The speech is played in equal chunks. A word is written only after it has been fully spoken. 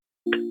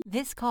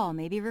This call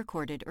may be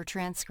recorded or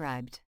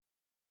transcribed.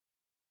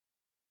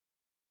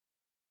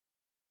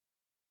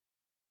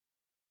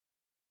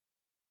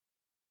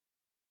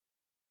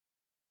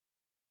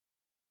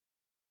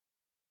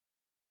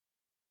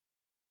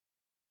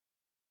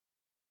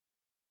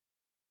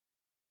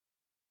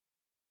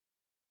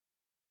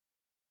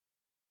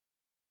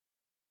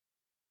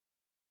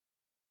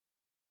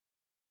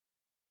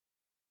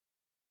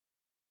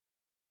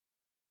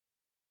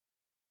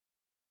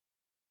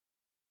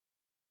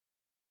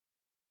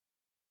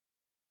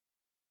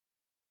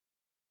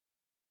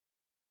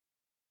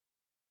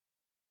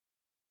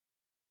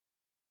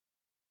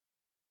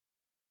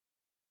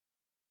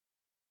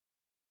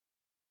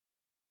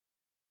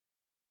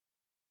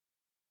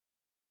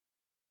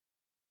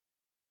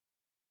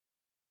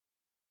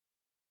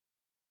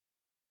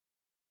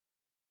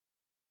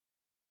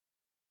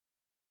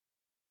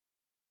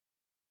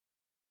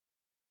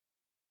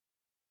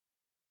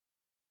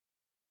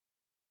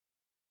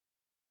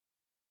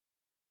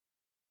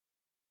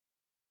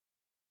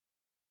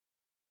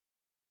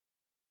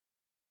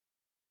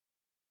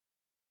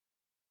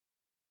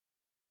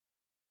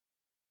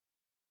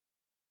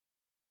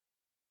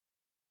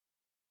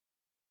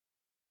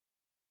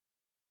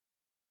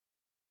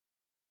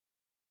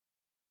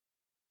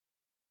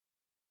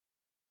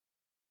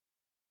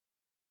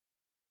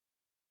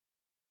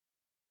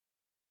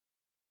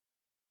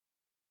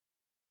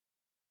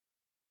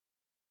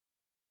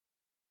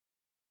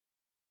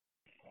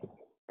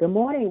 Good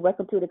morning.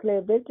 Welcome to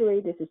Declare Victory.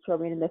 This is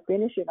Tremaine the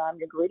Finisher, and I'm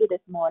your greeter this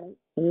morning.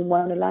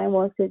 Anyone on the line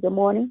want to say good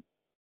morning?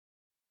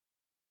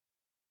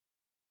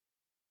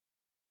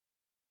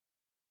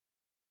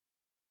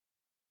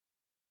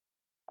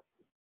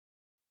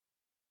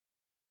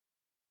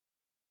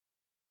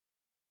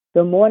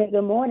 Good morning.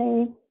 Good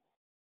morning.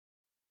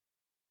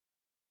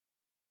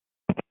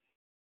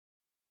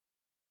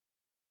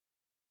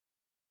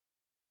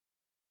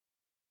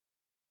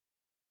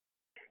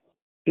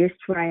 It's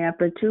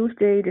Triumphant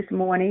Tuesday this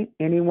morning.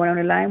 Anyone on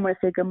the line want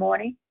to say good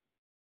morning?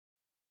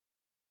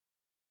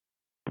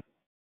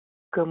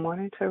 Good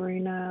morning,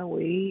 Tarina.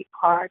 We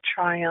are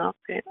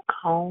triumphant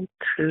on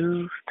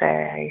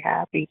Tuesday.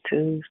 Happy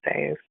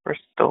Tuesday. It's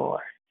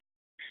Restore.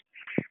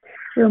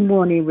 Good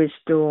morning,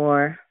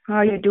 Restore. How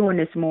are you doing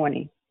this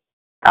morning?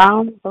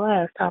 I'm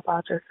blessed. How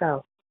about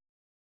yourself?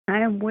 I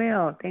am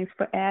well. Thanks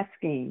for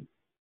asking.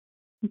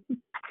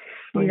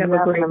 You have a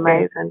an great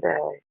amazing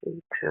day.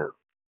 You too.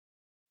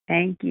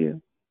 Thank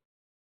you.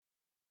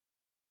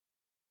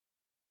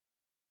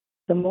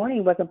 Good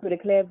morning. Welcome to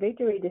Declare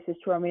Victory. This is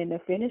Tremaine the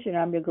Finisher, and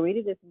I'm your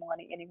greeter this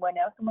morning. Anyone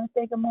else want to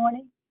say good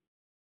morning?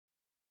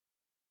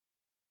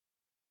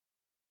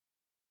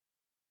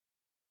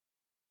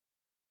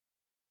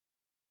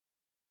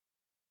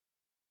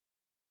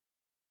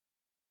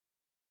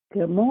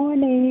 Good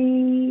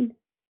morning.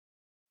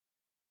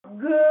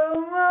 Good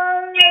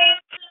morning,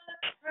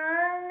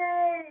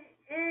 honey,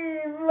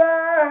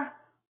 Eva.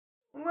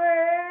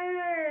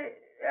 Where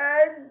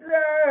is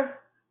the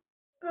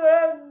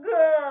good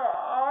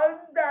all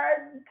the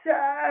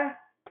time?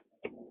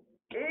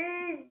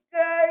 He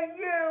got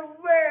you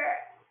where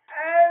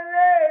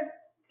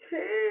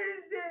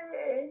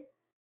electricity.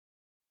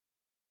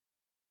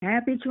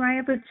 Happy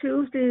Triumphant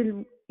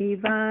Tuesday,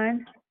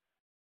 Yvonne.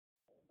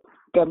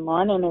 Good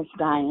morning, it's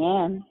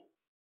Diane.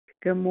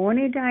 Good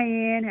morning,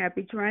 Diane.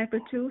 Happy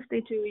Triumphant Tuesday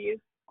to you.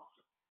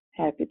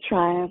 Happy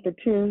Triumphant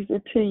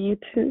Tuesday to you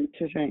too,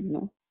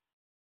 Tarina.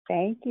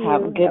 Thank you.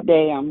 Have a good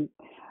day. I'm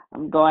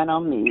going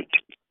on mute.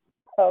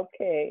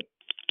 Okay.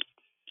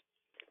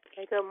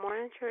 Hey, good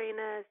morning,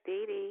 Tarina. It's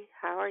Dee Dee.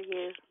 How are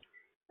you?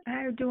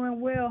 I'm doing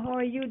well. How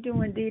are you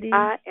doing, Dee Dee?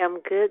 I am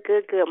good.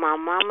 My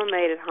mama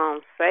made it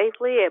home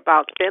safely at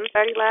about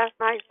 10:30 last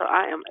night, so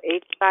I am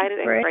excited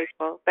and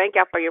grateful. Thank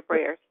y'all for your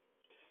prayers.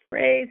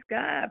 Praise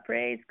God.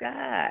 Praise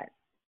God.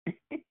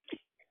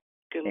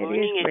 Good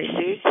morning,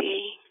 it's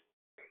Susie.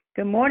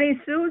 Good morning,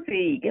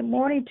 Susie. Good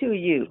morning to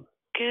you.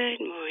 Good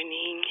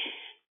morning.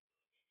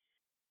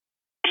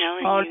 How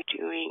are you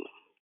doing?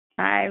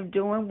 I'm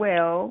doing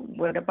well.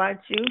 What about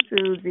you,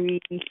 Susie?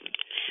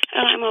 Oh,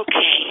 I'm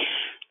okay.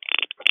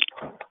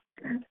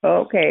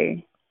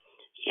 Okay.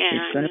 Yeah,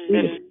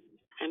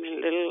 I'm a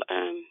little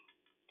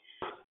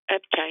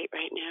uptight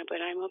right now,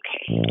 but I'm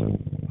okay.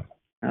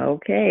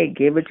 Okay,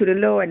 give it to the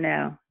Lord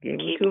now. Give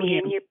it to me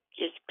Him.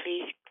 Just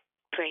please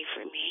pray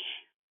for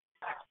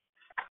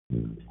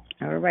me.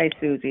 All right,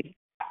 Susie.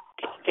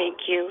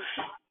 Thank you.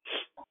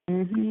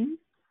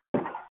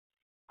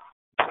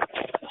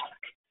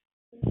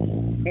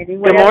 Good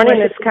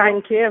morning, it's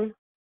Kind Kim.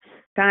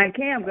 Kind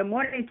Kim, good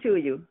morning to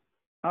you.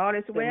 All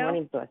is well? Good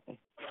morning, blessing.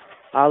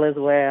 All is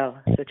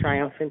well. It's a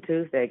triumphant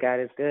Tuesday. God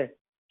is good.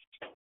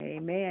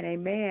 Amen,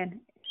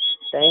 amen.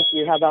 Thank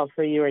you. How about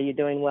for you? Are you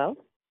doing well?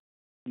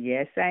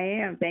 Yes, I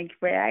am. Thank you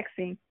for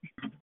asking.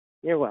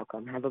 You're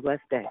welcome. Have a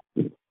blessed day.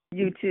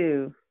 You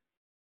too.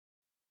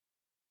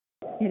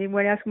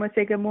 Anyone else want to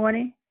say good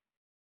morning?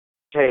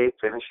 Hey,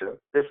 Finisher.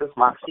 This is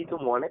Moxie.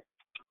 Good morning.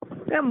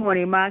 Good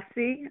morning,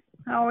 Moxie.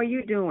 How are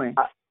you doing?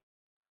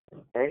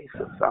 Hey,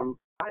 sis,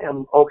 I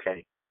am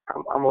okay.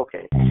 I'm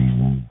okay.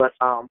 But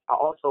I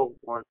also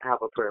want to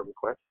have a prayer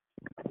request.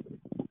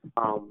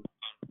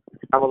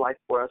 I would like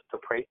for us to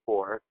pray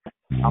for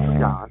Papa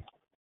John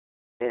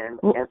and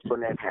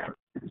Antoinette Harris.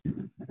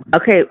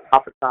 Okay.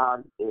 Papa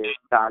John is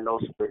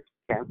diagnosed with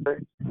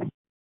cancer,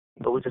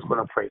 so we're just going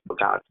to pray for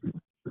God,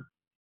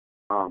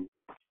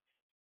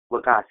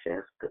 what God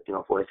says,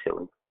 for his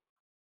healing.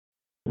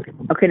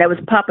 Okay, that was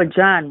Papa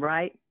John,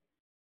 right?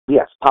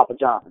 Yes, Papa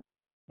John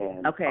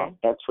and okay.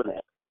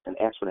 Antoinette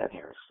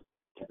Harris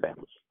and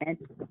family.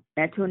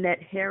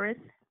 Antoinette Harris?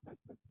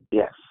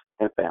 Yes,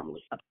 and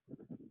family.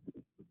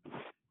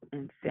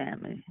 And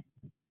family.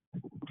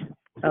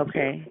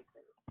 Okay.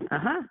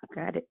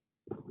 Got it.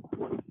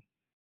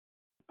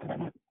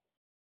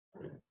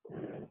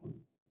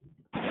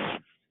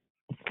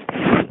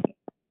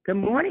 Good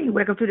morning.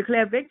 Welcome to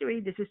Declare Victory.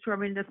 This is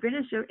Tormin the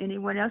Finisher.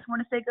 Anyone else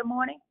want to say good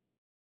morning?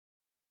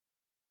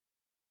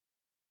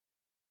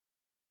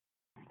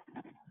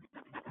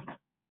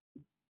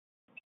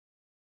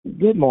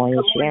 Good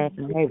morning, Sharon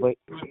from Hayward.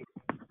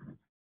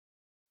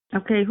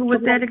 Okay, who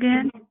was that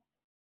again?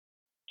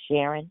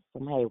 Sharon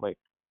from Hayward.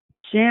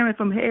 Sharon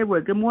from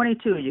Hayward. Good morning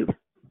to you.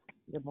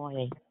 Good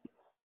morning.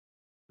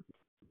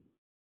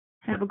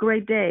 Have a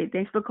great day.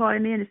 Thanks for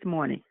calling in this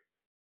morning.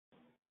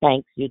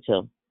 Thanks, you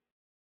too.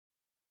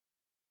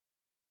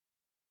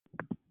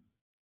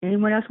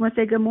 Anyone else want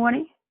to say good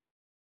morning?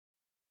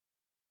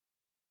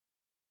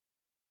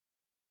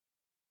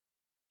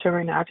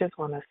 Sharina, I just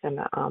want to send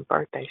a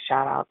birthday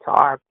shout out to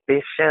our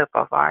bishop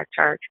of our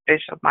church,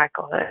 Bishop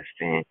Michael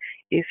Hudson.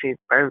 It's his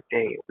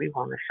birthday. We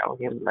want to show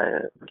him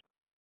love.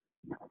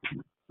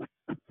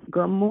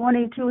 Good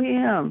morning to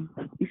him.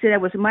 You said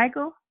that was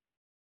Michael?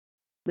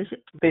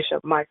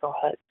 Bishop Michael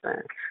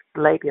Hudson,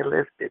 Lady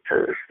Elizabeth's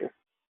husband.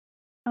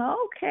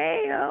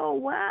 Okay. Oh,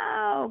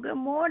 wow. Good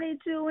morning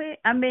to him.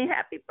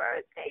 Happy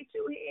birthday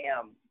to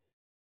him.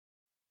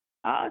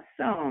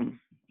 Awesome.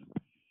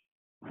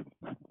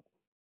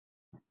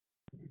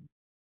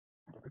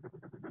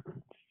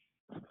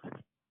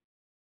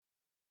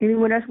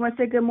 Anyone else want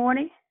to say good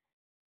morning?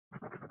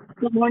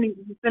 Good morning,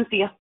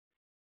 Cynthia.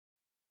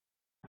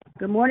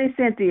 Good morning,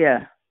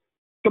 Cynthia.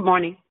 Good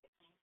morning.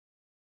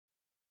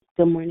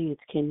 Good morning,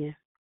 it's Kenya.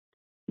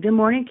 Good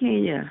morning,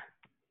 Kenya.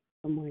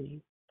 Good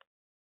morning.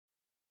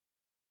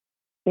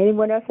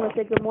 Anyone else want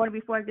to say good morning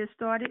before I get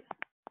started?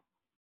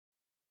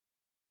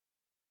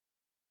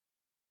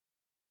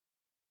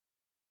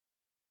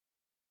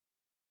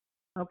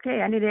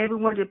 Okay, I need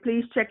everyone to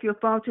please check your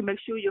phone to make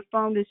sure your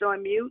phone is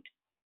on mute.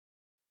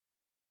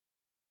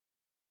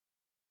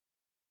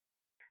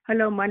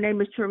 Hello, my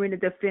name is Torina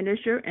the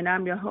Finisher, and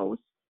I'm your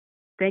host.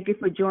 Thank you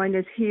for joining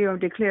us here on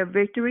Declare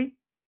Victory.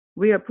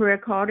 We are prayer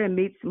call that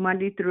meets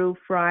Monday through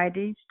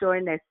Friday,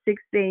 starting at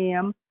 6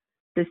 a.m.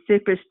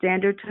 Pacific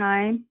Standard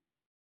Time,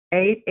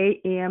 8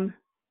 a.m.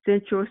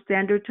 Central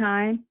Standard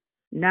Time,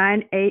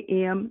 9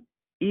 a.m.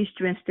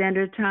 Eastern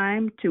Standard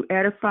Time to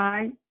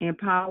edify,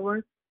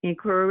 empower,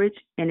 encourage,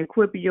 and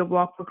equip your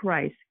walk for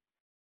Christ.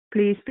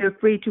 Please feel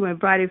free to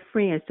invite a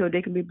friend so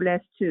they can be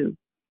blessed too.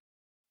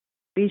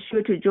 Be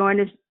sure to join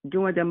us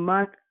during the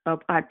month of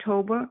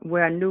October,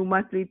 where our new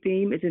monthly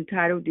theme is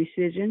entitled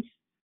Decisions,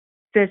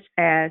 such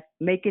as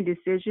making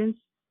decisions,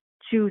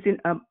 choosing,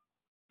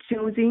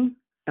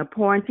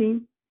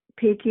 appointing,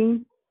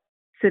 picking,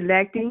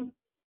 selecting,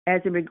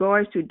 as in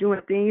regards to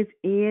doing things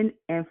in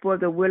and for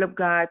the will of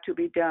God to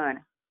be done.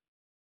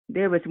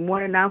 There is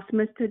one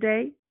announcement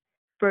today.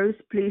 First,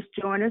 please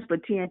join us for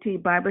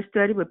TNT Bible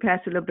Study with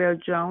Pastor LaBelle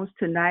Jones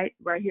tonight,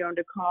 right here on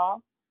the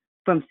call,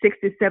 from 6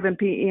 to 7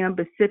 p.m.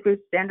 Pacific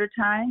Standard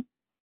Time,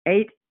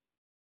 8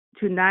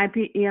 to 9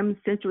 p.m.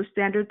 Central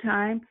Standard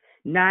Time,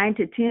 9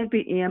 to 10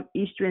 p.m.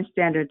 Eastern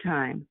Standard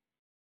Time.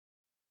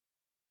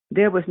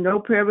 There was no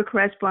prayer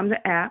request from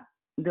the app,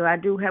 though I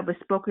do have a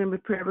spoken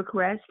prayer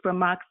request from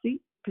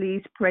Moxie.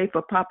 Please pray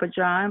for Papa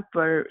John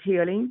for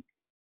healing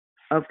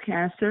of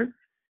cancer.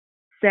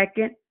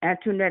 Second,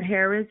 Antoinette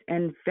Harris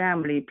and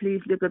family.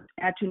 Please look up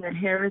Antoinette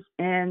Harris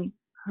and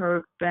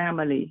her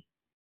family.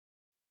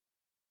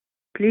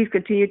 Please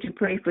continue to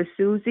pray for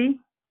Susie.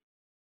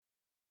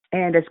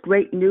 And it's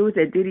great news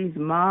that Diddy's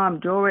mom,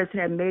 Doris,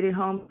 had made it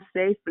home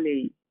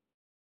safely.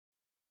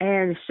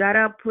 And shout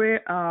out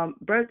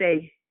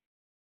birthday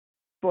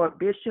for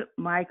Bishop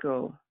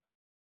Michael.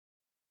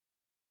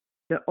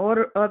 The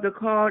order of the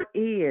call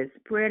is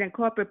prayer and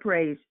corporate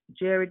praise,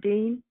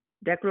 Geraldine,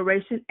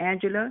 declaration,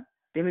 Angela.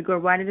 Then we go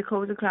right into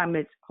closing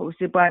comments,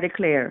 hosted by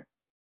Declare.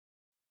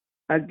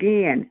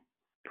 Again,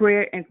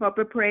 prayer and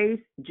corporate praise,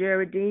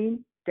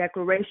 Geraldine,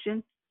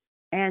 declaration,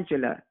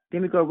 Angela.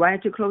 Then we go right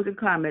into closing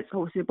comments,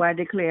 hosted by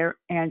Declare,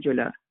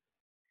 Angela.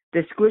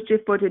 The scripture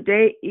for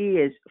today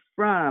is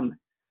from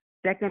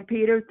 2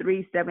 Peter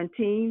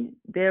 3:17.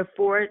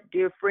 Therefore,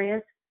 dear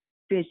friends,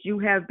 since you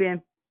have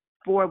been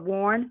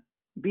forewarned,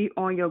 be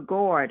on your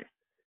guard,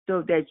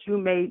 so that you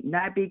may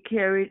not be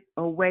carried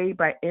away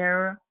by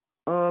error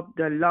of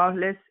the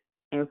lawless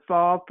and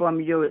fall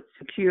from your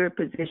secure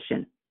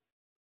position.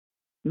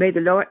 May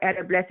the Lord add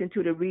a blessing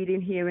to the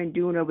reading, hearing,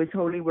 doing of his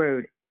holy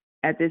word.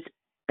 At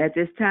At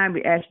this time,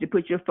 we ask you to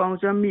put your phones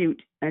on mute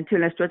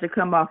until instructed to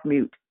come off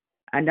mute.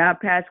 I now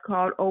pass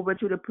call over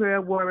to the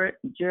prayer warrior,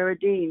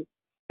 Geraldine.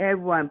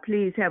 Everyone,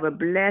 please have a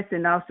blessed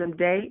and awesome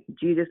day.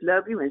 Jesus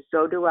loves you, and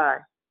so do I.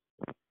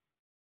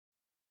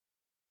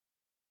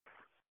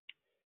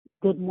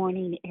 Good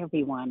morning,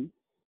 everyone.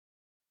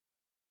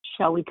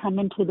 Shall we come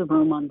into the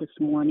room on this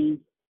morning?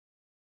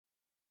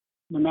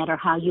 No matter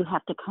how you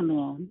have to come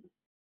in,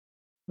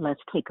 let's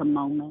take a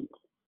moment,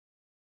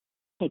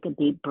 take a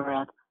deep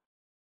breath.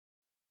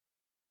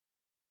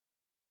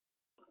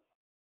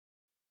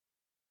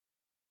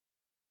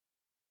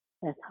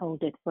 Let's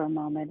hold it for a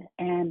moment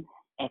and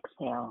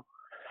exhale.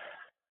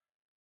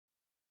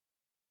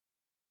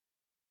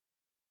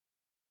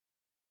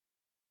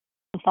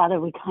 Father,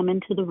 we come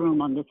into the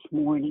room on this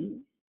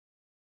morning.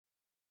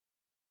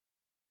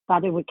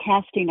 Father, we're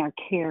casting our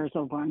cares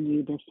over on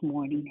you this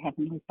morning,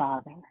 Heavenly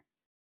Father.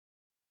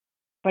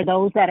 For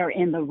those that are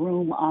in the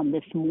room on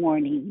this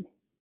morning,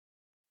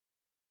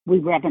 we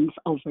reverence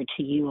over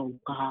to you, O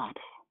God.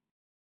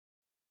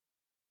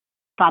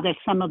 Father,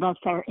 some of us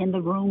are in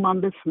the room on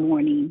this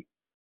morning.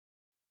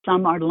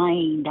 Some are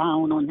laying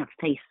down on their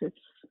faces.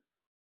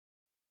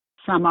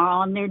 Some are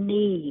on their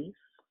knees.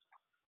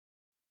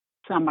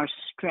 Some are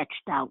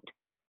stretched out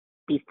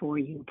before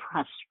you,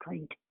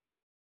 prostrate.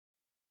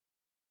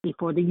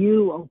 Before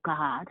you, O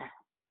God.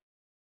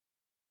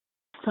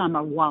 Some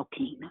are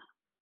walking.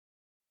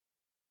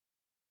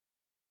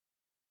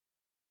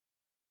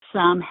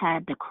 Some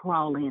had to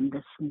crawl in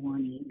this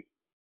morning.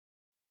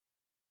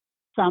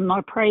 Some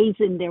are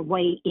praising their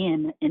way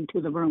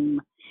into the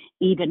room,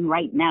 even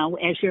right now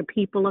as your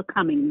people are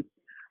coming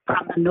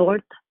from the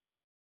north,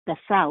 the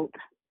south,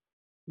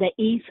 the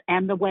east,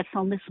 and the west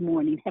on this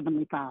morning,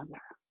 Heavenly Father.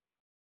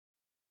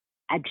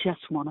 I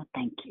just want to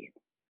thank you.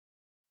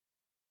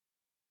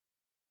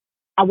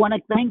 I want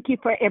to thank you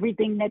for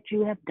everything that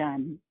you have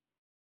done.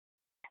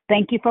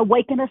 Thank you for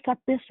waking us up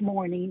this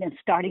morning and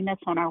starting us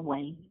on our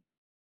way.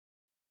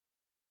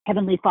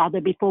 Heavenly Father,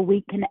 before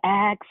we can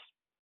ask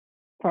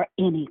for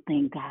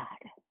anything, God,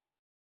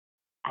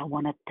 I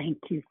want to thank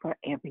you for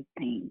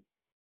everything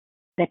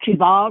that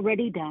you've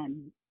already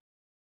done.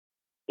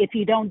 If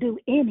you don't do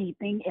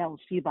anything else,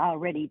 you've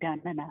already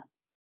done enough.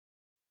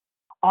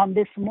 On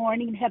this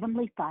morning,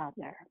 Heavenly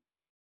Father,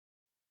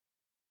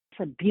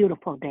 it's a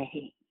beautiful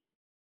day.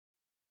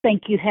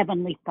 Thank you,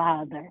 Heavenly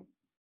Father.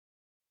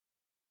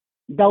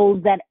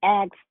 Those that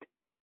asked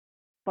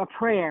for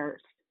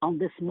prayers on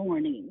this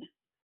morning.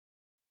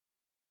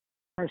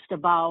 First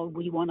of all,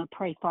 we want to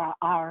pray for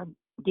our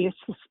dear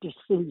sister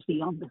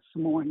Susie on this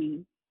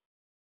morning.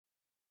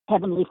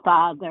 Heavenly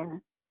Father,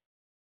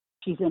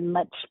 she's in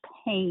much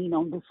pain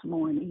on this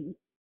morning.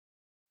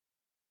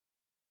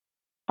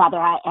 Father,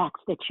 I ask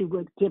that you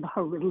would give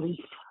her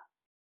relief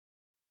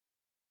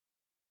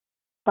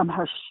from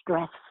her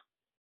stress.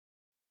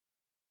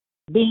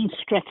 Being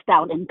stressed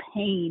out in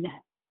pain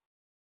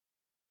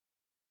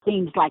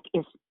seems like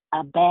it's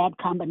a bad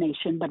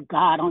combination, but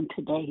God, on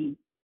today,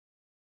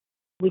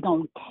 we're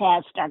going to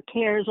cast our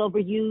cares over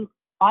you,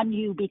 on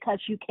you, because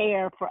you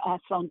care for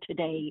us on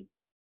today.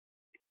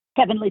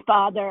 Heavenly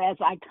Father, as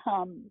I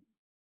come,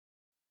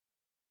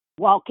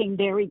 walking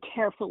very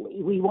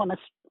carefully, we want to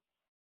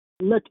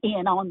look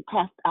in on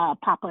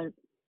Papa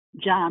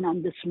John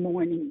on this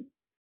morning.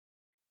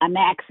 I'm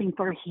asking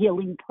for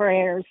healing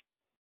prayers,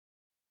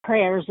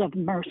 prayers of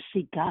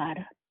mercy, God.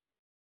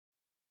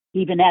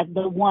 Even as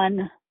the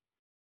one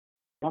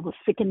that was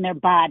sick in their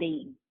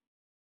body,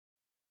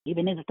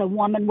 even as the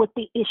woman with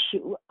the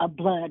issue of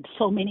blood,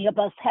 so many of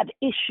us have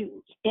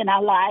issues in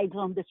our lives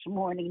on this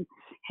morning.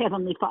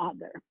 Heavenly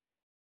Father,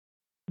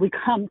 we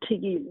come to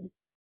you.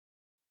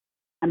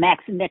 I'm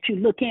asking that you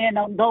look in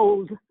on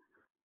those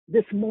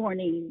this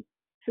morning,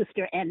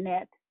 Sister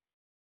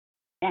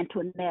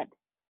Antoinette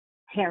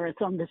Harris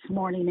on this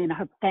morning and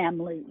her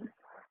family.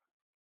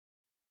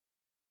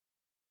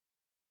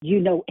 You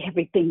know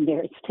everything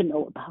there is to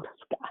know about us,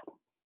 God.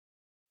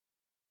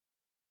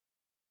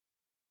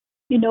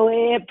 You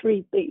know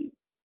everything.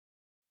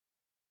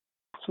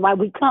 That's why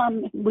we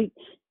come and we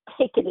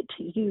take it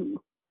to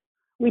you.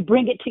 We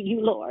bring it to you,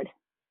 Lord,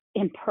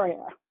 in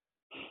prayer.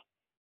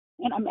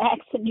 And I'm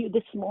asking you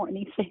this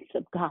morning, saints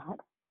of God,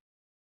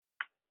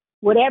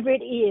 whatever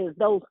it is,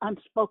 those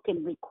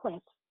unspoken requests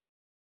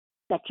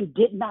that you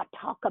did not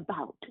talk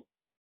about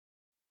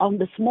on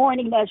this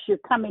morning as you're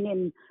coming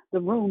in the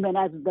room and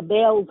as the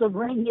bells are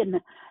ringing,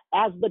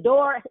 as the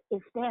door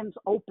stands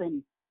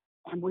open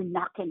and we're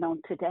knocking on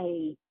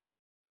today.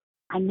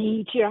 I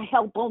need your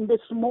help on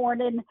this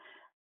morning.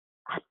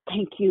 I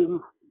thank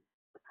you.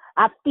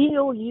 I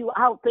feel you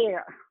out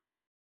there.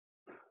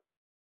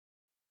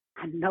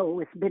 I know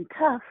it's been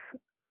tough,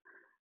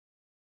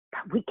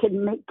 but we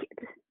can make it.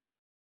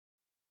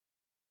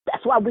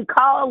 That's why we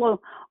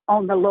call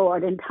on the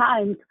Lord in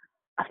times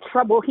of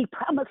trouble. He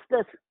promised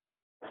us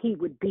he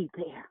would be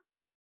there.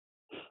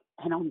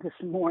 And on this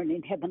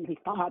morning, Heavenly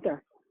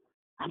Father,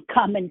 I'm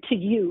coming to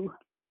you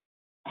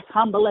as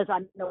humble as I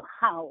know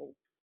how.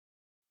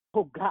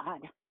 Oh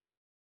God,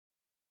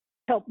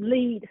 help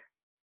lead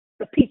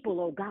the people,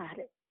 oh God,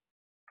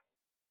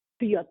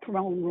 to your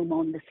throne room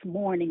on this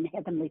morning,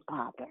 Heavenly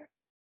Father.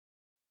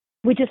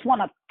 We just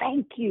want to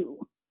thank you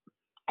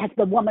as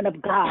the woman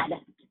of God,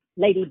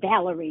 Lady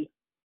Valerie,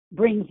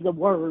 brings the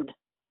word.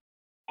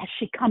 As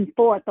she comes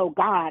forth, oh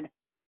God,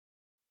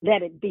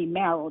 let it be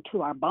marrow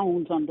to our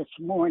bones on this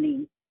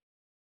morning.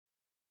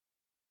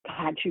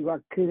 God, you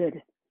are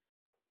good,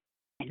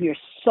 and you're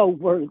so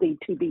worthy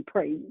to be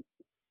praised.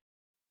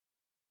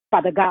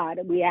 Father God,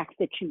 we ask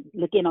that you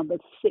look in on the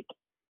sick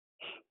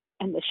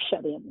and the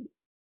shut-in,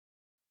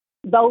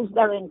 those that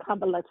are in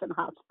convalescent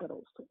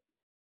hospitals,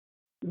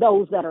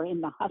 those that are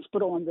in the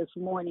hospital on this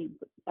morning,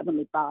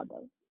 Heavenly Father.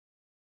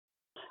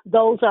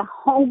 Those are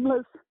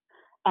homeless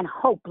and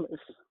hopeless.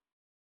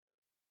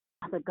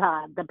 Father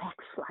God, the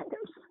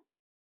backsliders.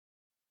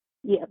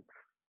 Yes,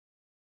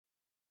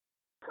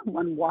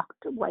 someone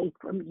walked away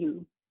from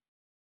you.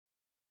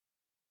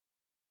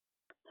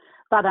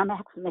 Father, I'm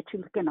asking that you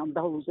look in on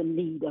those in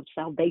need of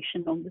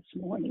salvation on this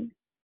morning.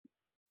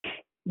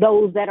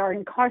 Those that are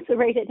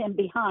incarcerated and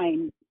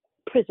behind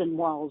prison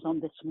walls on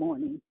this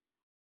morning.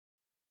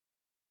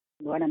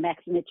 Lord, I'm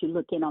asking that you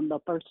look in on the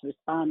first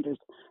responders,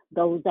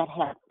 those that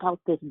have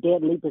fought this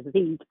deadly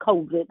disease,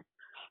 COVID,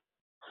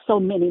 so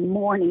many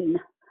mourning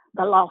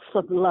the loss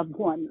of loved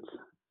ones.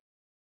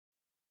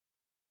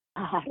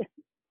 God,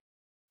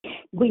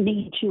 we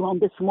need you on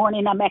this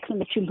morning. I'm asking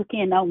that you look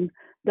in on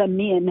the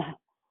men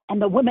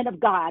and the women of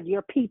God,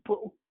 your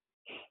people.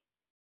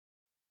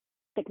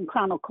 2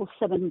 Chronicles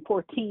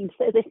 7:14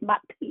 says, if my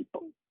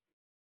people,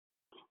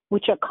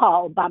 which are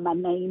called by my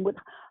name, would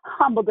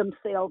humble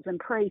themselves and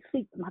pray,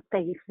 seek my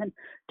face, and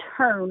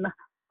turn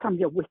from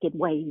your wicked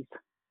ways.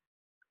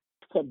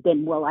 Said,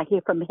 then will I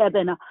hear from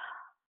heaven,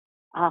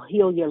 I'll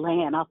heal your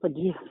land, I'll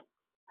forgive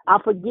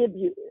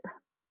you.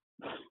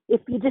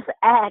 If you just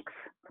ask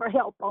for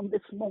help on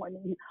this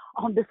morning,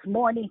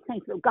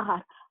 thank you,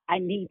 God, I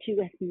need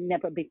you as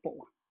never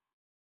before.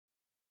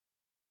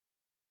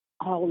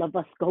 All of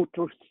us go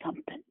through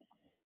something.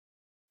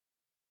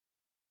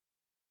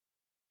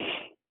 It's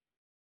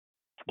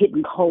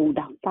getting cold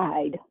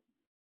outside.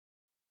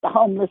 The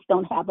homeless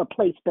don't have a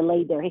place to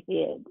lay their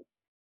head.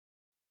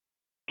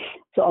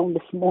 So on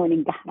this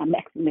morning, God, I'm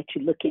asking that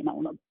you look in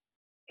on them.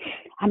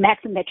 I'm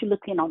asking that you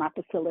look in on our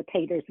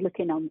facilitators,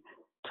 looking on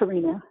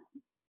Tarina,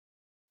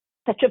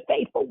 such a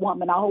faithful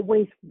woman,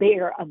 always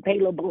there,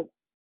 available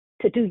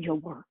to do your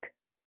work.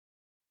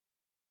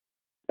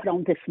 But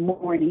on this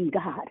morning,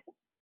 God,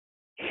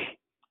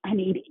 I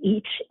need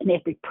each and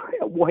every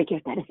prayer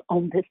warrior that is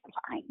on this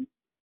line.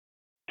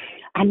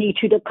 I need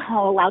you to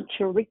call out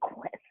your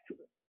requests,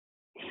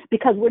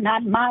 because we're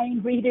not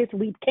mind readers.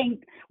 We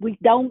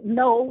don't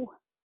know,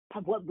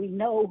 but what we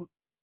know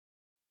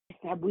is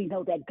that we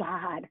know that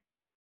God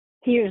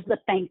hears the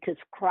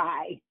faintest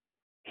cry,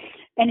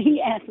 and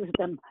he answers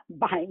them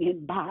by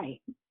and by.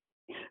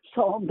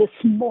 So on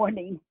this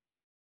morning,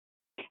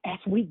 as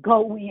we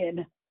go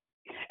in,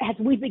 as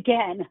we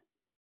begin,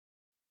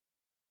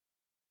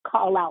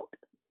 call out.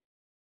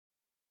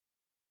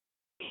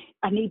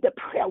 I need the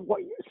prayer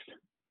warriors.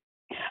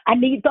 I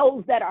need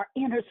those that are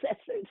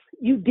intercessors.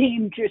 You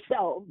deemed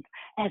yourselves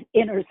as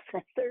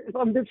intercessors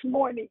on this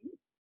morning.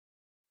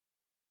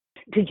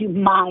 Do you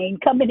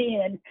mind coming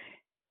in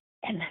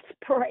and let's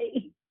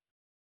pray?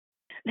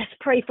 Let's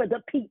pray for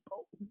the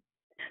people.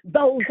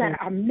 Those that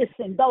are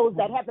missing, those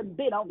that haven't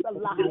been on the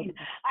line.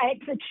 I ask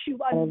that you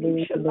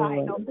unmute your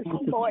line on this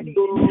morning.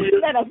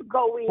 Let us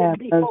go in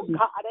before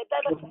God and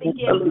let us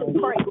begin to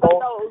pray for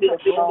those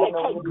that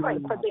can't pray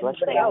for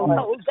themselves,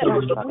 those that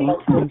are weak,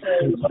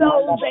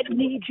 those that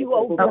need you,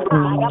 oh God.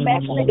 I'm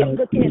asking that you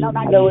look in on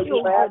our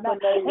children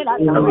and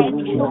our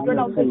grandchildren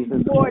on this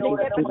morning.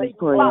 Heavenly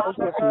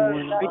Father,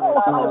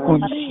 oh, we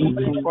need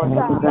you,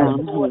 God.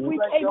 We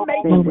can't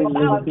make it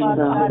without you.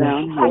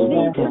 I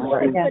need to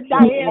strengthen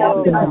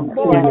Diana.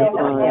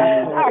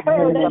 I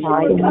heard that you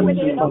were coming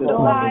in on the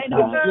line. I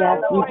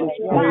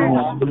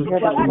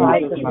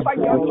thank you for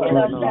your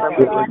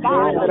intercession,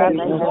 God,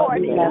 this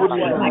morning.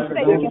 I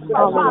thank you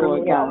for my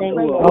Lord.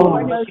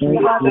 I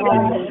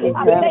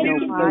thank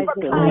you for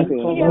kind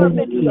Kim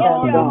and India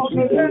on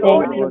this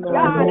morning,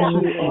 God.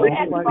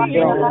 And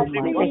being our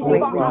step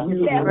with our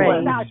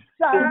son, God.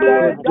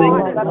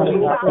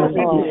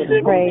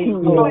 Praise you.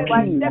 You are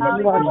great and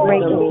great to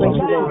praise.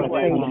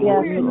 Yes,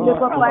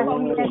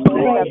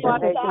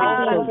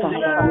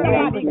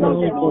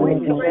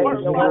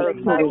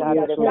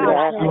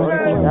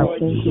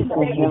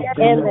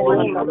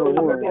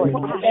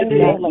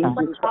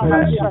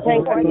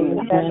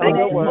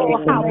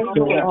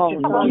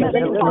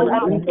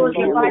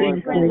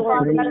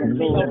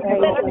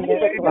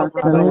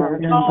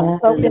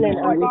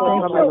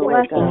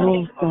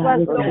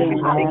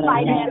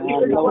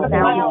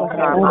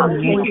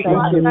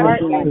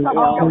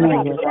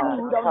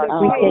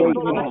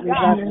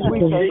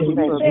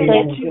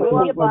 Thank you.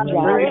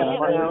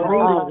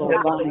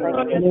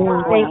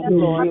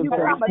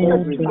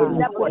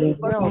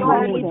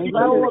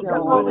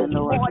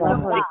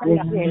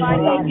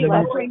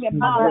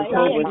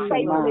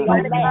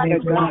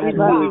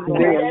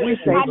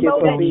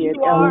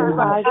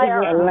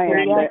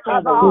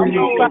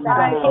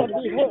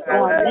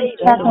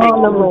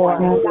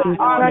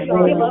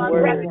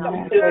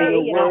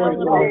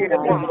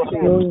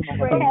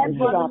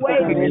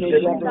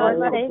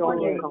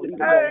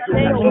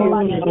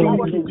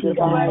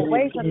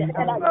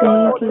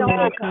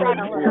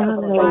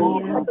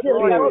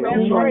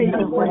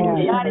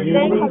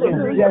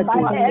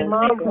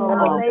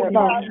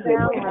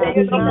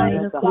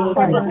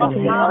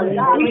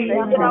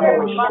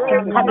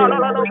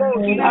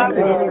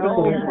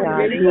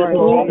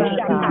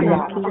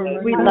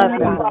 We love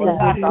you.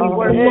 We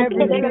worship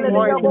you.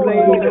 We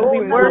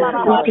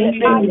worship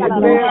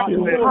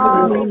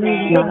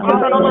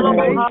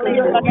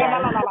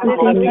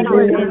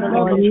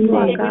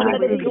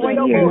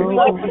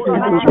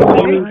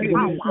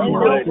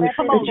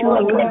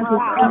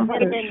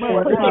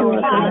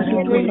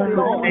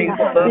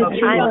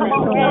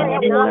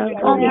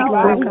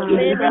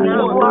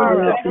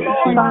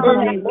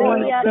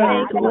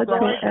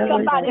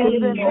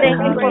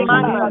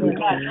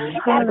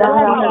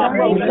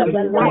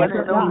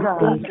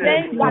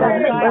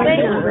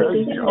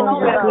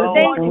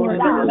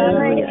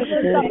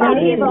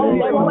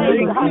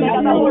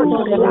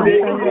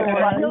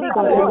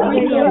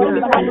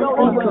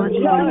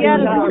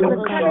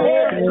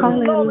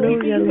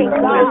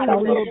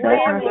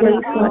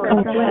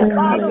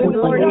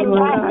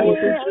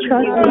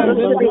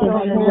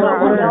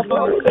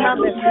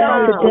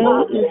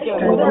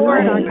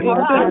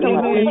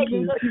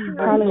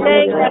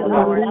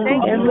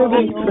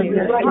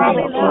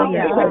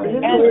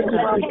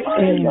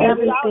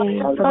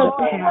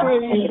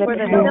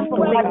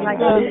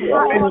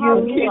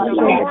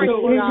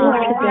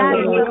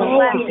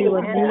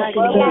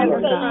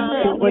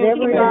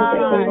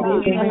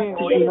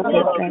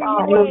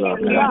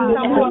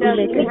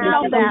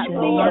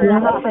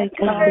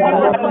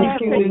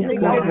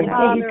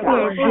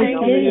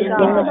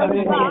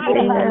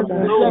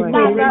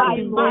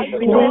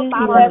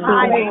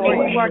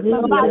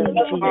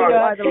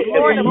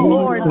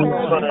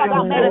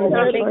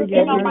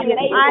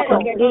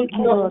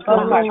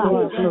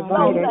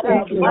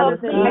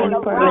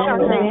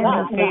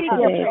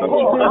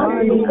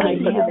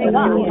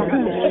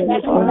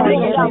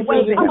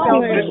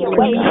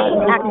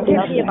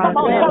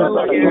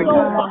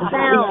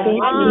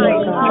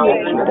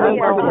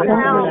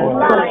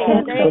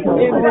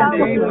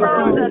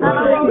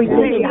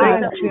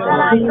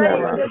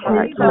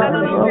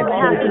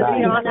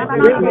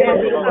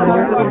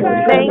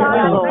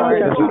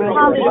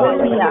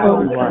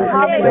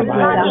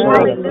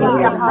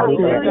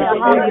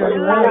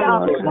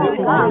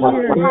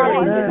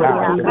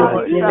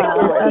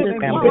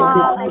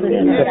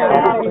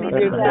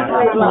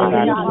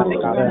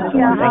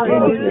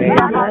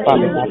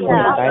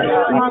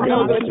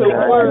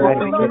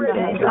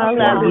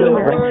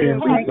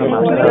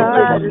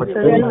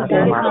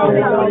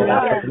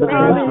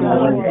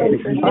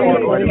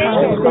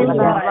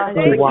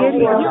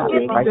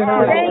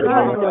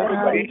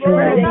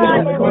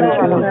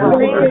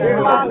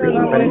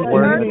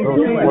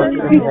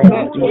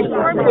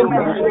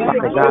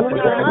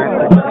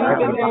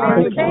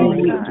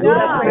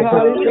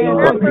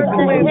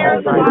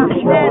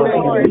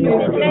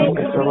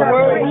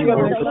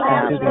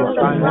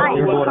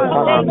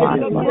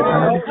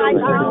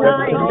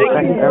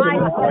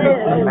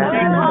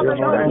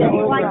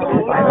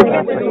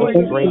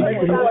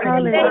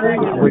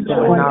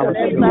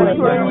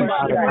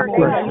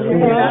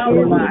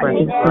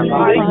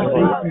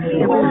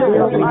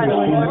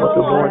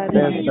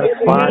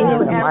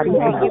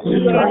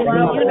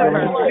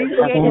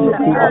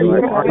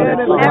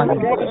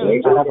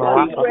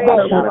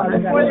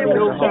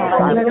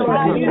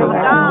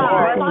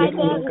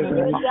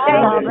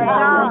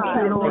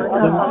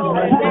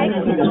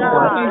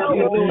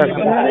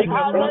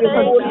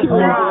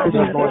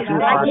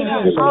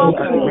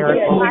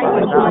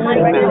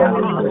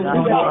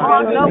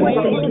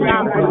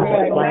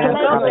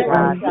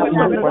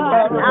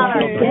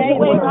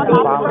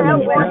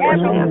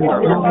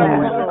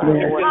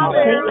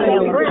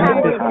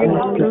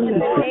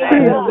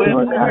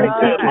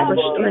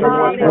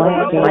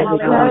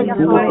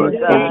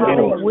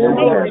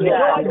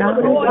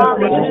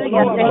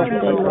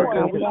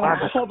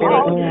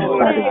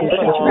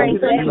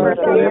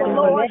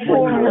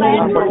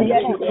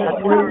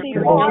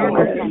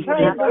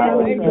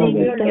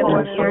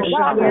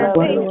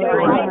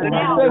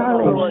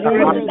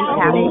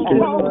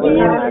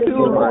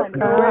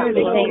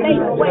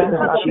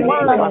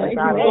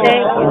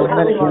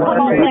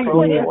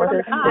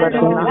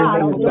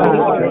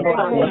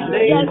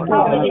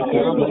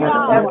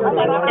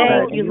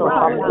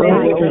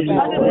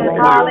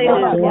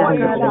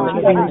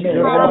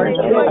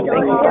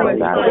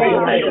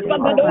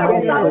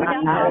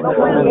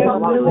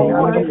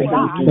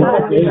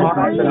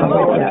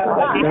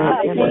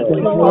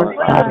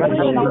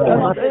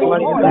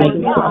plug into Thank the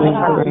you for being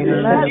plug greater.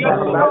 into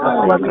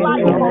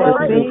everything.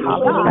 Hallelujah.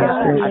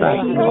 I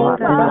thank you, Father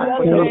God,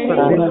 for your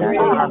provision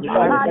for our lives. Thank you,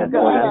 Father God,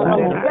 for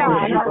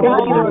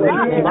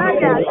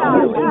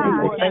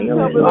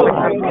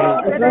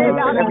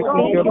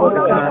everything you're going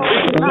to do.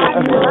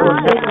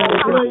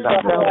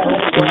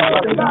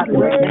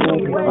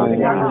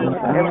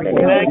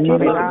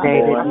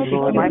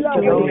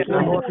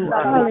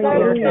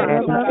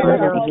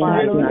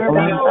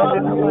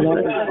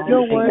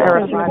 Your word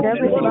has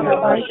never been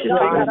righteous.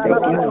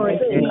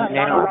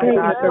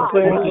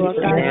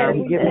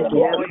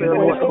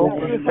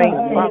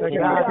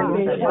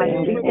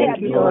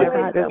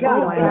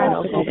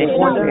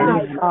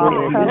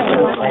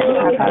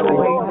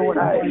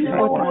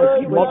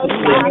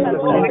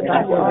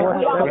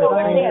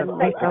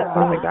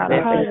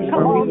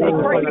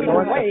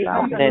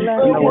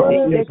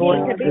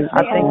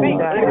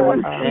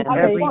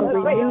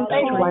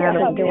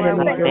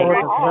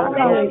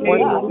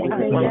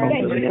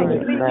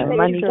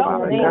 Money,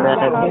 Father God,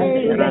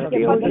 right now,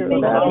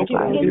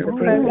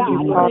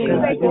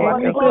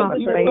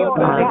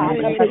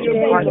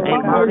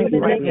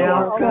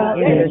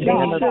 in the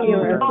name of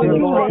Jesus,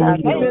 Lord, have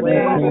your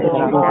way.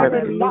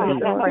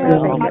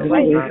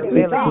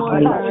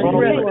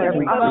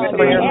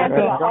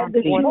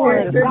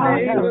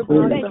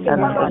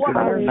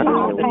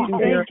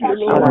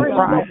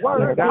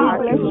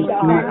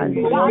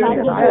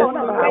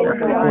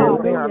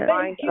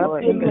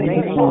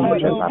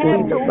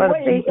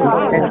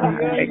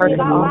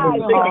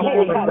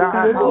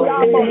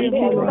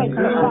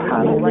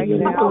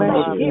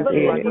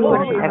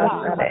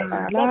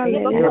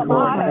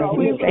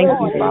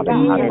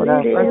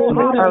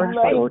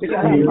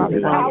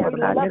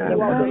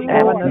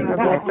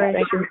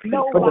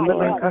 For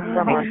delivering us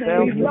from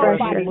ourselves, we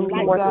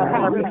move forth in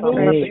purpose,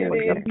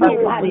 we are not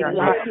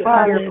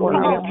here for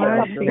ourselves.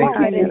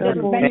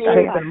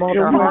 Shape and mold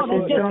our hearts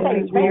into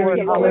something forward.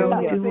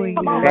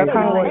 Hallelujah.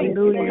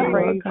 Hallelujah.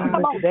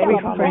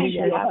 Praise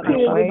you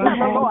today.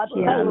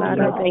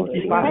 Hallelujah. Thank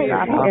you, Father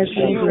God, for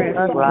changing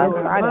us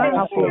inside and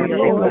out. We are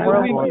in the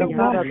world, but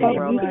not of the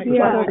world.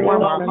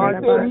 Transform our hearts,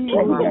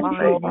 transform our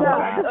minds,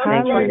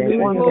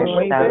 transform the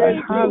way that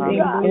we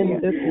live in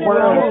this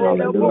world.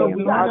 Hallelujah.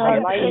 We are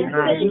the light.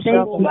 We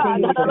shall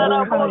continue to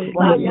live like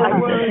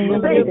light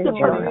in the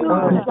church.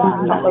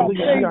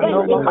 Hallelujah. We are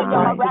no longer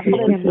darkness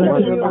into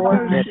the Lord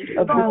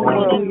of this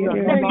world. We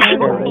are no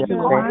longer in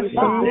the light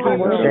of this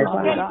world.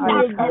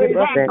 God,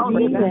 give us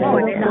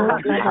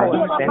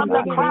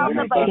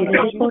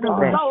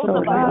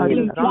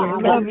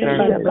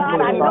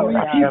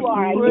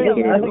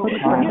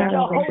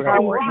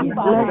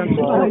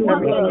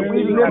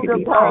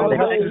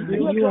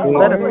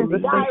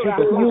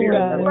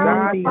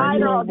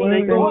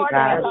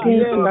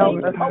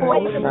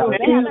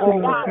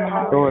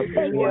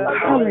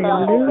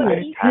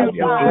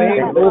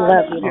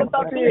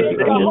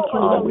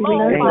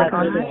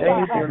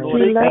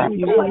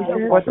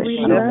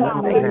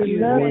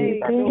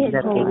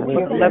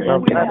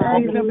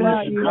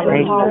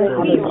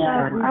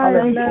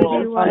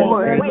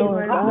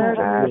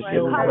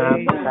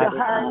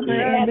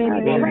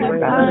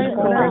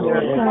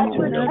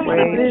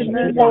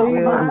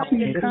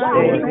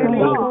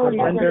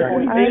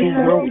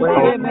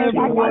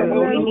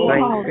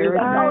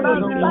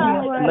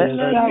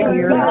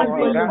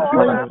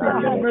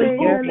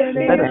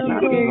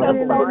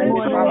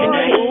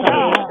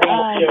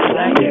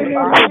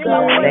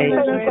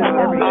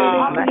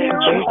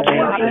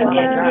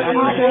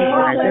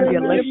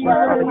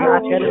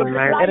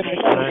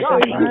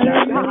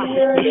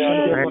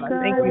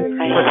Thank you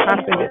for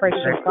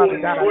consecration, Father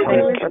God. I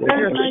thank you for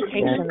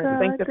purification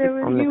and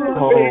sanctification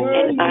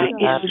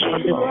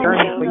on this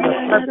journey for your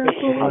purpose.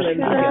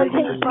 Hallelujah.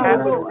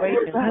 Have your way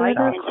in life.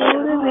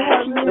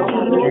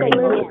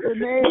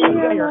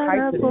 Higher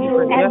heights and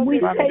deeper depths,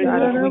 Father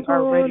God, we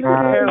are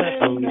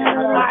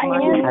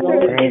ready to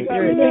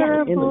perish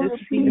in this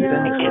season.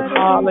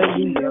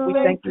 Hallelujah. We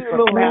thank you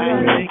for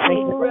fasting. We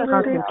thank you for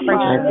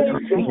concentration.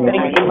 We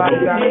thank you,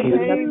 Father God, for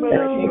Jesus'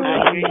 name.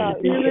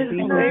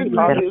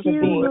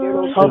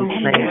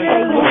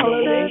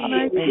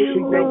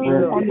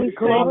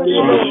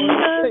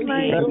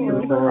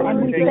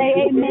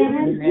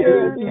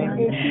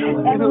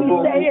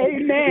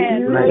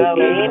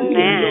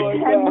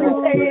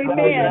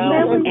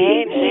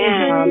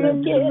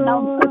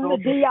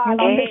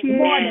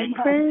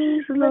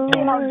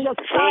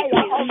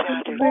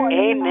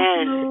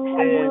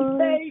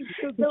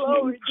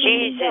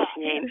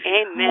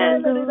 Amen.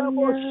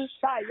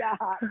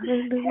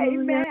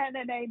 Amen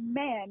and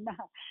amen.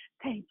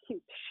 Thank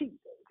you, Jesus.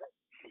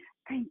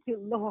 Thank you,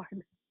 Lord.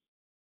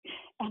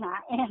 And I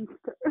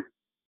answer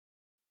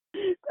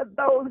to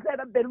those that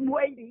have been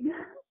waiting.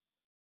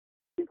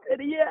 He said,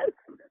 yes,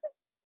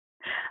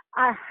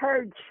 I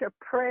heard your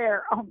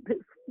prayer on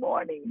this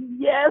morning.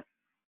 Yes,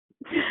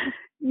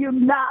 you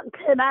knocked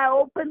and I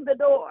opened the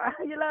door.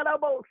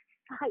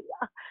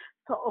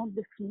 So on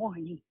this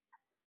morning,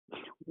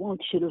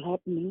 won't you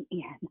let me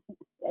in?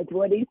 That's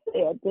what he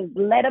said. Just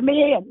let him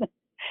in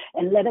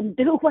and let him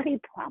do what he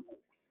promised.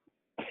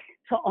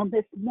 So on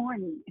this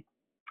morning,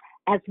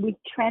 as we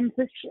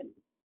transition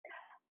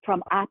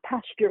from our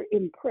posture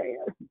in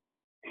prayer,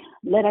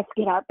 let us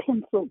get our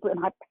pencils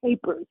and our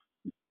papers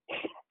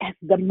as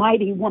the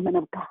mighty woman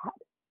of God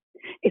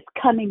is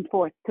coming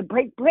forth to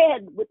break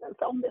bread with us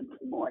on this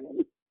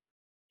morning.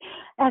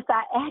 As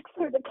I ask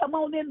her to come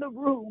on in the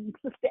room,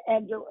 Sister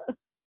Angela,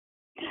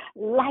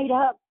 light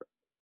up,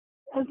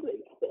 as they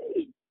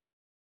say.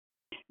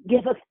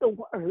 Give us the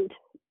word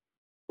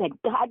that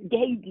God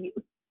gave you.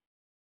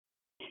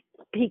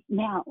 Speak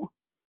now.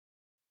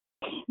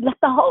 Let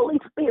the Holy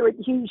Spirit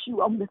use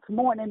you on this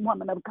morning,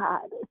 woman of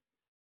God,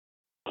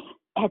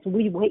 as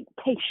we wait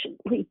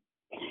patiently.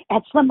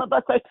 As some of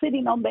us are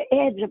sitting on the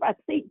edge of our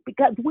seat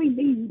because we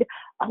need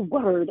a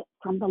word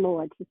from the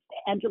Lord. Sister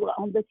Angela,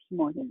 on this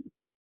morning,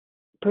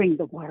 bring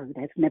the word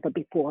as never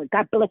before.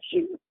 God bless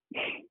you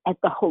as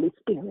the Holy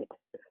Spirit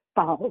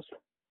falls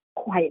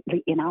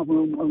quietly in our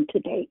room on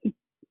today.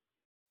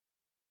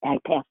 I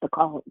pass the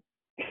call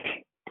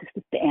to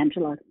Sister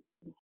Angela.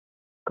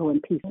 Go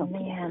in peace.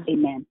 Amen.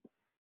 Amen.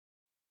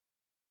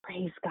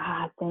 Praise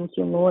God. Thank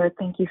you, Lord.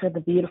 Thank you for the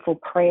beautiful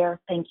prayer.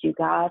 Thank you,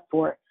 God,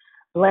 for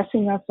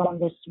blessing us on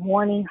this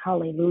morning.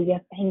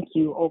 Hallelujah. Thank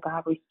you, oh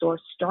God. Restore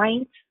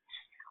strength.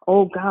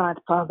 Oh God,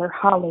 Father.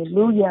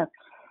 Hallelujah.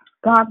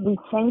 God, we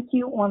thank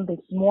you on this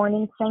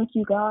morning. Thank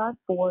you, God,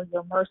 for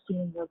your mercy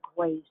and your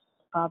grace.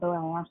 Father,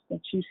 I ask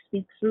that you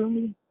speak through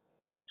me.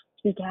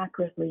 Speak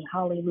accurately.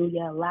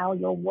 Hallelujah. Allow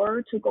your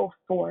word to go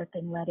forth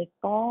and let it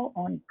fall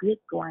on good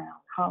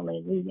ground.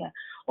 Hallelujah.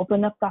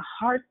 Open up the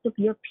hearts of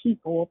your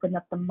people. Open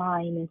up the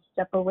mind and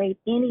separate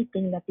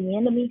anything that the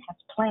enemy has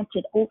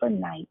planted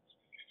overnight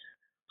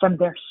from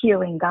their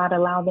hearing. God,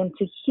 allow them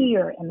to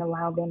hear and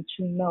allow them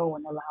to know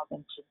and allow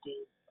them to do.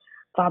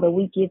 Father,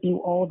 we give you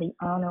all the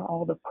honor,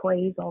 all the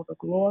praise, all the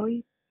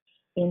glory.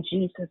 In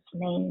Jesus'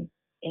 name,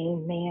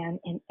 amen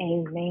and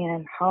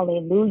amen.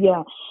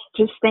 Hallelujah.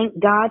 Just thank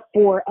God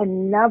for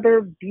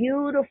another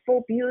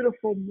beautiful,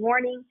 beautiful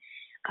morning.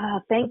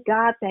 Thank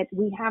God that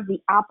we have the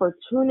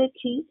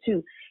opportunity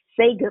to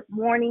say good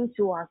morning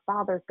to our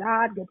Father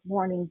God. Good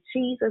morning,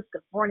 Jesus.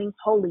 Good morning,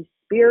 Holy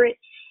Spirit.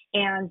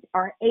 And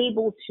are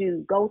able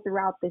to go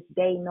throughout this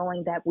day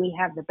knowing that we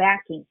have the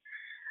backing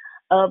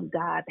of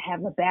God,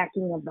 have the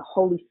backing of the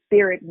Holy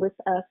Spirit with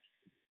us,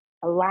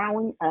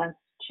 allowing us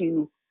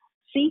to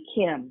seek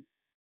Him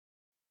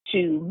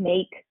to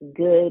make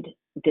good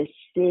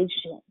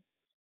decisions,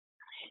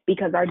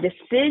 because our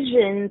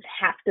decisions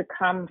have to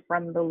come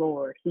from the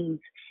Lord. He's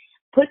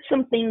put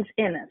some things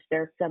in us.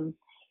 There's some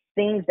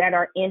things that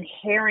are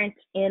inherent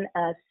in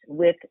us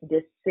with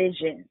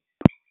decisions.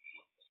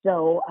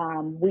 So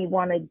we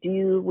want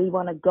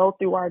to go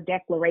through our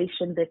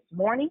declaration this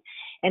morning.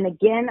 And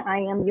again, I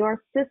am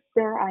your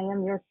sister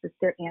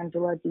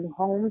Angela D.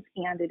 Holmes,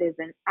 and it is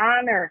an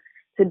honor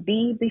to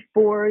be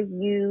before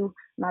you,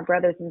 my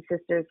brothers and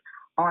sisters,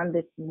 on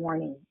this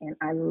morning. And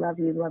I love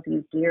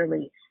you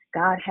dearly.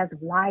 God has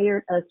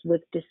wired us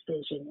with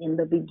decision. In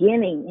the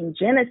beginning, in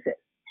Genesis,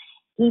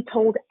 He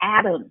told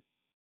Adam,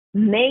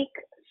 make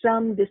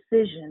some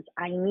decisions.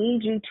 I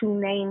need you to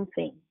name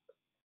things.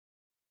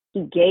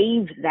 He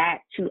gave that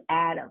to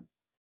Adam.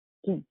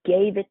 He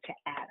gave it to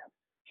Adam.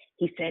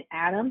 He said,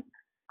 Adam,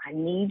 I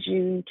need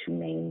you to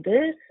name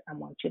this. I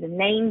want you to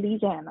name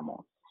these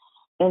animals.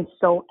 And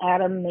so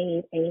Adam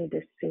made a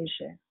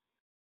decision,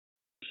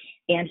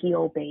 and he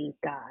obeyed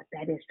God.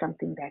 That is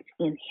something that's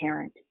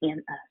inherent in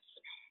us.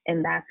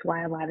 And that's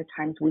why a lot of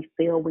times we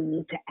feel we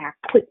need to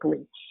act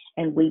quickly,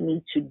 and we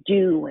need to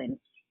do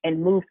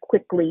and move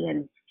quickly.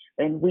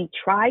 And we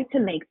try to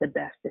make the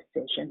best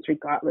decisions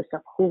regardless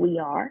of who we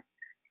are,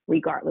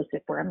 regardless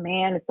if we're a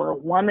man, if we're a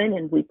woman,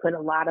 and we put a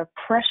lot of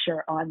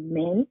pressure on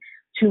men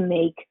to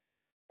make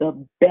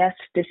the best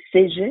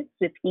decisions.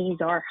 If he's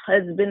our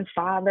husband,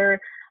 father,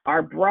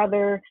 our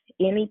brother,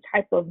 any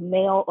type of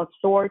male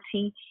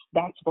authority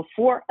that's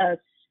before us,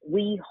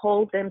 we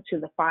hold them to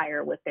the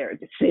fire with their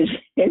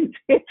decisions.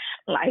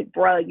 Like,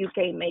 bro, you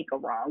can't make a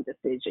wrong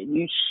decision.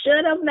 You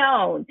should have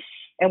known.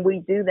 And we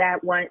do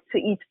that one to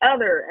each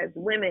other as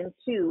women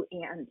too.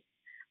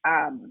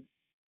 And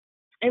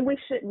we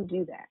shouldn't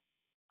do that.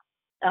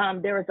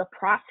 There is a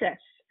process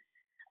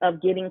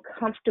of getting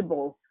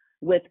comfortable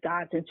with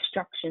God's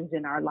instructions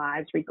in our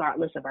lives,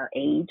 regardless of our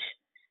age,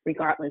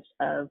 regardless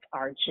of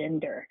our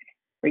gender,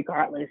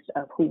 regardless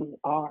of who we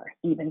are.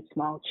 Even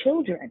small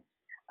children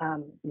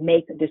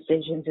make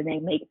decisions, and they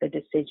make the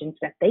decisions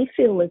that they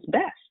feel is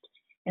best.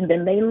 And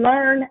then they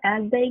learn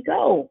as they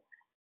go.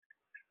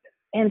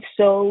 And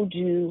so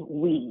do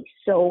we.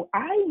 So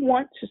I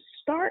want to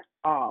start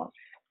off,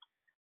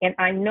 and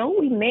I know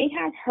we may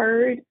have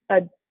heard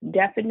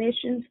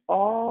definitions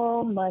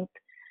all month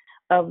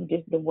of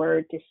the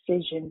word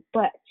decision,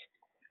 but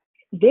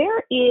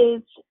there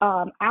is,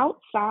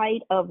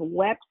 outside of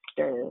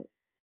Webster,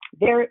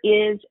 there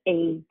is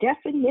a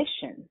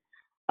definition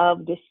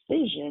of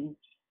decision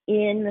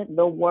in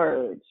the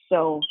word.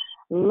 So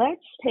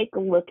let's take a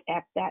look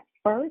at that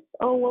first.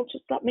 Oh, well,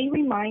 just let me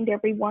remind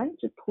everyone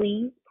to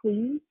please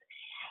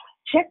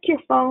check your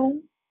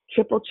phone,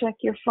 triple check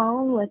your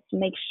phone. Let's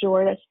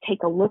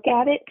take a look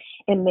at it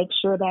and make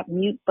sure that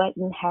mute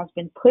button has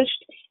been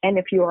pushed. And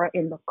if you are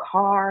in the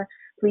car,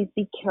 please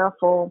be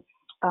careful.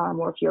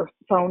 Or if your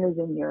phone is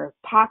in your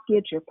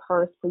pocket, your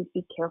purse, please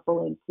be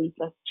careful and please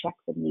let's check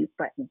the mute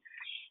button.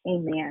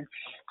 Amen.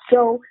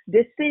 So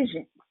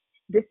decisions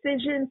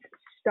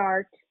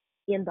start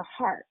in the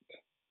heart.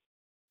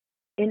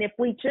 And if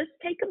we just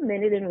take a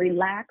minute and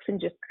relax and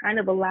just kind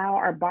of allow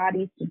our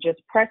bodies to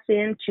just press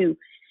into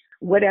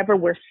whatever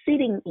we're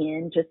sitting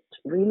in, just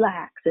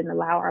relax and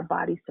allow our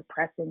bodies to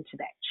press into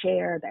that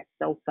chair, that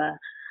sofa.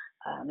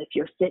 If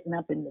you're sitting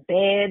up in the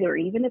bed, or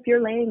even if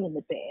you're laying in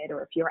the bed,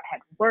 or if you're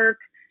at work,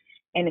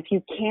 and if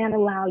you can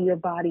allow your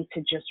body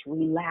to just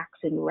relax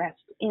and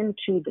rest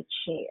into the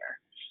chair,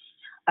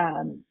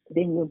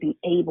 then you'll be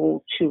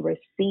able to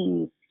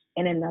receive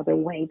in another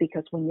way,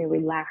 because when you're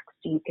relaxed,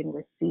 you can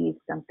receive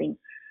something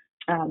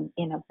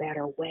in a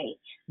better way.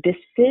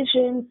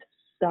 Decisions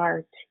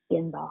start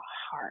in the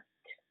heart.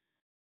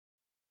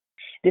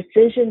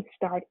 Decisions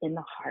start in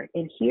the heart.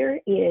 And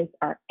here is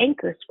our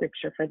anchor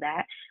scripture for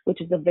that,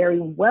 which is a very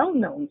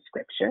well-known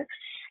scripture.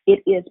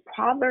 It is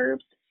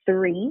Proverbs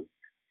 3,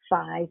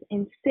 5,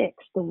 and 6.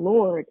 The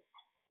Lord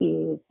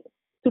is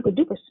super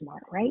duper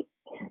smart, right?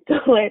 So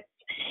let's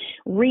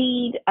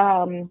read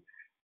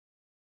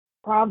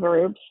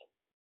Proverbs.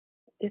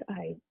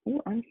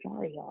 I'm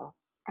sorry, y'all.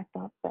 I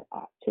thought that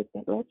I took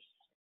that.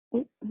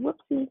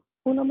 Whoopsie,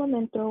 uno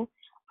momento.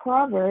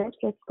 Proverbs,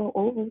 let's go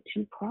over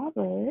to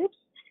Proverbs.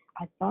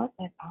 I thought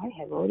that I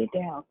had wrote it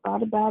down,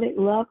 thought about it,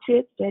 loved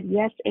it, said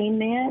yes,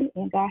 amen,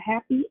 and got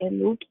happy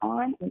and moved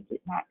on and did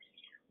not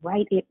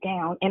write it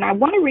down. And I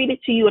want to read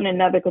it to you in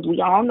another, because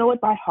we all know it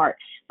by heart,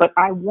 but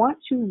I want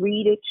to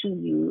read it to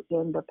you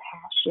in the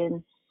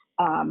Passion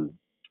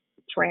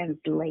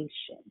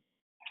translation.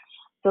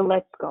 So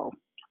let's go.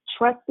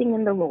 Trusting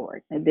in the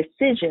Lord, a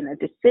decision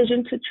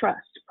to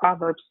trust.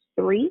 Proverbs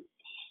 3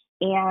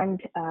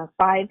 and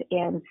 5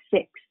 and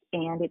 6.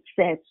 And it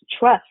says,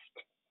 trust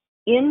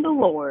in the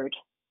Lord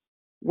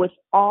with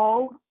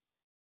all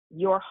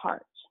your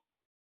heart.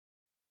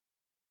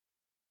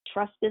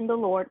 Trust in the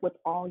Lord with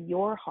all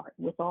your heart,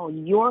 with all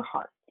your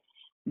heart.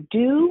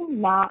 Do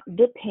not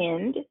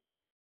depend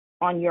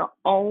on your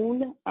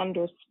own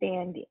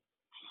understanding.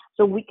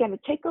 So we got to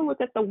take a look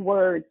at the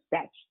words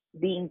that's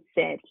being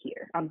said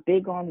here. I'm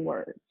big on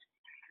words.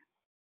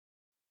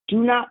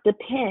 Do not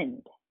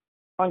depend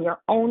on your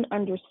own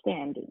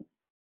understanding.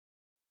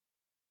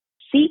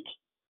 Seek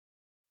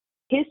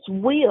His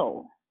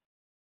will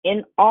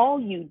in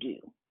all you do,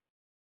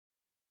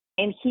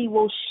 and He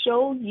will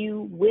show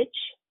you which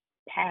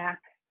path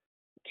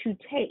to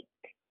take.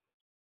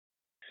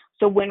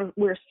 So when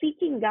we're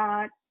seeking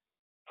God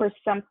for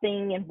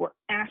something and we're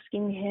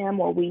asking Him,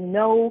 or we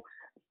know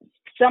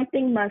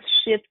something must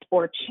shift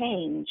or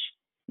change,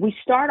 we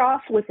start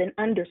off with an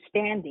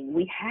understanding.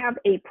 We have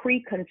a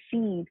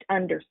preconceived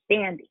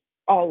understanding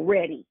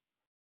already.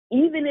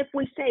 Even if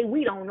we say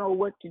we don't know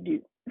what to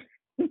do,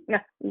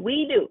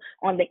 we do.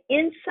 On the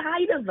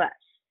inside of us,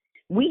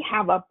 we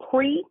have a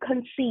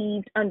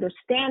preconceived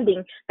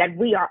understanding that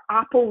we are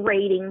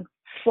operating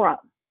from.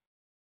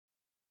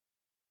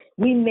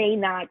 We may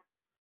not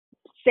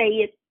say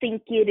it,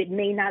 think it, it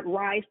may not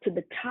rise to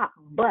the top,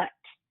 but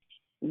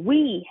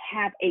we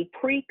have a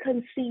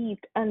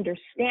preconceived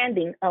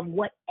understanding of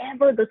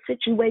whatever the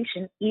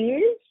situation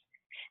is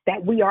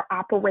that we are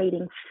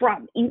operating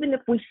from. Even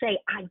if we say,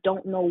 I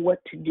don't know what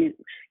to do,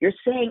 you're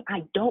saying,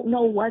 I don't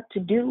know what to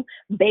do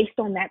based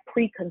on that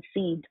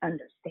preconceived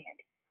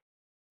understanding.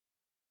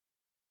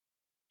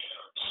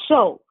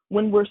 So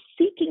when we're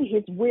seeking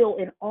His will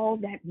in all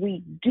that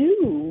we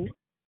do,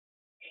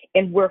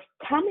 and we're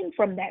coming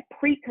from that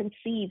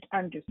preconceived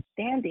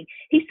understanding,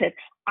 He said,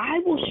 I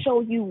will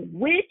show you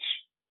which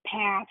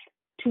path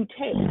to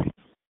take.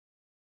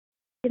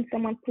 Can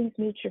someone please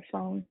mute your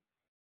phone?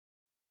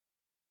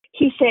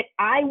 He said,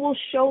 I will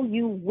show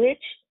you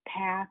which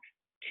path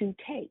to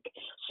take.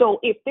 So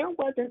if there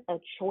wasn't a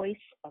choice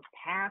of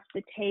path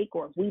to take,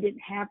 or if we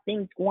didn't have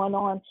things going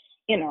on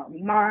in our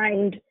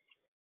mind,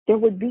 there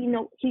would be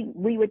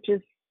we would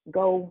just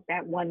go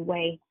that one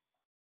way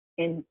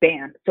and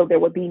bam. So there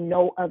would be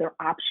no other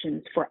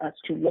options for us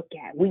to look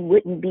at. We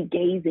wouldn't be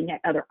gazing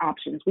at other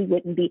options. We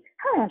wouldn't be,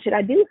 should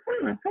I do?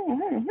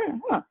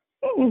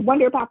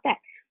 Wonder about that.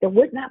 There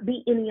would not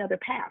be any other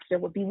paths. There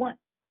would be one.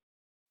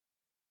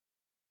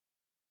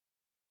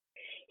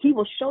 He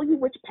will show you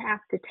which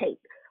path to take.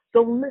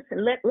 So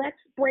listen, let's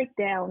break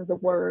down the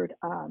word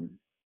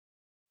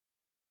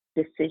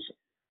decision.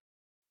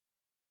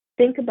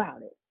 Think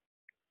about it.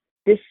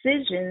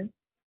 Decision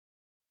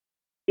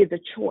is a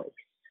choice.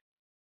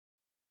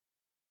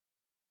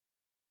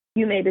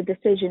 You made a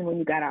decision when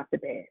you got out the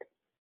bed.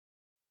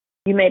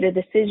 You made a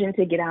decision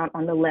to get out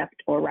on the left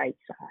or right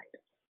side.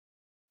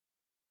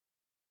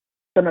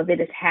 Some of it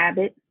is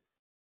habit.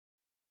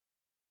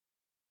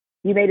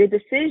 You made a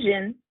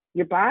decision,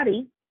 your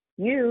body,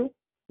 when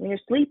you're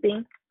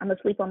sleeping, I'm going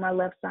to sleep on my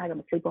left side, I'm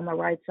going to sleep on my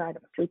right side, I'm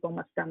going to sleep on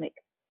my stomach.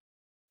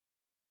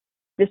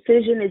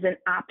 Decision is an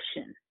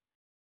option.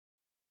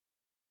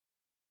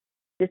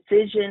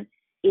 Decision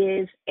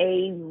is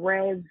a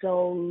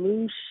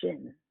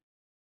resolution.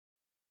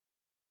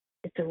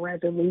 It's a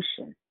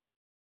resolution.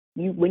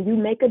 When you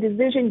make a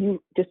decision,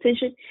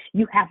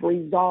 you have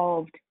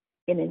resolved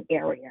in an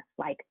area.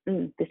 Like,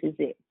 this is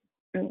it.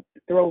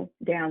 Throw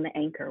down the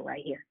anchor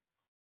right here.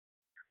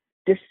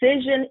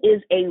 Decision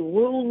is a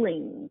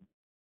ruling.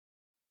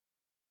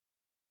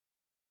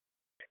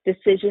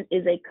 Decision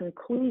is a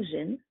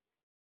conclusion.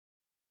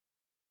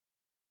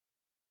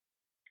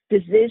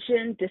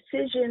 Decision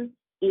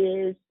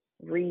is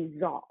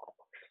resolve.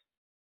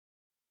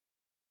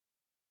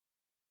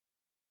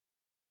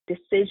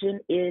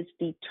 Decision is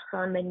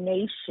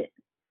determination.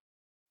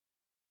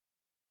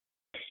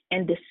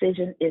 And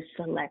decision is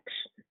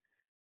selection.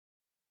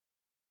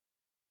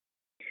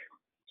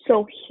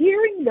 So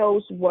hearing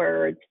those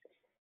words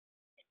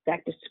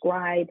that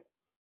describe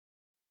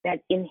that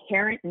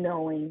inherent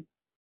knowing,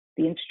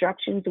 the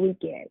instructions we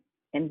get,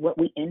 and what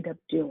we end up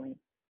doing,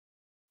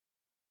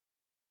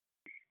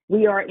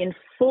 we are in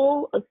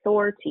full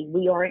authority.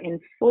 We are in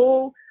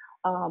full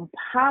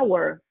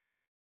power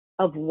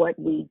of what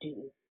we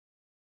do.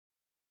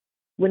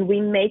 When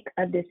we make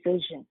a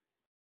decision,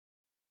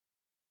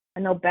 I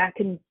know back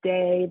in the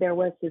day, there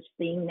was this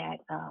thing that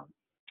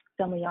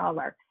some of y'all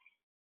are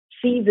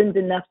seasoned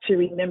enough to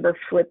remember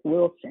Flip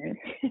Wilson.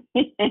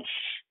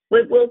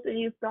 Flip Wilson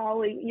used to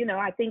always,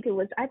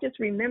 I just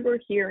remember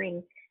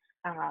hearing,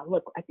 I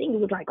think it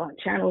was like on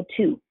Channel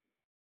 2,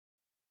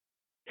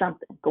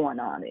 something going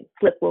on. And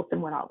Flip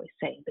Wilson would always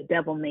say, the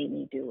devil made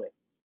me do it.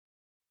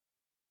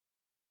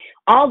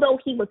 Although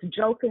he was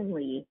joking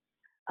with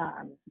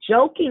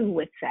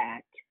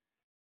that,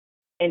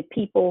 and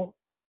people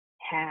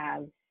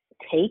have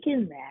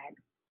taken that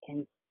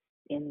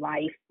in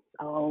life,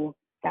 oh,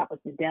 that was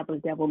the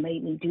devil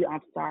made me do,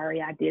 I'm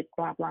sorry, I did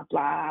blah, blah,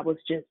 blah. I was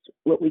just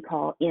what we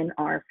call in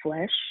our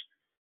flesh,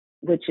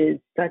 which is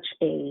such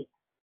a,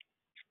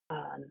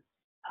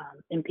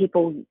 and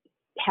people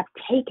have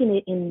taken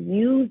it and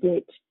used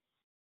it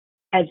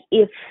as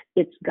if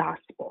it's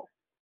gospel,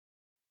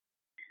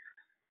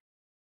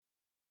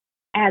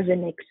 as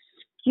an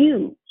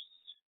excuse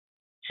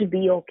to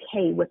be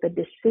okay with a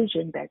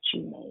decision that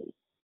you made.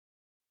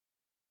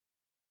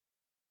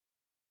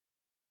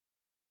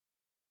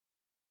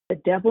 The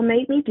devil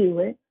made me do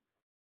it,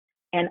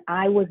 and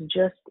I was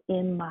just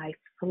in my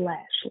flesh.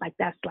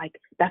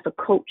 That's a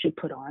coat you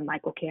put on.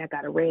 Like, okay, I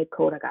got a red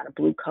coat, I got a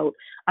blue coat.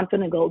 I'm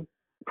gonna go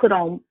put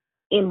on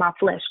in my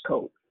flesh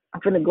coat.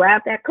 I'm gonna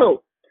grab that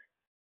coat.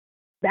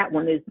 That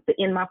one is the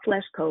in my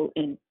flesh coat,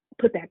 and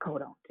put that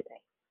coat on today.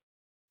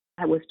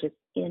 I was just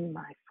in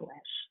my flesh.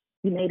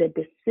 You made a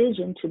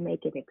decision to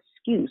make an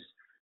excuse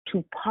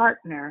to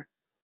partner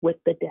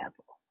with the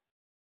devil.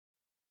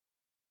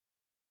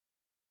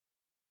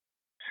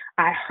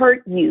 I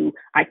hurt you.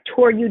 I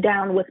tore you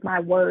down with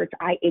my words.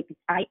 I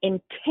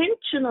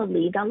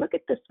intentionally, now look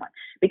at this one,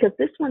 because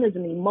this one is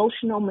an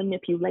emotional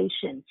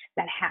manipulation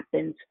that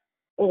happens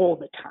all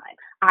the time.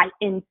 I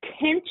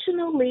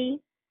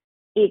intentionally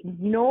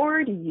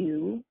ignored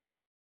you.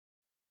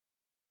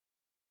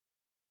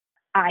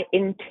 I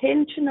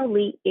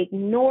intentionally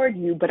ignored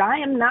you, but I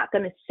am not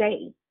going to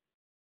say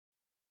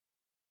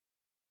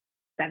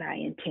that I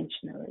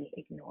intentionally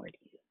ignored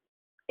you.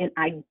 And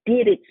I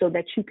did it so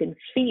that you can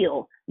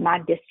feel my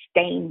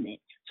disdainment,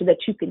 so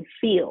that you can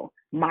feel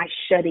my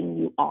shutting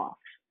you off.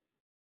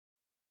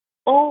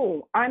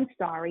 Oh, I'm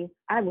sorry.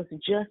 I was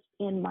just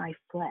in my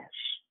flesh.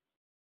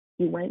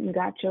 You went and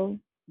got your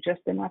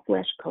just in my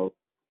flesh coat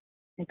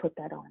and put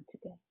that on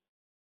today.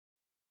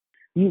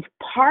 You've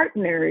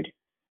partnered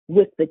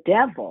with the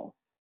devil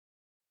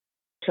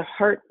to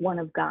hurt one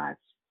of God's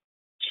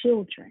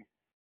children.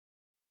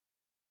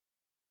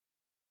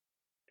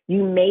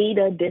 You made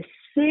a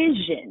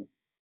decision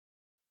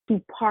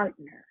to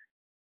partner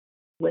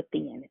with the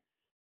enemy.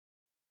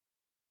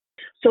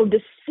 So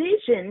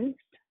decisions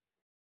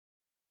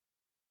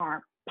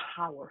are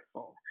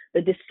powerful.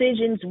 The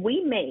decisions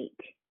we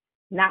make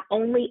not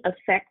only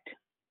affect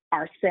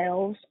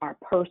ourselves, our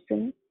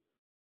person,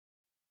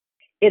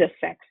 it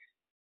affects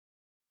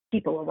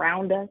people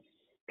around us,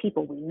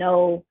 people we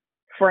know,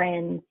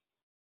 friends,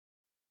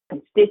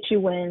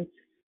 constituents,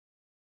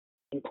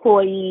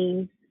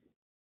 employees,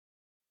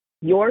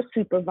 your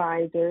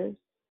supervisors,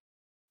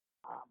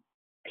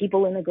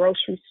 people in the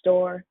grocery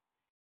store,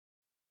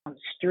 on the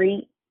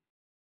street,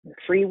 the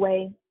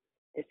freeway.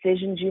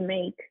 Decisions you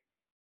make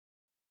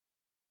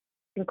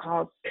can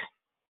cause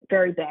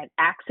very bad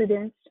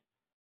accidents.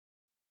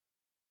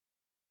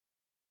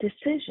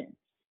 Decisions.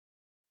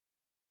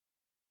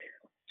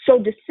 So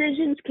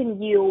decisions can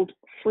yield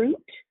fruit,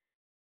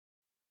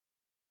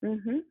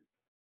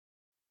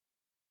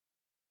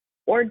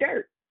 or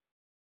dirt.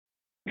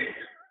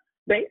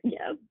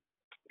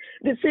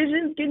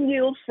 Decisions can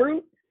yield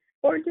fruit,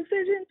 or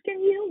decisions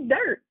can yield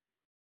dirt.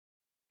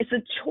 It's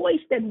a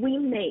choice that we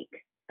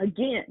make,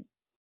 again,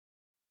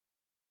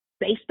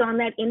 based on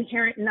that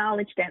inherent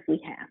knowledge that we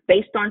have,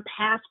 based on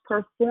past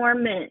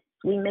performance.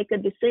 We make a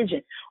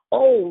decision.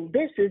 Oh,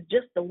 this is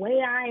just the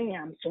way I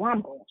am, so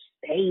I'm going to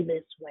stay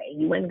this way.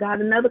 You went and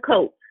got another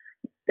coat.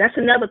 That's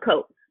another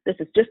coat. This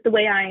is just the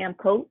way I am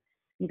coat.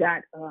 You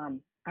got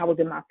I was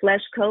in my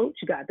flesh coat.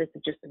 You got this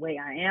is just the way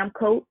I am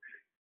coat.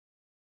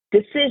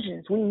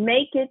 Decisions. We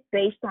make it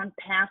based on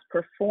past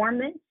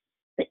performance,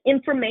 the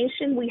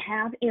information we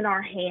have in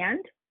our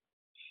hand,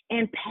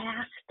 and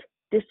past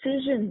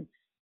decisions.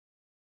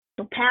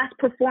 So past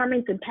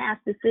performance and past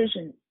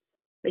decisions,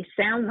 they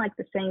sound like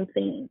the same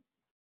thing,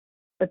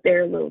 but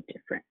they're a little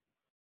different.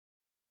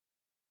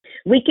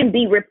 We can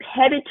be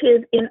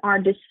repetitive in our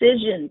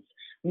decisions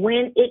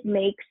when it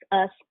makes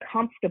us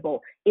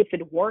comfortable, if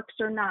it works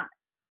or not.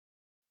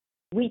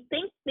 We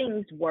think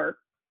things work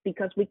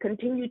because we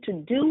continue to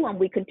do and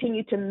we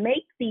continue to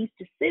make these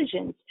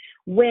decisions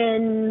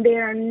when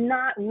they're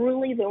not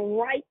really the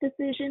right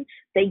decision.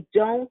 They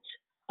don't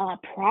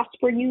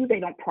prosper you. They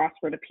don't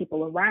prosper the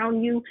people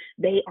around you.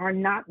 They are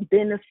not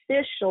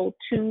beneficial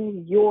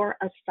to your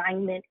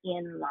assignment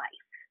in life.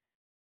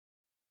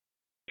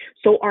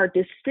 So our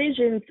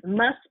decisions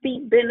must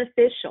be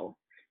beneficial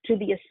to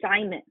the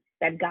assignment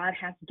that God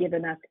has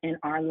given us in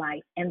our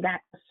life, and that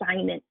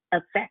assignment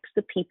affects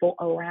the people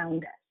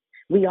around us.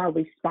 We are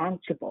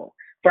responsible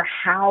for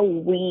how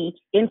we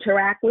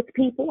interact with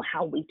people,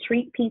 how we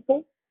treat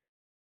people,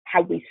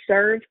 how we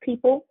serve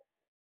people.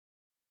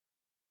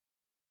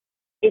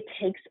 It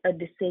takes a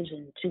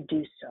decision to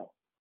do so.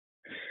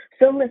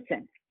 So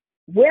listen,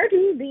 where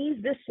do these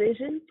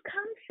decisions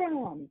come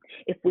from?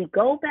 If we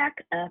go back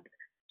up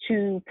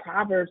to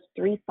Proverbs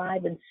 3,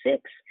 5, and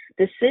 6,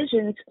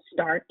 decisions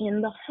start in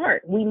the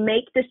heart. We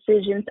make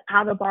decisions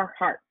out of our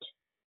heart.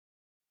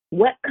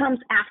 What comes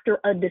after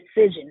a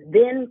decision?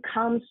 Then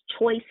comes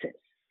choices.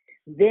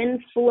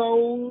 Then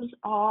flows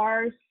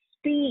our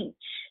speech.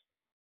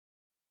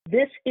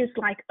 This is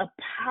like a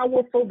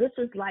powerful, this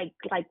is like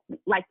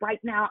right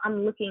now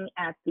I'm looking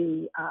at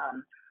the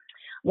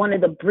one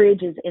of the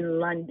bridges in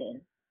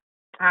London.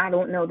 I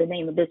don't know the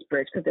name of this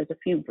bridge because there's a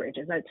few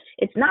bridges.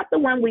 It's not the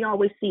one we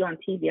always see on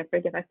TV.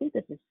 I think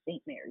this is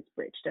St. Mary's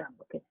Bridge that I'm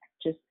looking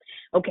at.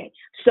 Okay.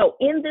 So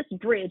in this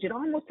bridge, it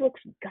almost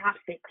looks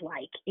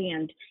Gothic-like,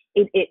 and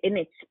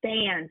it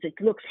spans. It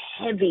looks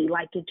heavy,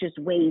 like it just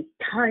weighs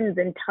tons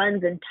and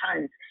tons and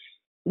tons.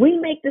 We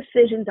make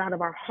decisions out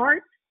of our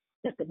hearts.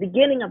 That's the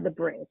beginning of the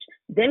bridge.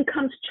 Then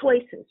comes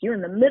choices. You're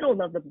in the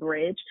middle of the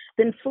bridge.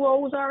 Then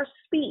flows our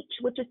speech,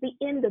 which is the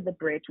end of the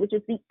bridge, which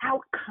is the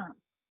outcome.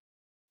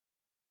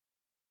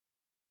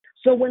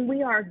 So when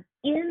we are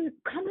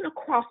coming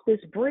across this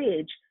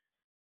bridge,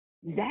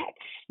 that's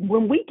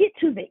when we get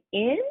to the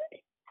end,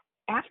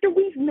 after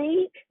we've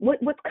made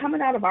what's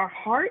coming out of our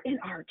heart and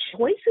our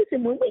choices,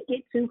 and when we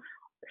get to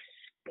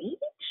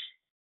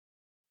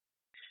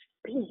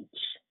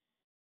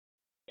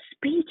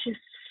speech is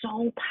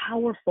so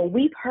powerful.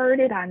 We've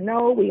heard it. I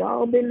know we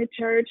all been to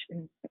church,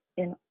 and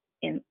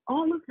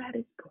all of that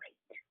is great.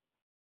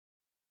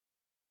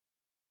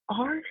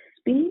 Our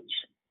speech.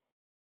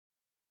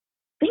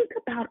 Think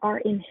about our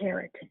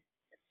inheritance.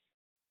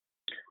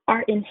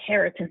 Our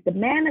inheritance. The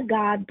man of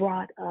God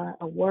brought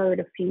a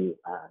word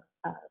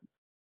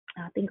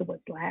I think it was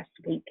last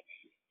week,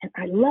 and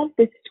I love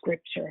this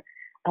scripture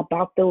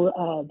about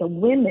the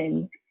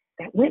women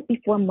that went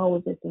before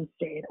Moses and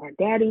said, "Our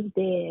daddy's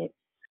dead.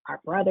 Our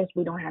brothers,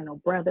 we don't have no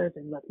brothers,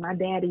 and look, my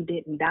daddy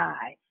didn't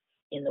die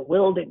in the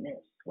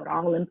wilderness with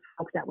all them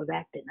folks that was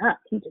acting up.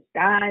 He just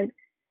died,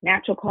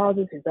 natural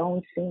causes, his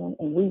own sin,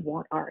 and we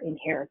want our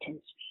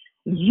inheritance."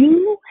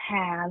 You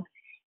have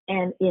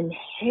an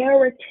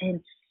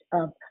inheritance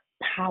of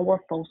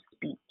powerful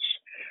speech.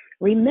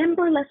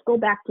 Remember, let's go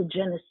back to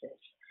Genesis.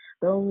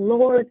 The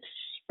Lord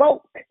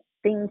spoke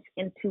things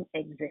into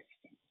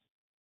existence.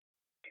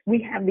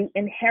 We have the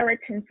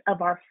inheritance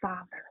of our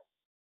Father.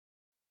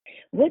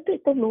 What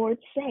did the Lord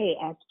say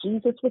as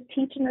Jesus was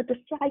teaching the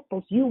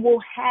disciples? You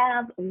will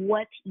have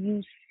what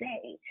you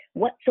say.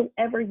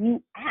 Whatsoever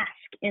you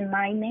ask in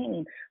my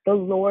name, the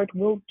Lord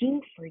will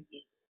do for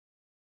you.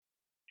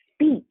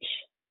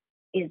 Speech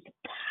is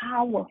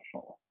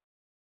powerful.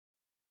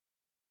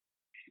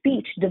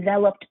 Speech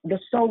developed the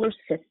solar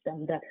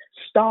system, the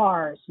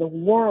stars, the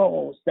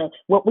worlds,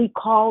 what we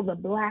call the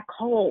black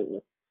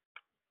hole.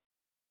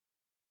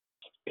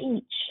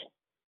 Speech,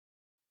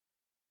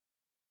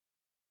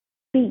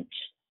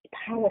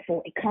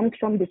 powerful. It comes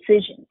from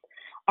decisions.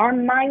 Our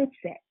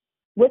mindset,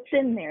 what's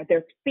in there?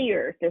 There's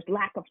fears, there's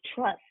lack of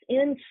trust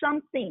in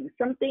some things.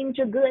 Some things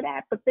you're good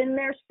at, but then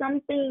there's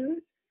some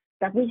things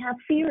that we have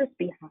fears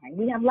behind.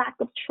 We have lack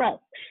of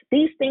trust.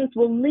 These things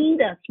will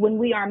lead us when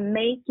we are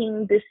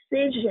making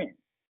decisions.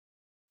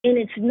 And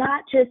it's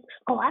not just,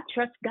 I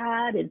trust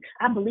God and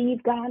I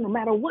believe God no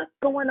matter what's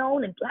going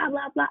on and blah,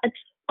 blah, blah. It's,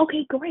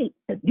 okay, great.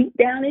 But deep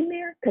down in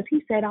there, because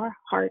he said our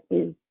heart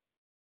is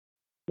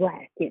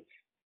black, it's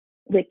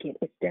wicked,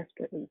 it's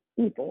desperately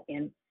evil.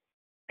 And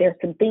there's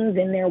some things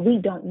in there we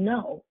don't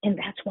know. And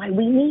that's why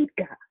we need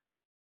God.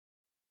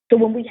 So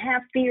when we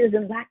have fears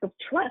and lack of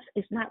trust,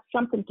 it's not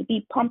something to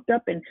be pumped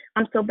up and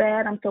I'm so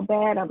bad,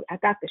 I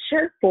got the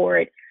shirt for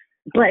it.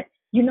 But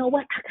you know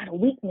what? I got a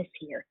weakness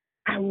here.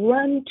 I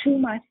run to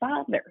my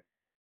Father.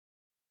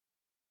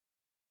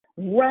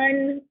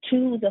 Run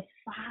to the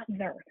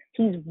Father.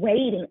 He's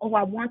waiting. Oh,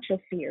 I want your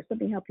fears. Let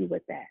me help you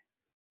with that.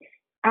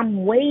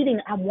 I'm waiting.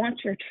 I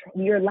want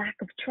your lack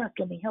of trust.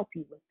 Let me help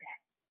you with that.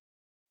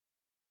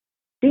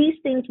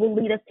 These things will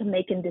lead us to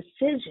making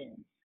decisions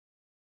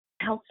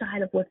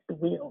outside of what's the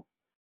will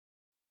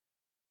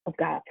of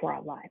God for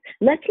our lives.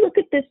 Let's look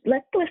at this.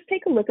 Let's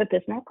take a look at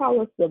this. And I'll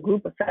call us the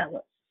group of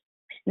fellas.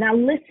 Now,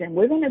 listen,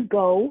 we're going to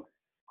go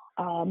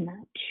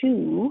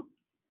to.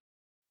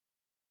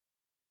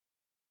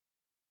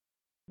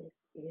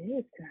 This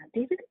is not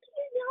David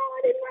again, y'all.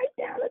 I didn't write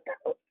down the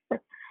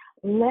number.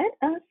 Let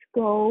us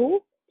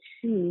go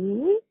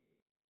to,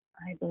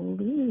 I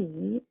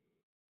believe,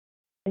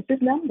 this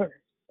is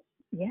Numbers.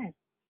 Yes.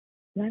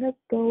 Let us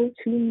go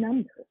to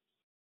Numbers.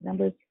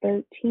 Numbers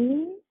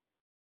 13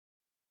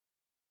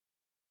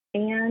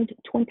 and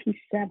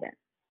 27.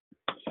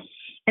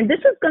 And this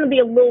is going to be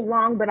a little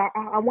long, but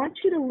I want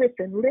you to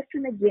listen.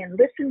 Listen again.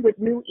 Listen with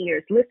new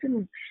ears.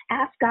 Listen.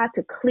 Ask God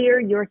to clear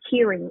your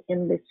hearing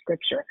in this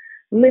scripture.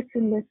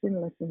 Listen, listen,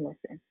 listen,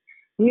 listen.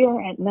 We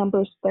are at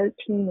Numbers 13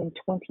 and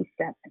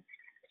 27.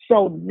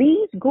 So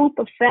these group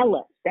of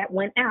fellas that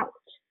went out,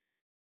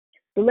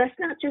 so let's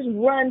not just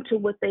run to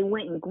what they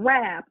went and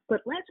grabbed,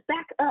 but let's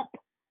back up.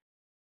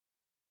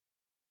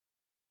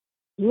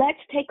 Let's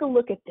take a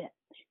look at this.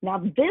 Now,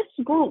 this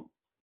group,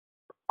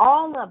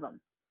 all of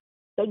them,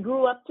 they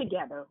grew up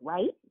together,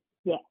 right?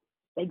 Yes,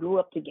 they grew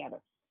up together.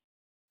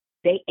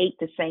 They ate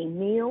the same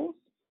meals,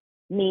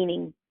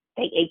 meaning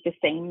they ate the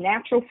same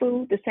natural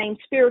food, the same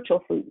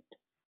spiritual food.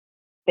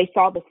 They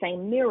saw the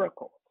same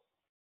miracles.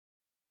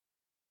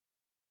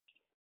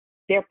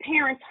 Their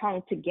parents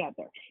hung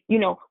together. You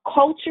know,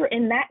 culture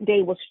in that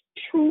day was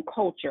true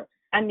culture.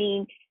 I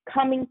mean,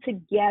 coming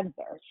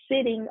together,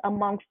 sitting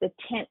amongst the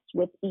tents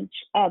with each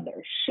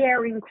other,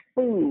 sharing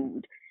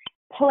food,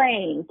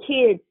 playing,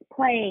 kids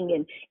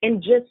playing,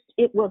 and just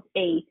it was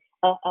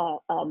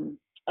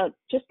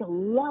just a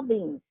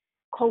loving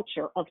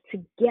culture of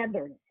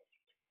togetherness.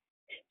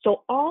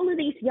 So all of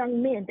these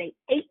young men, they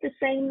ate the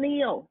same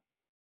meal,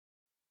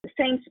 the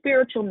same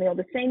spiritual meal,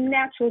 the same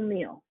natural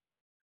meal,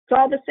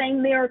 saw the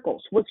same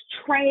miracles, was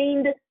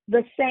trained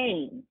the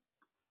same.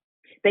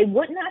 They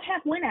would not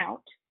have went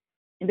out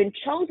and been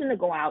chosen to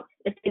go out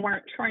if they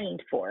weren't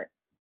trained for it.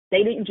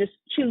 They didn't just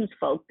choose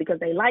folks because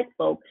they liked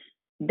folks.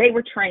 They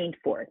were trained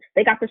for it.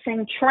 They got the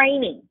same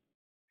training.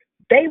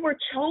 They were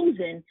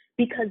chosen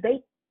because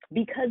they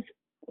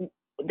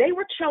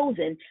were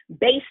chosen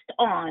based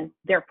on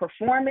their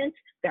performance,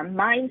 their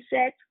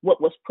mindset, what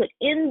was put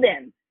in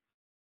them,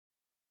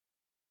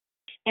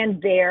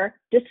 and their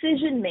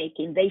decision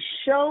making. They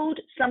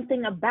showed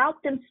something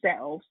about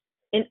themselves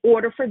in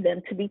order for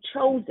them to be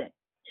chosen.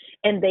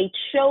 And they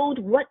showed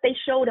what they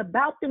showed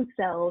about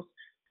themselves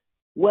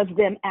was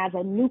them as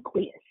a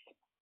nucleus.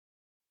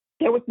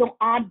 There was no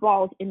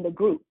oddballs in the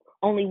group.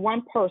 Only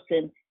one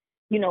person,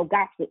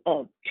 got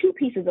 2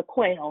 pieces of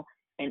quail,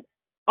 and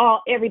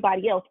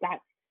everybody else got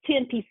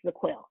 10 pieces of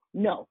quail.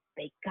 No,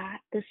 they got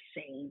the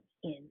same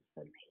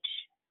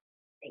information.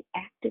 They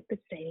acted the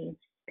same.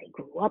 They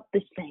grew up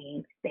the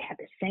same. They had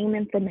the same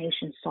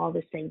information, saw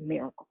the same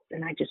miracles.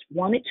 And I just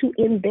wanted to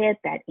embed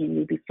that in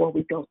you before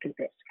we go through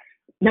this.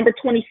 Number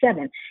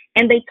 27,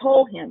 and they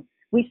told him,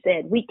 we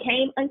said, we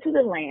came unto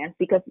the land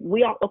because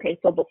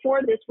so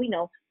before this, we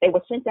know they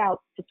were sent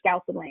out to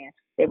scout the land.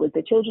 There was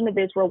the children of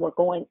Israel were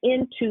going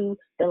into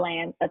the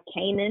land of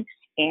Canaan,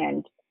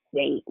 and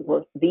they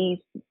were these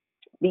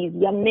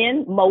young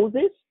men.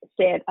 Moses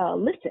said,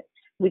 listen,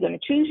 we're going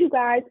to choose you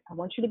guys. I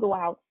want you to go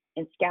out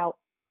and scout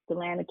the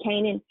land of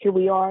Canaan. Here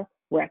we are.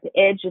 We're at the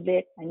edge of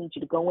it. I need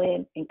you to go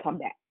in and come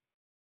back.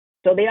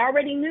 So they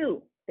already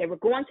knew they were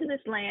going to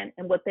this land,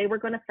 and what they were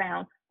going to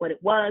find, what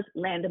it was,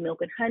 land of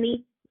milk and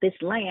honey. This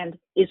land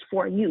is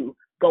for you.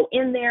 Go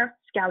in there,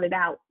 scout it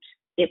out.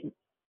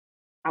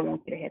 I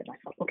won't get ahead of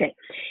myself. Okay.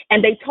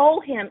 And they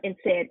told him and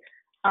said,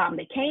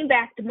 they came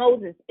back to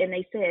Moses and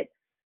they said,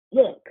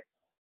 look,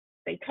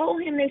 they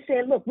told him, they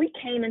said, look, we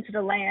came into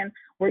the land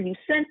where you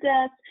sent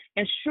us,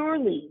 and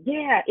surely,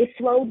 it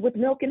flowed with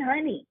milk and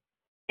honey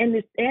and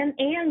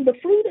the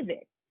fruit of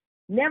it.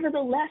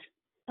 Nevertheless,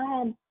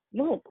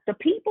 look, the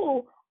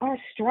people are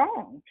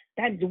strong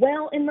that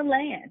dwell in the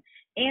land,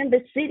 and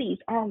the cities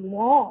are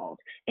walled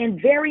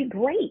and very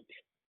great.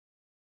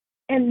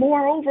 And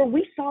moreover,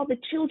 we saw the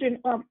children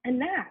of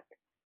Anak,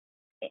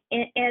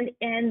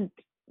 and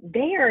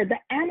there the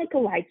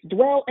Amalekites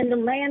dwell in the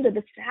land of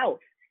the south.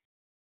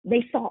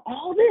 They saw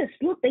all this.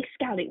 Look, they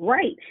scouted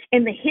right.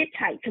 And the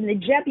Hittites and the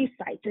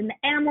Jebusites and the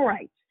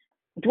Amorites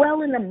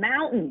dwell in the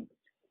mountains.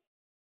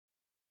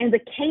 And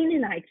the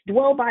Canaanites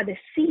dwell by the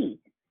sea,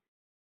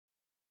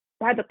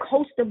 by the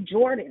coast of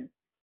Jordan.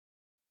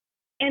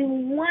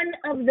 And one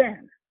of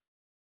them,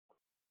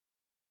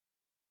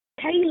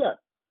 Caleb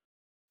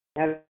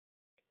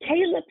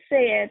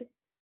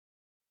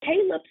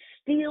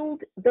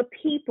stilled the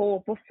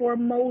people before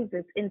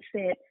Moses and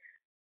said,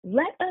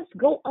 let us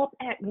go up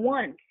at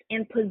once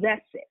and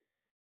possess it,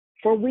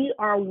 for we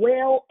are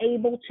well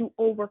able to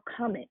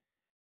overcome it.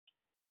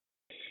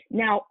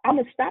 Now, I'm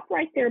going to stop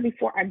right there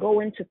before I go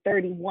into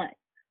 31.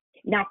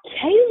 Now,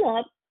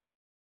 Caleb,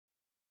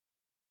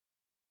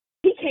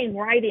 he came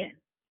right in.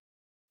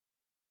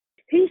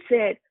 He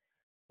said,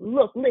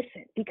 look,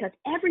 listen, because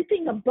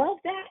everything above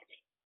that,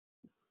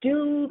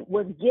 dude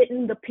was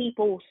getting the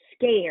people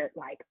scared.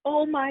 Like,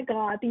 oh my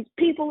God, these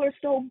people are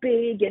so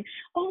big. And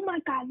oh my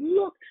God,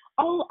 look,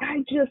 oh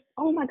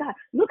my God,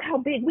 look how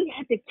big. We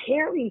had to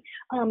carry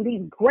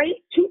these grapes.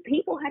 2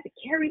 people had to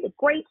carry the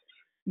grapes.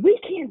 We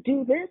can't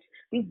do this.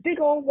 These big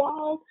old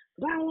walls,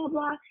 blah, blah,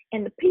 blah.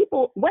 And the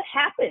people, what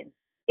happened?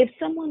 If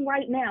someone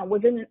right now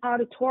was in an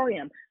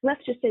auditorium,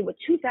 let's just say with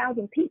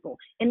 2,000 people,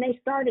 and they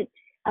started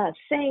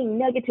saying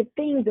negative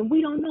things, and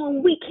we don't know,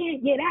 and we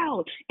can't get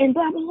out, and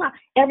blah, blah, blah,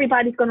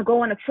 everybody's going to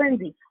go on a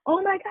frenzy.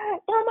 Oh my God,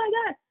 oh my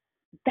God.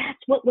 That's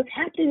what was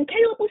happening.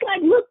 Caleb was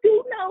like, look,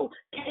 dude, no.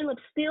 Caleb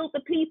stilled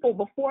the people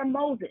before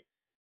Moses.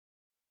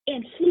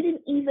 And he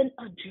didn't even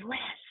address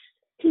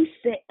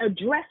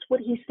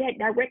what he said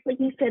directly.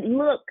 He said,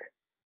 look,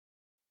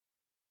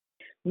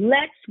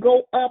 let's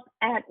go up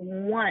at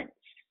once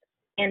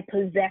and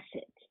possess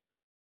it.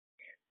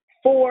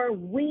 For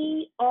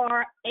we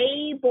are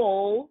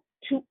able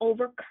to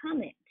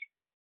overcome it.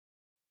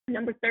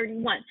 Number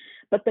 31.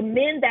 But the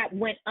men that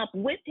went up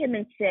with him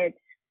and said,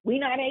 we're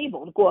not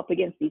able to go up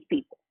against these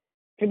people,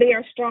 for they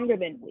are stronger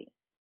than we.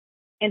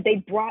 And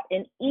they brought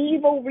an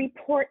evil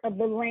report of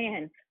the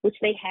land which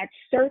they had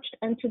searched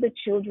unto the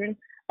children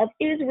of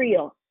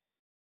Israel,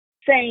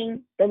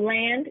 saying, the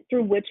land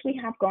through which we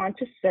have gone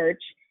to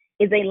search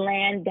is a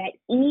land that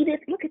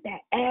eateth. Look at that,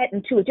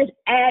 adding to it, just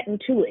adding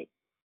to it.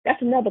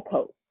 That's another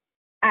code.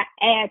 I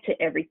add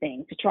to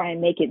everything to try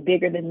and make it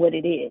bigger than what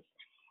it is.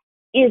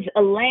 Is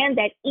a land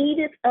that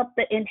eateth up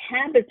the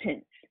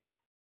inhabitants.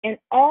 And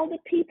all the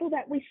people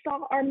that we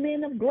saw are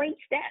men of great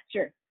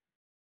stature.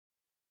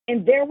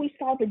 And there we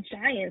saw the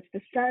giants,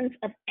 the sons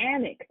of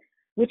Anak,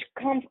 which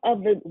come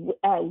of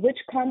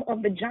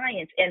the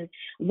giants, and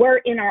were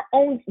in our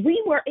own.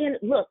 We were in.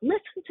 Look,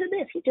 listen to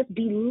this. He just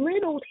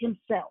belittled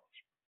himself.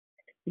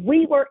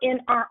 We were in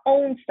our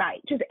own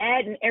sight, just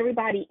adding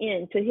everybody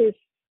in to his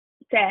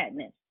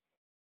sadness.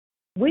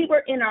 We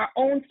were in our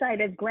own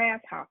sight as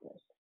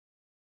grasshoppers.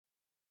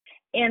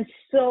 And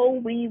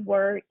so we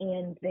were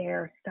in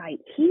their sight.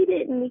 He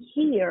didn't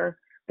hear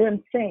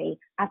them say,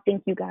 I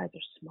think you guys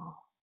are small.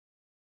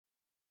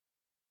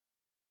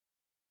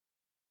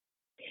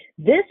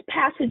 This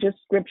passage of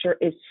scripture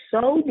is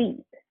so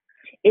deep.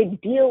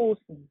 It deals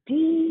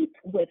deep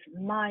with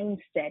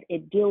mindset.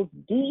 It deals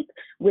deep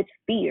with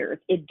fears.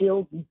 It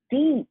deals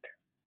deep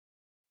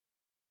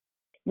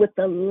with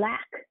the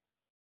lack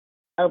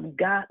of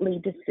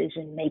godly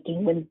decision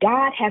making. When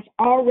God has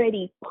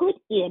already put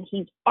in,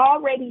 he's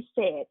already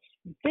said,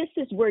 this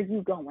is where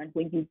you're going.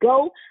 When you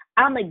go,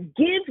 I'm going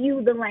to give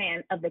you the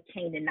land of the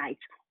Canaanites.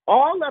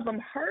 All of them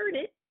heard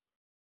it.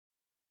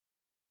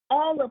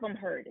 All of them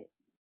heard it.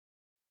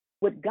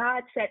 What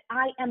God said,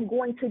 I am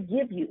going to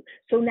give you.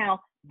 So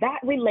now that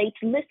relates,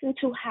 listen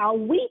to how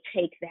we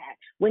take that.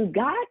 When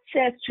God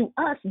says to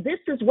us, this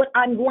is what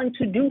I'm going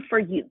to do for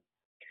you.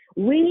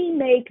 We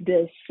make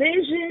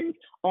decisions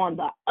on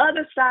the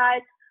other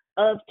side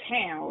of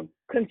town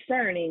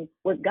concerning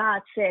what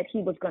God said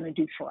he was going to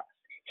do for us.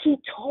 He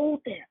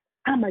told them,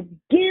 I'm going to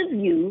give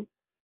you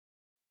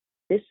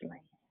this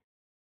land.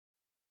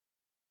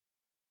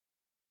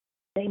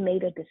 They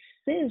made a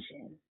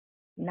decision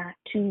not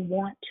to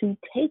want to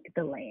take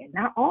the land.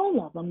 Not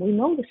all of them. We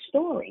know the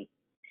story.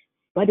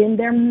 But in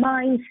their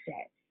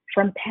mindset,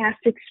 from past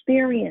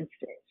experiences,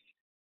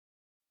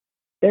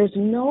 there's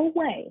no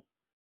way.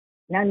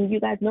 Now, you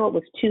guys know it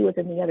was 2 as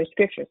in the other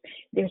scriptures.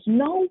 There's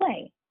no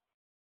way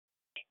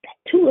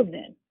that 2 of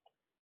them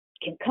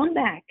can come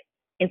back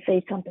and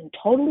say something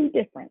totally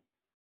different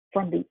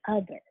from the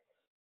other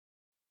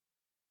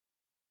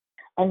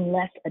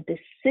unless a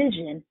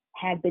decision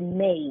had been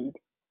made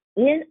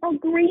in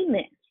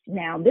agreement.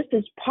 Now, this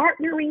is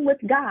partnering with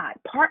God,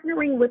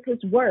 partnering with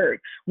his word,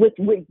 with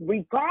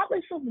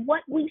regardless of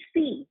what we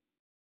see.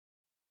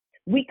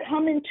 We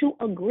come into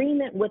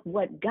agreement with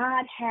what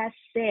God has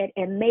said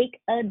and make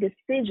a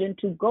decision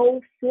to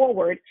go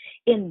forward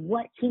in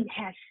what he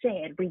has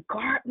said,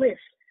 regardless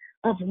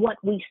of what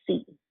we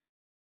see.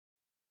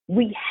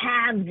 We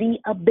have the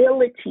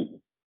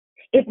ability.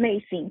 It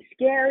may seem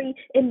scary.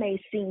 It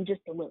may seem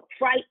just a little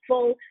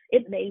frightful.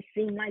 It may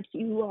seem like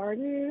you are,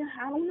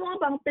 I don't know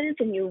about this,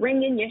 and you're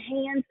wringing your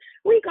hands.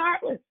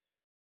 Regardless,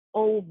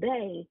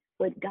 obey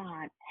what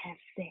God has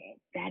said.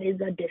 That is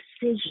a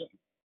decision.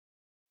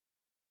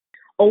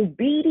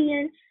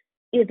 Obedience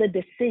is a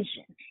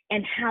decision.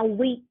 And how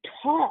we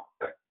talk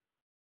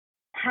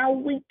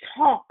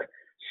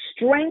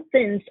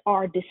strengthens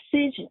our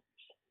decisions.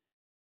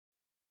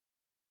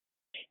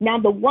 Now,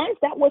 the ones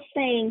that were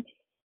saying,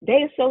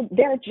 they're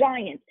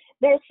giants,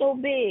 they're so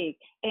big,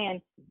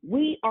 and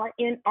we are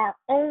in our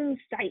own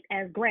sight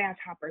as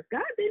grasshoppers.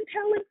 God didn't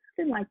tell them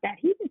nothing like that.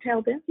 He didn't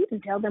tell them. He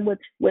didn't tell them what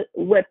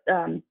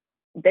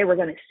they were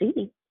going to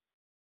see.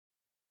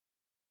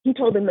 He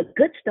told them the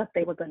good stuff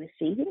they were going to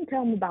see. He didn't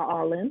tell them about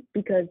all of them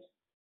because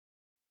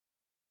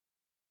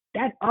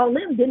That all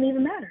in didn't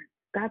even matter.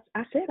 God,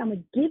 I said, I'm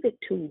going to give it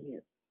to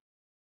you.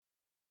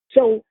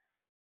 So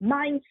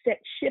mindset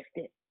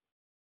shifted,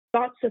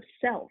 thoughts of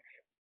self.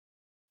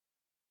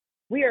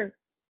 We are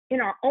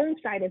in our own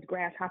sight as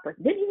grasshoppers.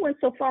 Then he went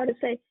so far to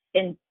say,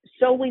 and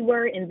so we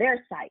were in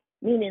their sight,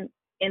 meaning,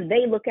 and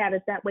they look at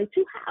us that way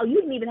too. How? You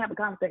didn't even have a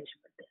conversation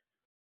with them.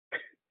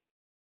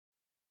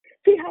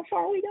 See how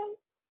far we go?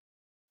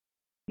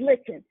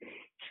 Listen,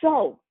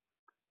 so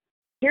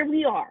here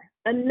we are,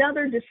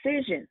 another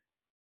decision,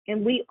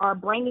 and we are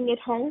bringing it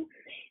home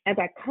as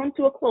I come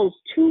to a close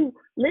to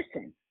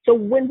listen. So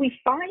when we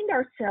find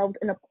ourselves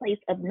in a place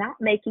of not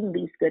making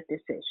these good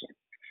decisions,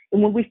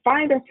 and when we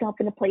find ourselves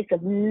in a place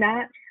of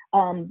not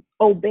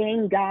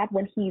obeying God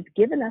when he's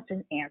given us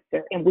an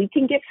answer, and we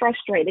can get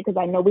frustrated because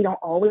I know we don't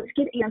always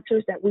get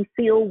answers that we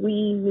feel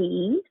we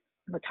need.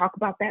 I'm going to talk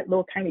about that a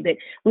little tiny bit.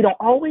 We don't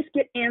always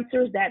get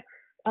answers that,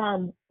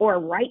 or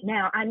right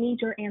now, I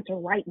need your answer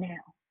right now.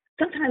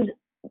 Sometimes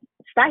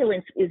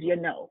silence is your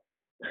no.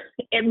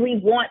 And we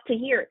want to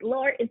hear it.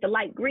 Lord, is the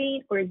light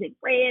green or is it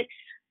red?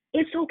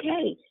 It's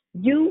okay.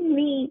 You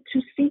need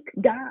to seek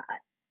God.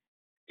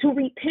 To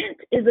repent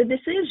is a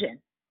decision.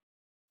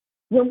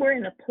 When we're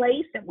in a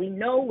place that we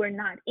know we're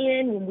not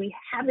in, when we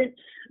haven't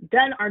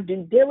done our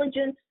due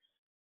diligence,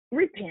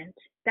 repent,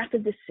 that's a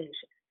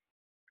decision.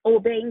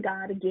 Obeying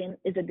God, again,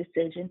 is a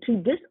decision. To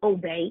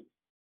disobey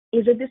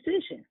is a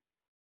decision.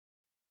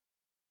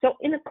 So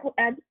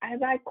as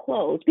I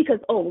close, because,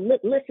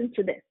 listen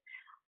to this.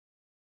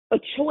 A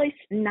choice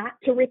not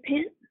to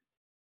repent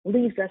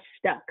leaves us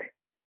stuck,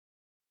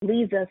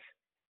 leaves us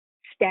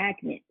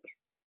stagnant.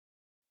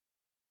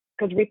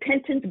 Because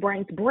repentance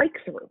brings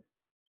breakthrough.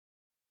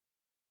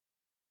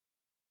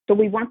 So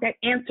we want that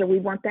answer. We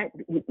want that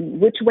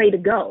which way to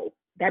go.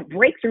 That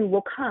breakthrough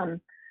will come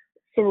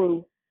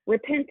through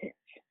repentance.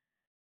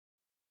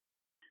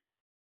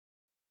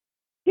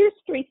 Here's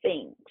 3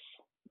 things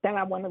that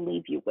I want to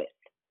leave you with.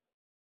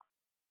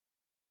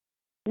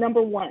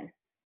 Number 1,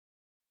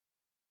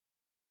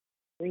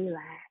 relax.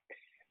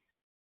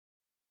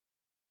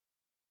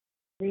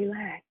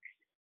 Relax.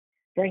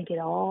 Bring it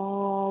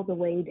all the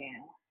way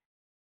down.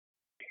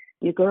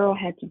 Your girl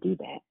had to do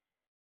that.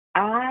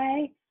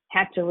 I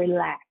had to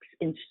relax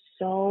in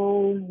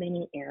so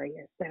many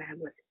areas that I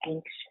was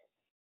anxious.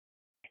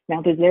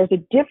 Now, there's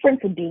a difference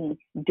in being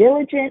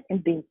diligent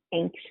and being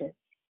anxious.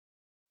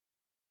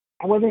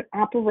 I wasn't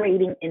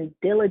operating in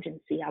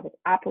diligency. I was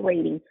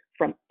operating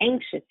from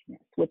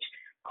anxiousness, which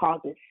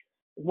causes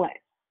what?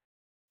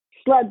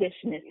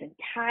 Sluggishness and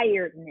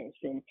tiredness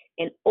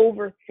and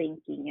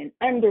overthinking and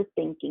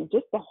underthinking,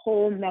 just a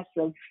whole mess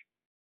of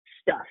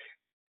stuff.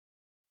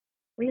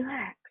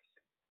 Relax.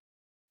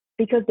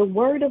 Because the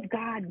word of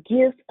God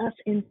gives us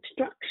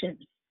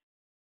instructions.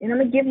 And I'm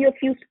going to give you a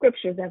few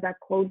scriptures as I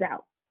close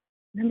out.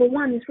 Number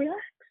 1 is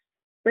relax.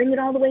 Bring it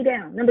all the way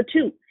down. Number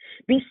 2,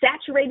 be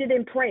saturated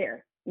in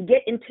prayer.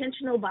 Get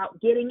intentional about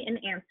getting an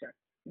answer.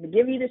 I'm going to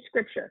give you the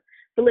scripture.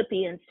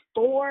 Philippians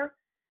 4,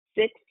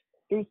 6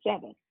 through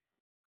 7.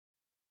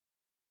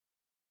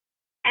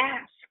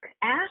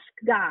 Ask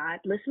God,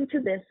 listen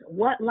to this,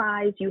 what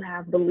lies you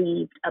have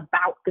believed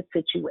about the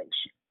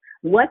situation.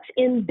 What's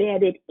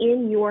embedded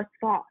in your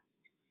thoughts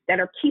that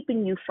are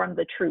keeping you from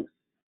the truth?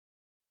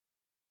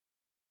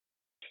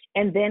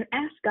 And then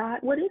ask God,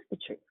 what is the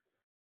truth?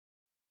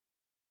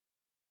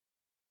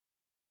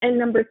 And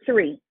number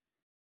 3,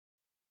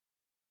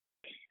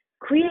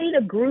 create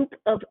a group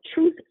of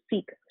truth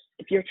seekers.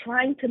 If you're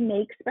trying to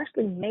make,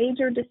 especially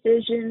major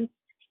decisions,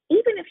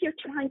 even if you're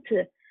trying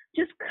to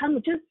just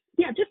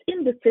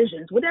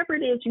indecisions, whatever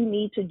it is you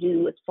need to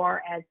do as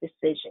far as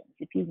decisions,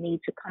 if you need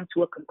to come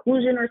to a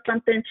conclusion or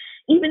something,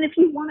 even if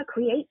you want to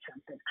create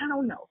something, I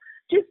don't know,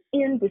 just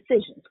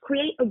indecisions,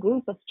 create a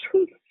group of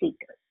truth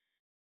seekers.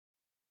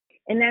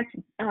 And that's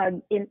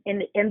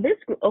in this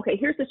group. Okay,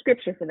 here's the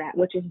scripture for that,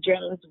 which is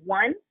James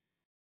 1,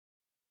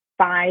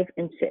 5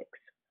 and 6.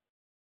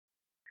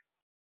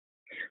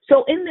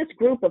 So in this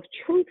group of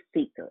truth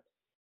seekers,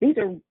 these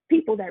are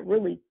people that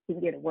really can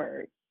get a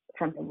word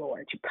from the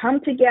Lord. You come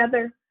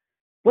together.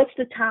 What's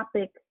the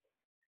topic?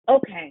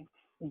 Okay,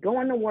 you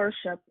go into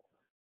worship.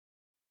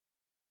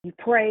 You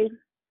pray.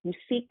 You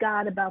seek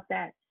God about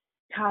that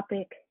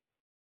topic.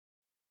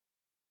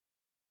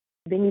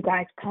 Then you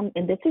guys come,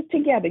 and this is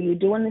together. You're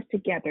doing this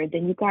together.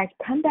 Then you guys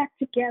come back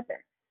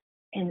together.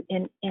 And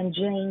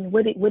Jane,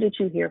 what did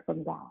you hear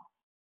from God?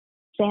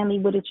 Sammy,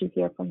 what did you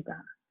hear from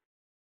God?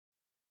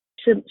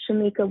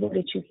 Shamika, what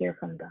did you hear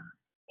from God?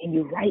 And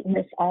you're writing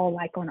this all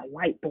like on a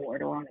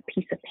whiteboard or on a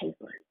piece of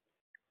paper.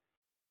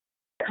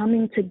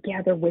 Coming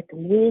together with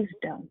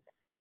wisdom.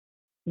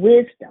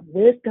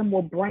 Wisdom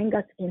will bring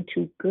us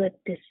into good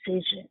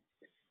decisions.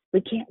 We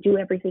can't do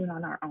everything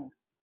on our own.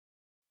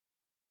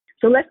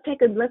 So let's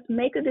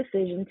make a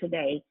decision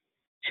today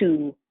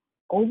to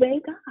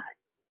obey God,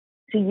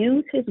 to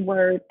use his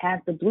word as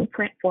the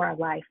blueprint for our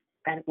life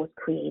that it was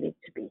created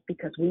to be,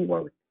 because we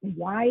were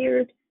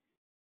wired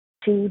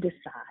to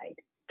decide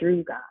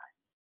through God.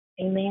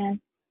 Amen.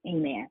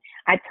 Amen.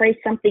 I pray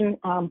something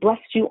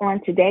blessed you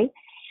on today.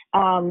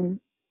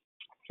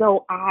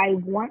 So I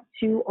want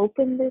to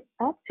open this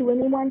up to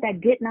anyone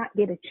that did not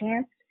get a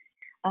chance.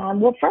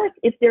 Well, first,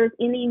 if there's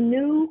any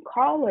new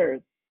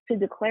callers to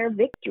declare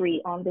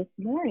victory on this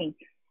morning,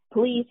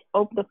 please,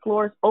 the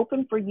floor is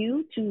open for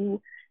you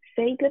to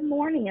say good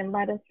morning and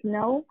let us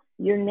know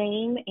your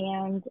name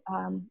and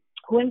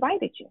who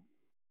invited you.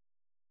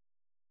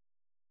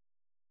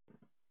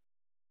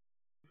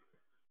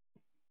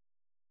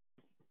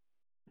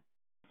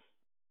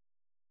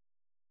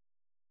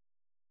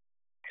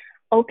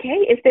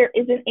 Okay, if there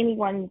isn't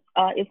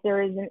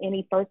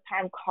any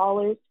first-time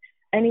callers,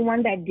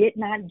 anyone that did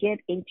not get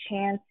a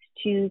chance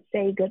to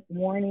say good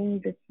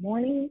morning this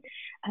morning,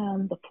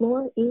 the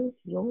floor is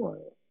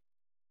yours.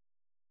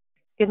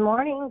 Good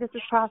morning. This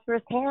is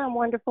Prosperous Pam.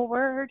 Wonderful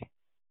word.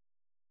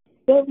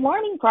 Good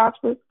morning,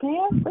 Prosperous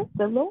Pam. Praise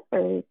the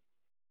Lord.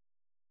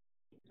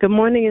 Good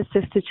morning, it's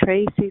Sister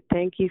Tracy.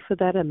 Thank you for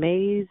that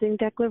amazing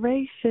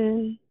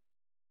declaration.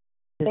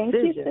 Thank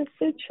you,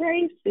 Sister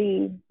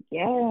Tracy.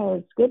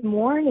 Yes, good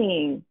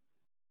morning.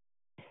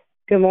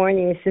 Good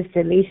morning, it's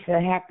Sister Lisa.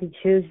 Happy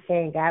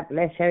Tuesday, and God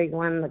bless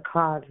everyone on the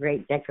call.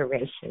 Great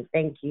decoration.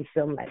 Thank you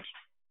so much.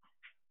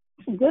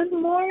 Good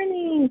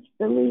morning,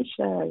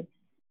 Alicia.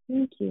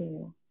 Thank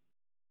you.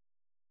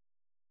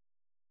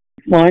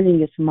 Good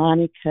morning, it's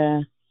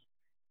Monica.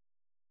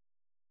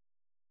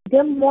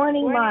 Good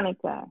morning,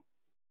 Monica.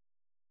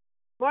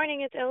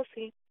 Morning, it's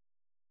Elsie.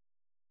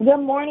 Good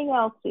morning,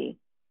 Elsie.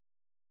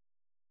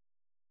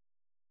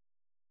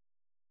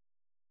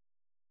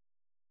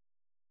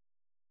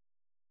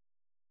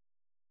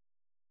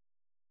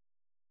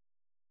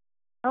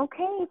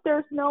 Okay, if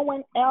there's no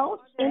one else,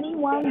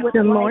 anyone would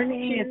Good like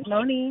morning, to... it's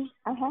Moni.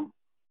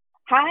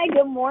 Hi,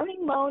 good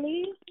morning,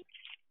 Moni.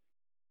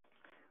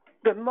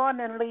 Good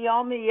morning,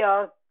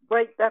 Leonia.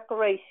 Great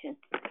decoration.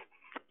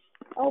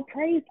 Oh,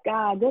 praise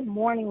God. Good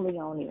morning,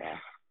 Leonia.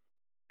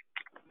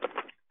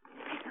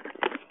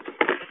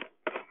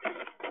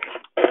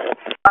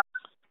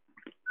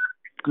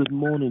 Good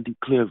morning,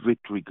 declare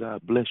victory.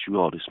 God bless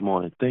you all this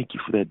morning. Thank you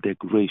for that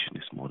decoration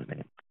this morning,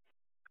 man.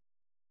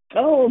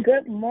 Oh,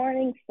 good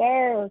morning,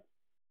 sir.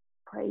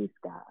 Praise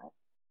God.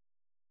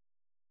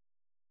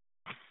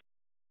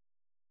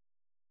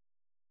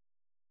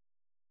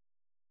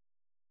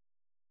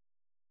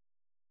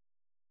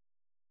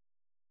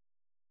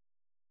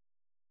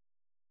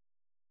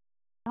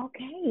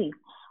 Okay.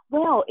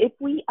 Well, if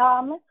we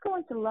let's go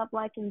into Love,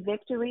 Life, and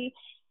Victory.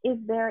 Is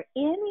there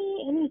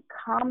any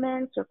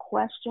comments or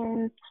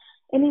questions?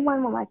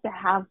 Anyone would like to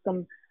have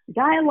some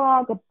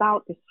dialogue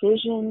about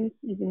decisions,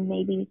 even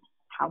maybe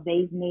how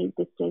they've made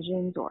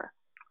decisions or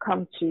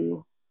come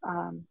to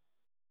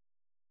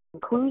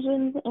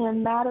conclusions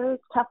in matters,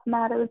 tough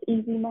matters,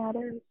 easy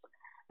matters?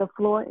 The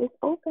floor is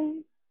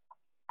open.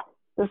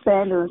 So,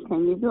 Sanders,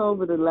 can you go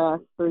over the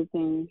last three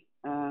things?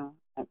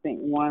 I think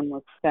one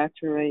was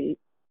saturate.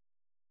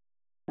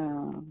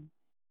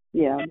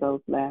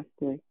 Those last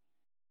three.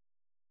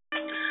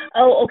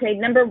 Oh, okay.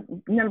 Number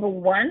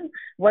one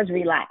was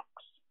relax.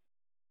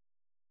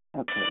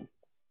 Okay.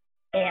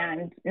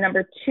 And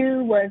number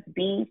two was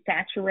be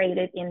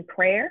saturated in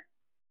prayer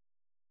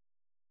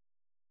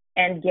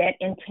and get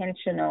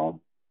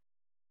intentional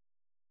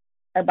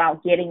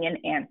about getting an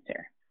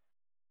answer.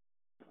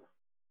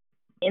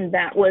 And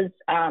that was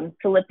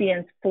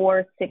Philippians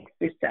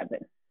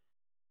 4:6-7.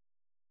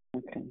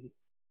 Okay.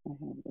 I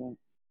have that.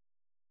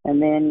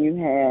 And then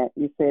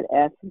you said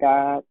ask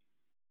God.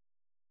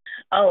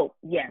 Oh,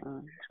 yes.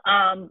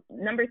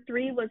 Number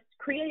three was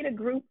create a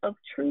group of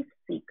truth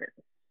seekers.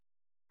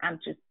 I'm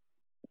just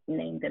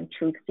named them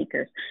truth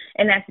seekers.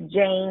 And that's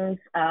James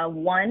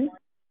 1,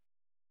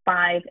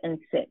 5, and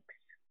 6.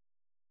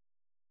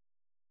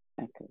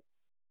 Okay.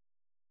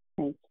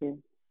 Thank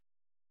you.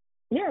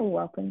 You're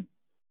welcome.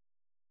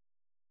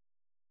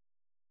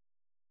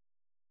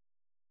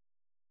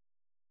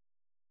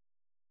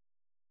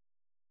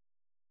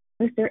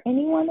 Is there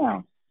anyone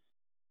else?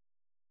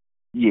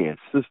 Yes,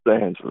 Sister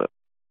Angela.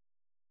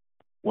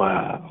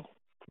 Wow.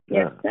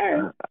 Yes,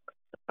 sir.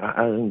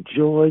 I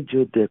enjoyed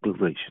your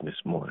declaration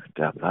this morning.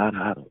 Got a lot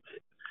out of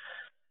it.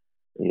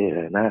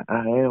 Yeah, and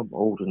I am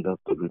old enough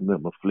to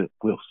remember Flip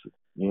Wilson.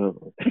 You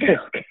know.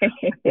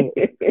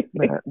 Okay.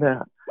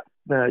 Now,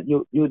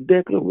 your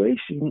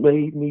declaration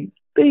made me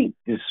think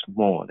this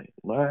morning,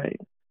 right?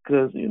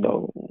 Because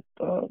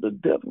the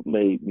devil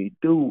made me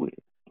do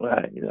it,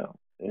 right?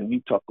 And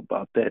we talk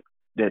about that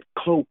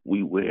cloak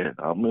we wear.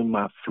 I'm in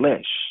my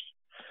flesh,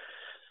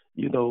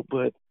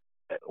 But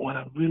when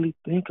I really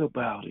think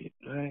about it,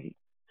 right?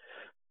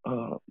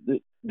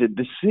 The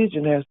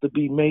decision has to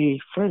be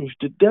made first.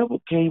 The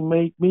devil can't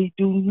make me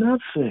do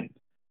nothing.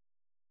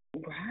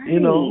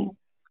 Right.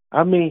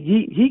 I mean,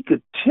 he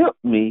could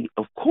tempt me,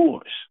 of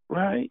course,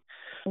 right?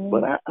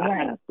 But I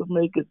have to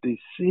make a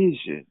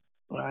decision,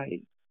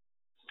 right?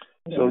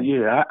 Yeah. So,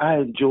 I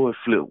enjoyed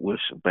Flip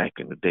Wilson back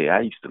in the day.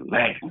 I used to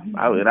laugh. Mm-hmm.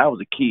 I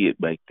was a kid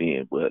back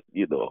then, but,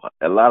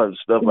 a lot of the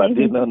stuff I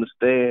didn't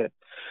understand.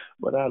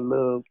 But I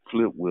loved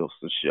Flip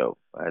Wilson's show.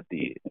 I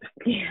did.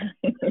 Yeah.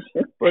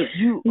 But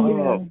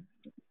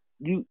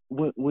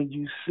when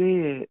you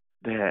said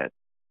that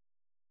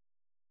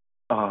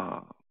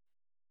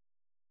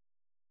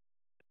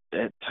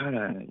at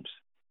times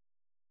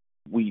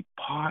we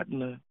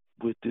partner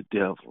with the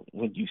devil.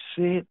 When you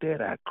said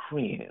that, I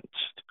cringed.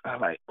 I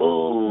like,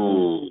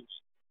 oh,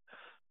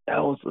 that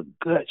was a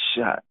gut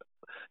shot.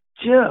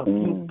 Jeff,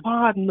 you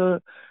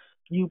partner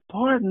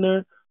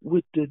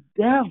with the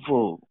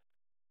devil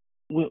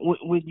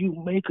when you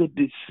make a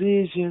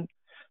decision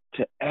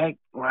to act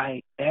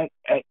right,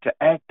 to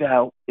act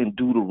out and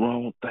do the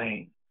wrong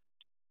thing.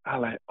 I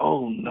like,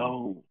 oh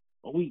no,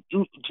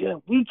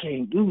 Jeff, we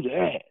can't do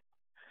that.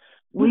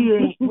 We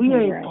ain't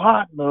right.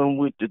 Partnering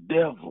with the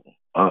devil.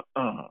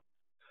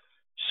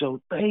 So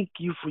thank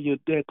you for your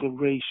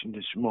declaration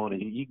this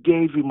morning. You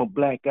gave him a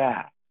black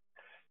eye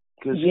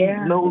because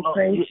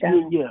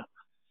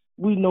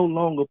we no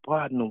longer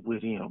partner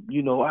with him.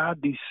 You know, our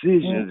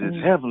decisions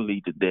is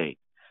heavenly today.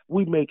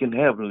 We making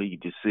heavenly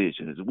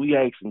decisions. We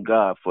asking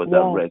God for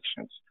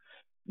directions.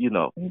 You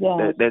know,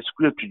 that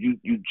scripture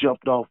you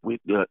jumped off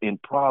with in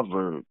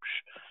Proverbs.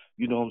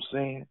 You know what I'm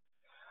saying?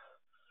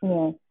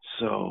 Yeah.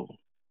 So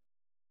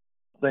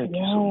thank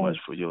you so much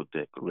for your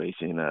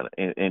declaration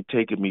and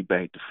taking me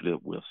back to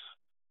Flip Wilson.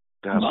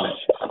 God bless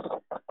you.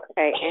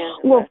 Hey,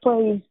 well,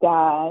 praise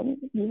God.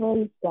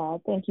 Praise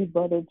God. Thank you,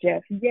 Brother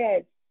Jeff.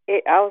 Yes.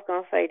 I was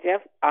going to say,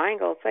 Jeff, I ain't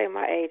going to say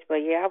my age, but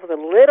yeah, I was a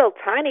little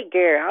tiny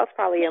girl. I was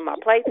probably in my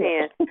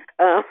playpen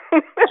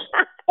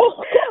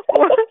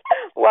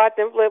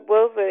watching Flip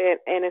Wilson.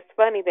 And it's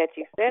funny that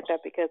you said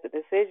that because the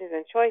decisions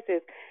and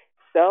choices,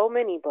 so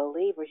many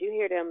believers, you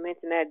hear them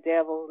mention that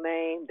devil's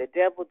name. The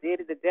devil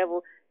did it. The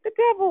devil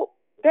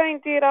dang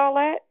did all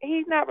that.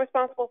 He's not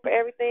responsible for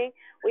everything.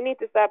 We need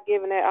to stop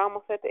giving that, I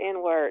almost said the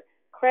N-word,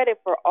 credit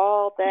for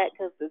all that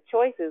because the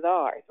choice is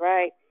ours,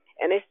 right?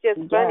 And it's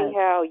just funny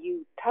how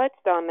you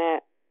touched on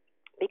that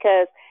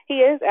because he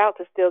is out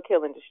to steal,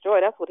 kill, and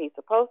destroy. That's what he's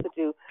supposed to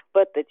do.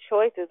 But the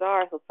choices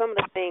are, so some of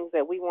the things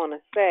that we want to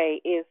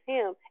say is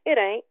him. It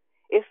ain't.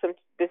 It's some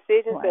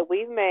decisions that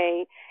we've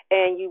made,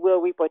 and you will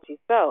reap what you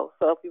sow.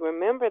 So if you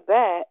remember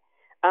that,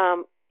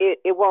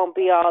 it won't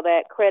be all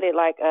that credit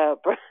like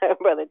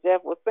Brother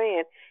Jeff was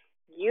saying.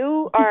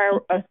 You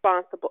are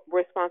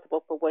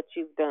responsible for what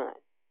you've done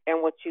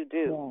and what you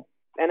do.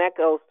 And that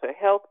goes to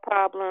health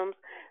problems.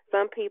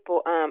 Some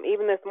people,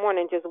 even this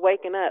morning, just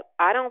waking up,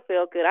 I don't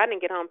feel good. I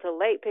didn't get home till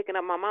late picking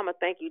up my mama,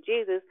 thank you,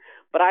 Jesus.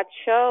 But I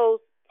chose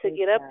to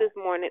get up this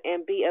morning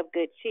and be of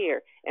good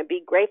cheer and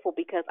be grateful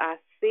because I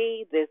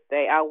see this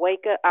day. I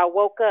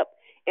woke up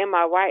in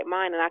my right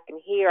mind and I can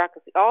hear, I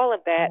can see all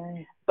of that.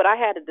 But I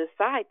had to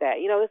decide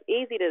that. You know, it's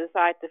easy to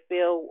decide to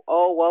feel,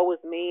 oh, woe is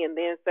me, and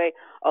then say,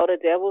 oh, the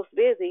devil's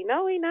busy.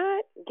 No, he's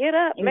not. Get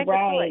up, make a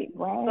choice.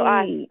 So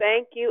I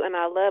thank you and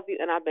I love you,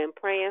 and I've been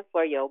praying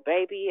for your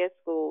baby at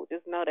school.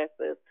 Just know that,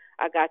 sis.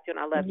 I got you and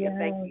I love you.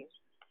 Thank you.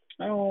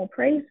 Oh,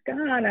 praise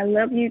God. I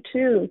love you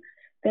too.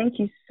 Thank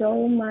you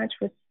so much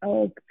for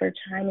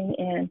chiming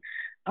in.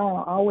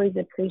 Oh, always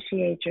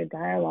appreciate your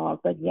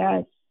dialogue. But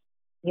yes,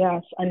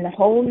 and the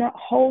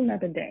whole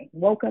nother day.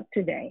 Woke up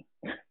today.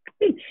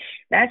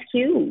 That's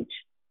huge.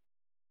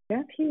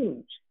 That's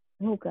huge.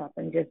 Woke up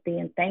and just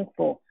being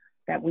thankful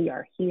that we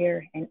are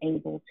here and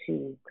able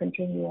to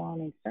continue on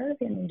and serve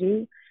Him and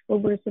do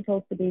what we're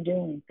supposed to be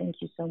doing. Thank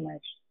you so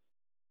much.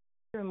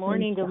 Good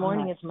morning. Good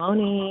morning. It's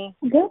Moni.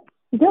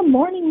 Good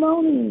morning,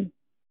 Moni.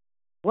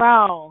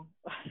 Wow.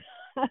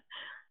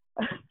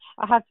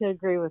 I have to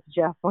agree with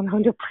Jeff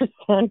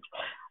 100%.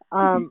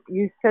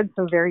 You said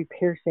some very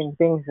piercing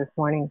things this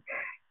morning.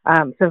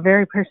 Some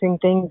very piercing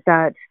things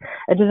that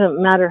it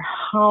doesn't matter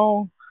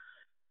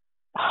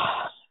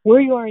where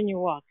you are in your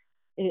walk.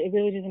 It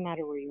really doesn't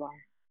matter where you are,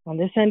 on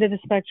this end of the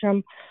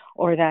spectrum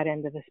or that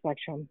end of the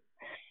spectrum.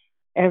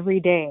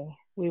 Every day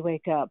we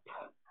wake up,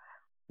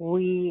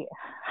 we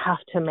have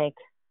to make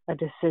a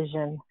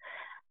decision.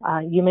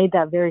 You made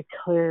that very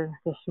clear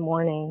this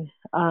morning.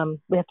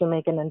 We have to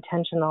make an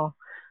intentional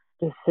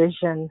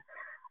decision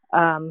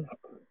on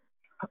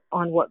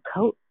what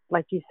coat,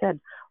 like you said,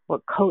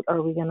 what coat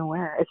are we going to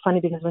wear? It's funny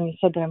because when you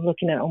said that, I'm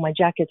looking at, my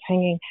jacket's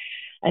hanging,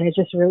 and it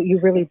just really, you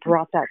really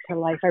brought that to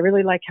life. I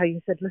really like how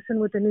you said, listen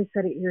with a new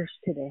set of ears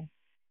today.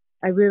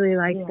 I really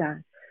like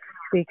that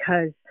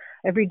because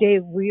every day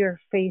we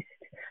are faced,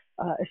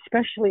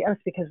 especially us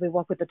because we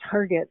walk with the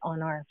target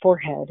on our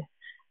forehead,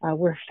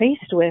 we're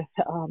faced with,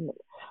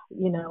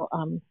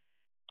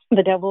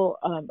 the devil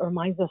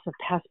reminds us of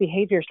past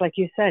behaviors, like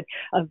you said,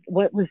 of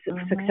what was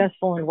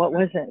successful and what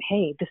wasn't.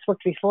 Hey, this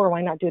worked before.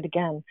 Why not do it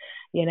again?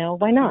 You know,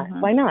 why not?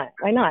 Why not?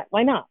 Why not?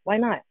 Why not? Why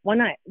not? Why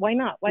not? Why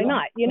not? Why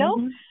not? You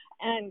know?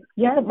 And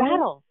it's a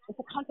battle. It's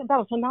a constant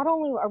battle. So not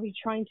only are we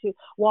trying to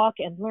walk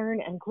and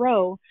learn and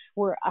grow,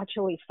 we're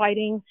actually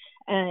fighting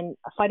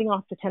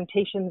off the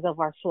temptations of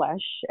our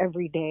flesh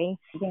every day.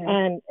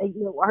 And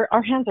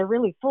our hands are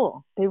really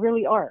full. They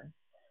really are.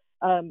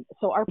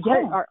 So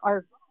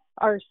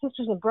our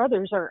sisters and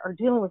brothers are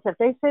dealing with that.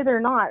 They say they're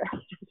not.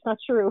 It's not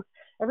true.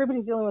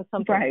 Everybody's dealing with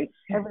something. Right.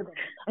 Everybody.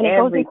 And it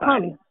goes and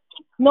comes.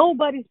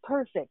 Nobody's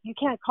perfect. You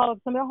can't call up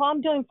somebody, oh,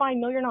 I'm doing fine.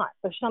 No, you're not.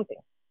 There's something.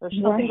 There's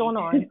something going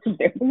on.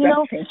 There's you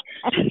know,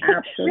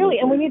 Absolutely. really,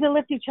 and we need to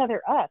lift each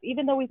other up.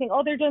 Even though we think,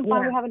 oh, they're doing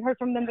fine, we haven't heard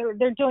from them,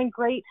 they're doing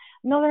great.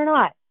 No, they're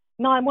not.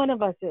 Not one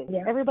of us is.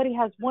 Yeah. Everybody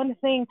has one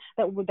thing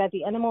that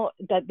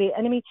the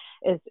enemy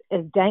is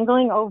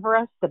dangling over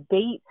us, the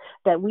bait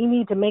that we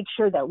need to make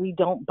sure that we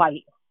don't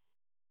bite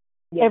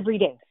every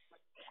day.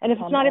 And if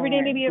it's not every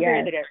day, maybe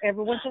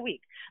every once a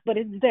week, but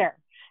it's there.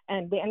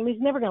 And the enemy's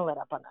never going to let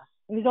up on us.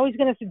 And he's always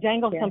going to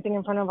dangle something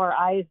in front of our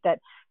eyes that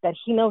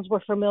he knows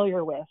we're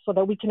familiar with, so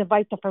that we can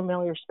invite the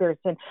familiar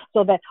spirits in,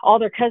 so that all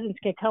their cousins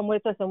can come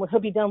with us and he'll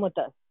be done with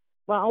us.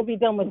 Well, I'll be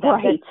done with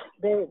that.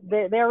 They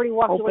already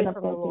walked away from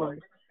the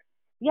Lord.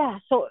 Yeah,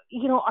 so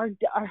our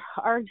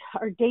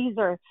days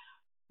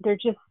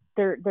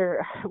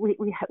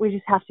we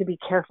just have to be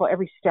careful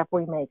every step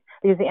we make,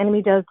 because the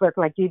enemy does lurk,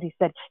 like Judy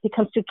said. He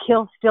comes to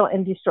kill, steal,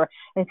 and destroy.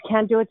 And if he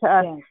can't do it to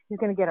us, he's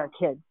going to get our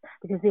kids,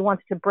 because he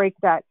wants to break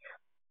the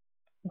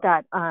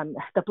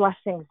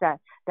blessings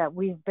that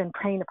we've been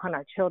praying upon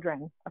our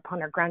children,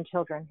 upon our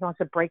grandchildren. He wants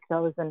to break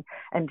those and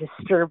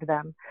disturb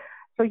them.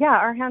 So yeah,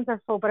 our hands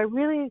are full, but I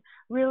really,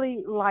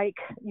 really like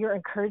your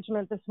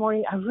encouragement this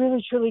morning. I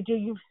really, truly do.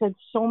 You've said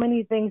so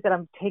many things that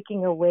I'm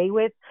taking away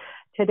with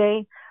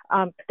today.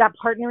 That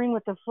partnering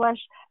with the flesh,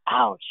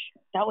 ouch,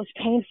 that was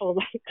painful.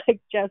 Like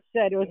Jeff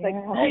said, it was like,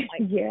 oh my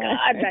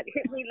God, that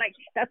hit me like,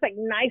 that's like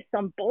knives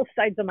on both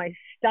sides of my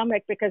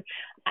stomach, because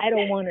I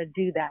don't want to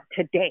do that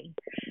today.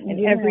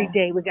 And every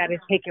day we got to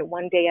take it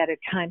one day at a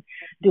time.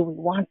 Do we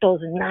want those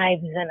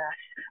knives in us?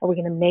 Are we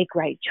going to make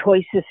right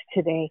choices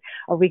today?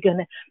 Are we going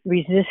to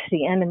resist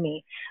the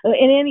enemy?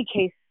 In any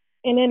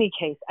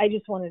case, I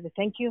just wanted to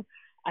thank you.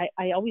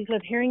 I always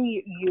love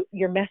hearing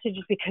your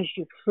messages, because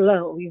you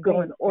flow, you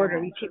go in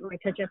order, you keep my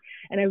attention,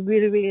 and I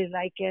really, really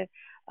like it.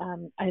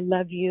 I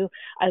love you.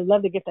 I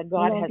love the gift that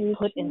God has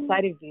put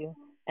inside of you,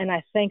 and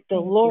I thank the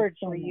Lord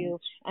for you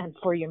and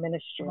for your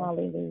ministry.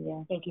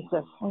 Hallelujah. Thank you,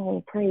 sis.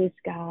 Oh, praise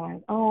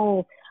God.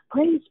 Oh,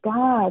 praise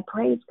God.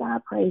 Praise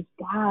God. Praise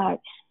God.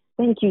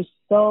 Thank you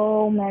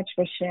so much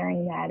for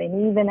sharing that.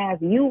 And even as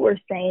you were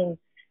saying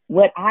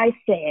what I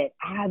said,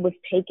 I was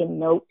taking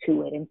note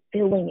to it and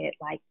feeling it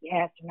like,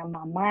 yes. And in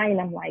my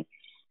mind, I'm like,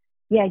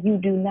 yeah, you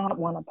do not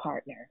want a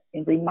partner.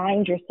 And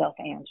remind yourself,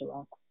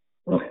 Angela,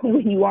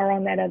 when you are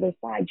on that other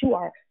side, you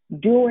are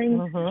doing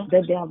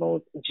the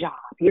devil's job.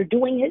 You're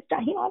doing his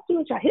job. He don't do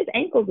his job. His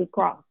ankles is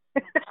crossed.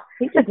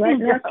 He's just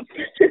letting us.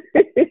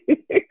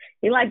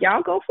 He's like,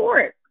 y'all go for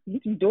it.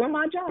 You're doing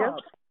my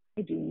job.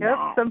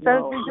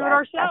 Sometimes we do it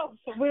ourselves.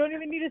 We don't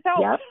even need his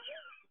help. Yep.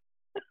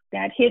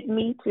 That hit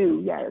me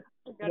too. Yes.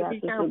 Be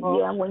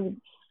careful.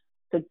 When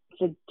the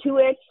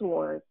two-edged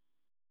sword.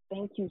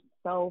 Thank you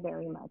so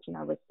very much, and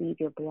I receive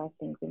your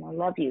blessings, and I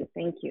love you.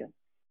 Thank you.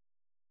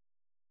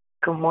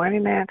 Good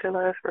morning,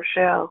 Angela. It's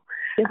Rochelle.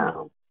 Hey,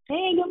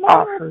 good morning.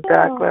 Awesome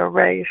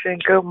declaration.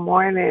 Good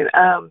morning.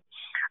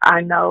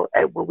 I know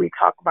when we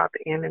talk about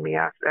the enemy,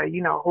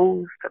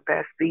 who's the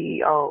best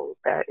CEO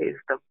that is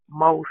the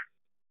most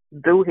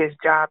do his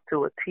job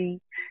to a T.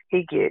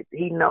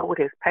 He know what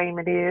his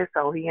payment is,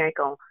 so he ain't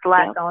gonna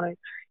slack on it.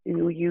 We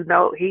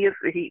know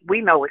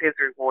what his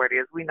reward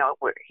is. We know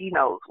what he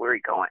knows where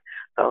he's going.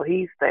 So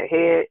he's the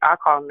head. I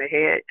call him the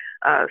head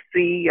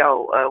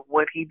CEO of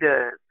what he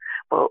does.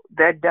 But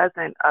that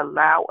doesn't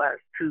allow us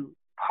to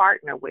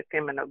partner with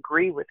him and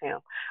agree with him.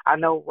 I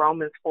know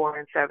Romans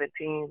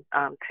 4:17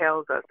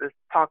 tells us, it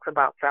talks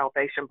about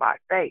salvation by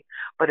faith,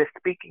 but it's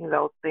speaking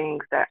those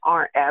things that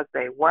aren't as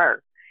they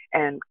were,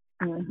 and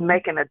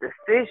making a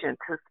decision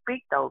to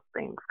speak those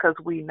things, because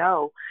we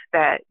know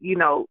that,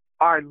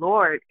 our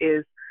Lord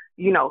is,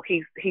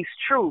 he's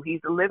true.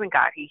 He's a living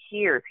God. He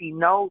hears. He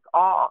knows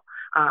all.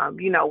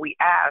 We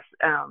ask,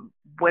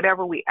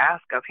 whatever we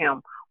ask of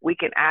him, we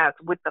can ask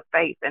with the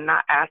faith and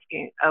not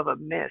asking of a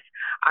miss.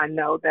 I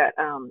know that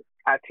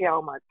I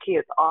tell my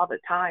kids all the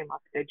time, I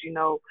said,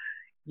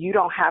 you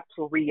don't have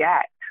to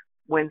react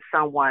when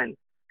someone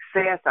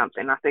says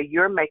something. I said,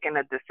 you're making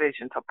a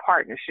decision to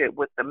partnership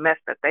with the mess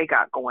that they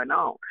got going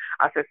on.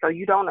 I said, so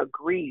you don't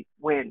agree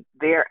when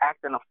they're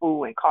acting a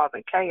fool and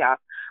causing chaos.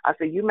 I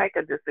said, you make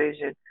a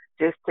decision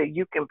just so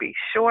you can be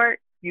short.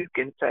 You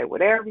can say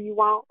whatever you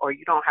want, or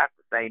you don't have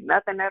to say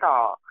nothing at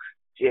all.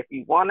 If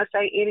you want to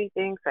say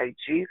anything, say,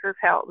 Jesus,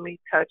 help me,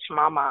 touch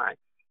my mind.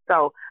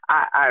 So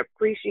I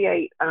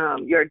appreciate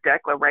your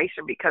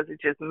declaration, because it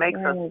just makes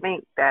us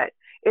think that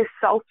it's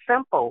so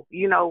simple.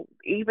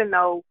 Even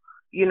though,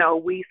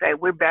 we say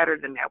we're better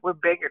than that, we're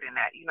bigger than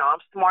that, I'm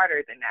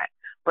smarter than that.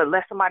 But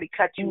let somebody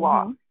cut you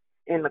off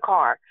in the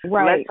car.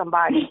 Right. Let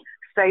somebody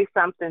say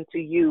something to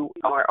you,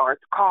 or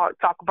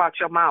talk about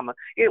your mama.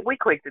 We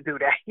quick to do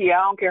that. Yeah,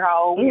 I don't care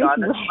how old we are.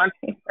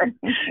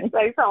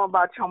 Say something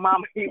about your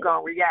mama, you're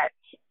going to react.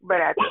 But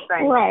at the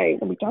same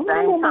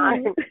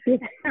time,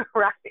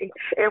 right,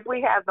 if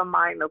we have the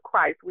mind of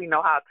Christ, we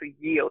know how to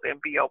yield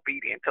and be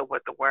obedient to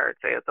what the word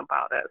says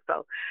about us.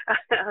 So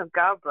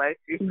God bless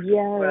you.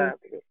 Yes,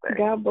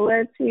 God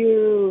bless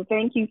you.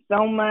 Thank you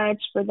so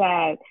much for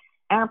that.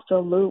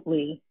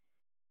 Absolutely.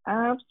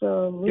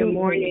 Good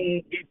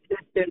morning,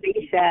 Sister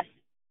Lisa.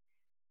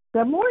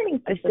 Good morning,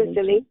 Sister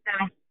Sister Lisa.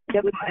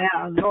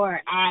 Lord,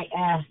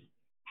 I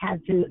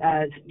had to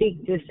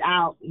speak this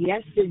out.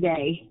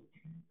 Yesterday,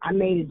 I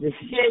made a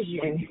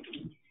decision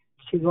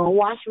to go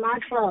wash my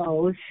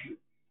clothes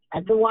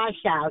at the wash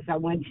house. I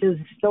went to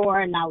the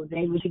store and I was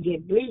able to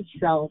get bleach.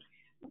 So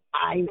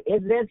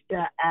it lifts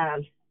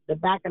the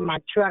back of my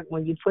truck.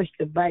 When you push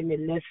the button,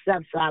 it lifts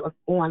up. So I was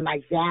going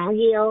like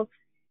downhill.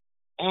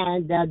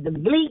 And the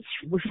bleach,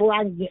 before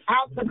I could get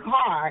out the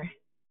car,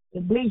 the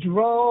bleach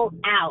rolled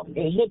out.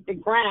 It hit the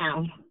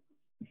ground.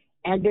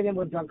 And then there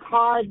was a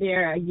car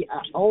there, an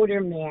older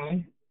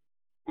man.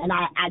 And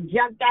I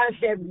jumped out and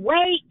said,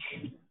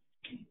 wait.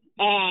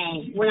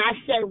 And when I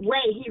said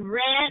wait, he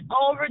ran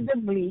over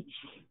the bleach.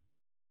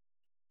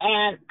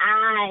 And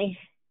I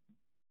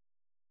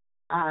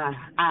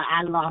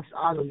lost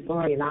all the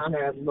glory and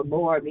honor of the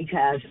Lord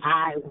because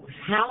I was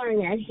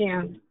hollering at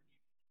him.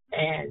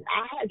 And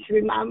I had to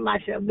remind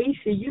myself,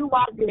 Lisa, you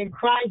walking in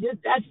Christ,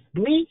 that's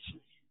bleach.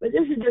 But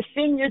this is a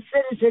senior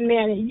citizen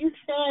man, and you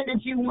saying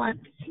that you want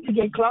to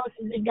get closer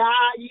to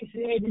God. You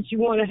said that you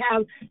want to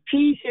have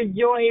peace and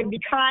joy and be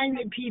kind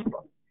to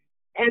people.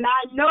 And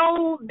I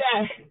know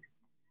that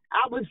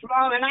I was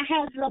wrong, and I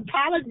had to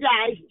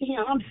apologize to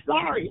him. I'm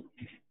sorry.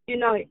 You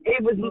know,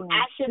 it was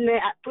I shouldn't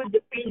have put the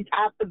bleach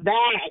out the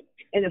bag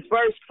in the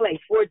first place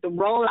for it to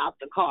roll out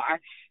the car.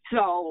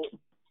 So,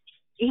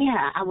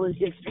 yeah, I was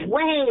just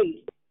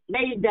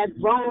made that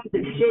wrong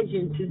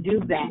decision to do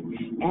that.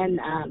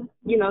 And,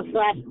 you know, so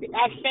I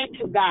said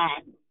to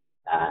God,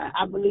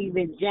 I believe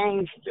in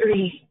James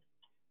 3,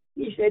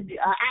 he said,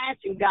 I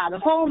asked God to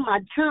hold my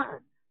tongue.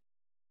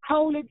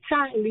 Hold it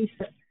tight,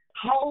 Lisa.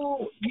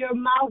 Hold your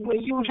mouth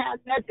when you have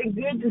nothing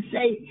good to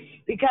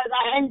say, because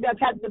I end up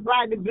having to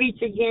buy the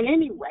bleach again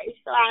anyway.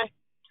 So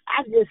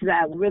I just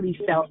really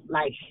felt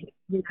like,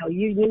 you know,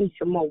 you need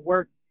some more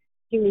work.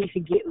 You need to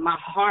get my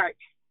heart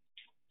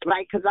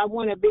right, because I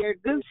want to bear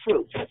good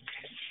fruit,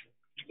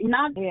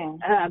 not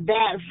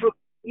bad fruit.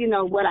 You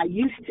know what I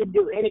used to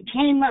do, and it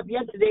came up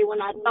yesterday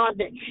when I thought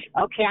that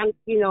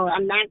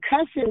I'm not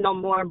cussing no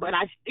more, but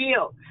I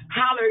still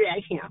hollered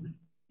at him,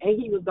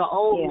 and he was the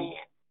old man.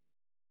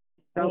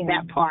 So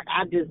that part,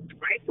 I just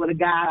grateful to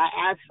God.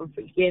 I ask for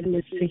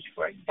forgiveness,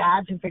 for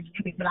God to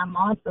forgive me, but I'm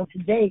also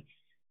today,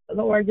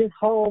 Lord, just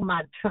hold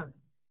my tongue,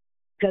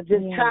 because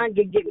this tongue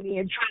can get me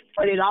in trouble,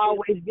 but it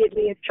always get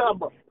me in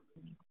trouble.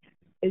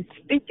 And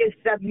speaking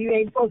stuff you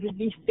ain't supposed to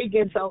be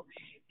speaking, so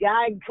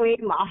God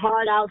cleaned my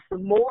heart out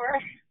some more,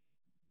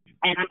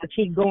 and I'm going to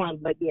keep going.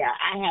 But, yeah,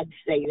 I had to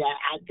say that.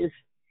 I just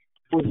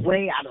was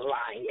way out of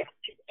line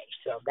yesterday.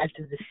 So that's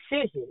a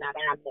decision that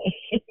I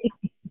made.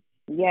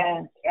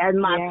 Yes. And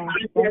my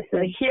process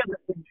of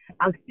healing,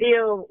 I'm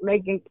still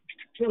making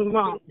some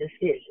wrong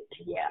decisions.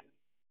 Yeah.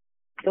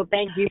 So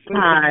thank you for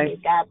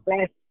listening. God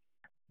bless.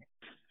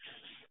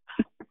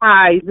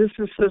 Hi, this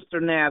is Sister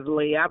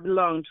Natalie. I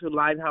belong to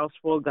Lighthouse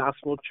Full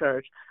Gospel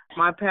Church.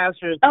 My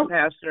pastor is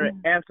Pastor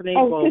Anthony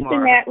Bomar.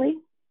 Sister Natalie.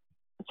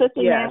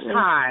 Sister Natalie.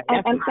 Hi.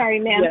 I'm sorry,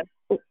 ma'am.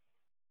 Yes.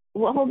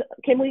 Well, hold on.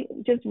 Can we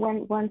just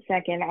one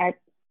second?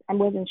 I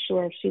wasn't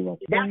sure if she was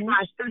That's finished.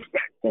 my sister.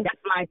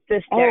 That's my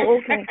sister. Oh,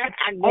 okay.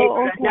 I gave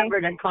her a number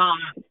to call.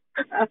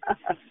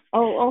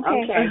 Oh,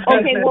 okay.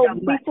 Okay, well,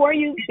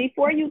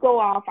 before you go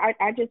off,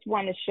 I just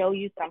want to show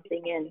you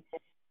something. And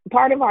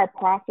part of our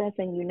process,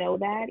 and you know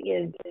that,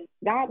 is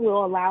God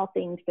will allow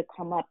things to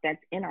come up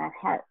that's in our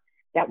heart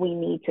that we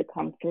need to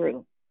come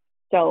through.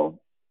 So,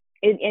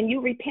 and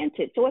you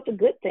repented, so it's a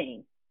good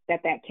thing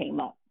that came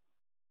up.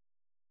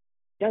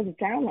 Doesn't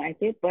sound like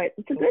it, but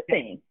it's a good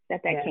thing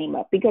that came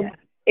up, because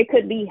it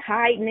could be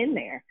hiding in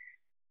there.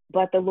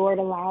 But the Lord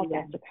allows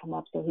that to come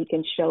up so he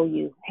can show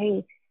you,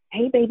 hey,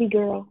 baby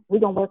girl, we're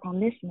going to work on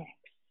this next.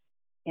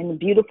 And the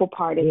beautiful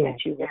part is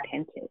that you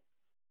repented.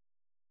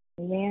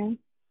 Amen.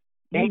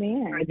 Thank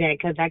you for that,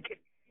 because I could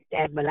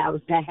that, but I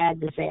had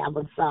to say I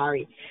was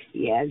sorry.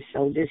 Yeah,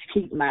 so just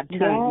keep my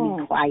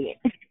tongue quiet.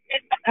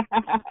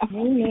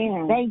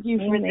 Amen. Thank you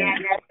for that.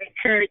 That's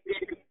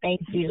encouraging.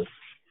 Thank you.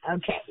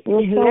 Okay.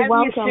 You're so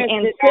welcome.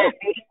 And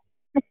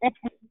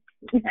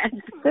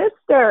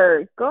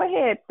sister, go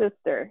ahead,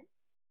 sister.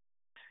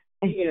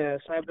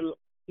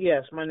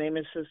 Yes, my name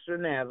is Sister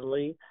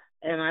Natalie,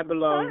 and I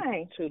belong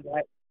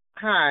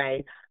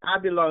I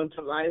belong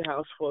to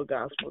Lighthouse Full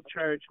Gospel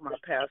Church. My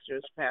pastor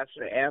is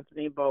Pastor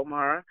Anthony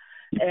Bomar,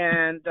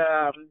 and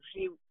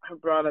he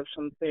brought up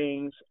some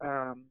things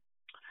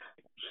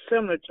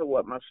similar to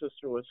what my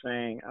sister was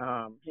saying.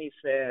 He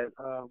said,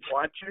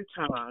 watch your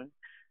tongue,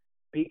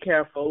 be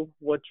careful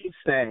what you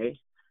say,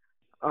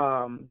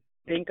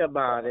 think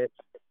about it,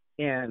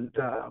 and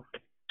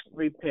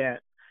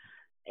repent.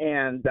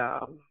 And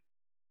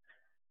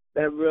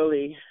that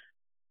really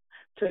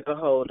took a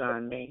hold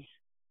on me.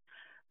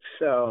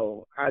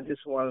 So I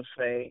just want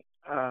to say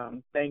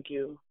thank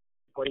you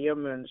for your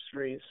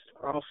ministries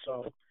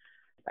also.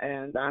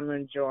 And I'm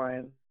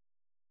enjoying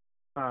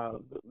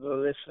the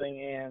listening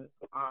in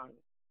on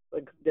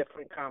the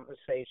different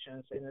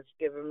conversations, and it's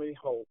giving me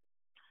hope.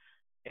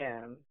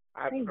 And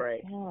I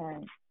pray.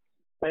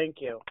 Thank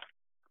you.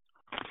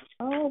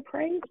 Oh,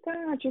 praise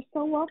God. You're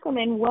so welcome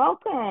and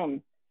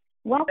welcome.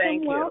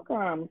 Thank you.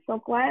 Welcome. So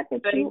glad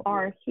that you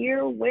are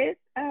here with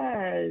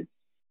us.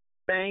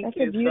 Thank That's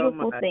you a beautiful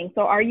so much. thing.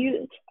 So are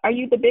you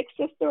the big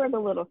sister or the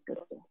little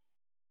sister?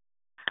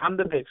 I'm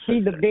the big sister.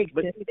 She's the big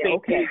but sister.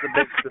 Okay. She's the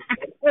big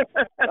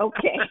sister.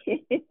 Okay.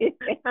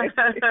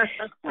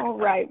 All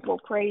right. Well,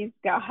 praise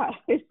God.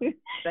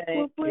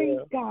 Praise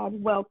you.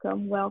 God.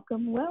 Welcome.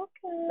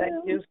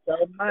 Thank you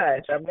so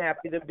much. I'm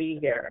happy to be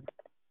here.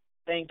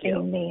 Thank you.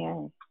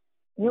 Amen.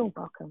 You're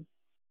welcome.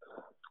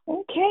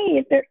 Okay.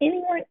 Is there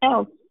anyone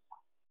else?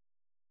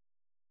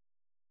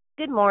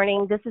 Good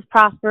morning. This is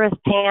Prosperous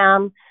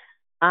Pam.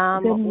 Good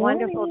morning.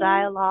 Wonderful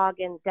dialogue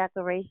and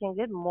declaration.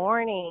 Good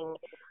morning.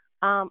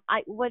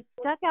 What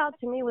stuck out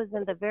to me was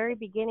in the very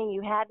beginning,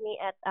 you had me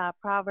at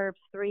Proverbs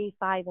 3,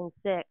 5, and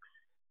 6,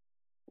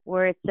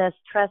 where it says,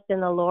 trust in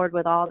the Lord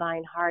with all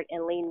thine heart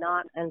and lean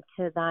not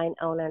unto thine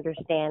own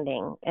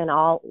understanding. In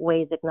all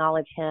ways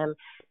acknowledge him,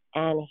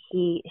 and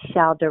he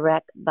shall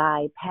direct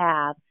thy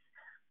paths.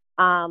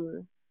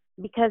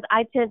 Because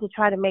I tend to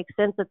try to make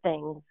sense of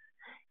things.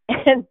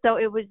 And so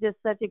it was just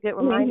such a good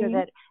reminder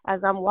that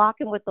as I'm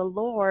walking with the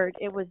Lord,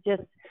 it was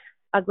just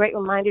a great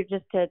reminder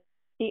just to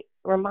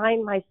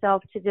remind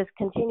myself to just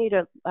continue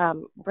to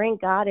bring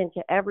God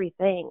into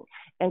everything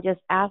and just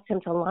ask him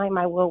to align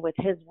my will with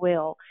his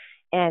will,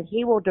 and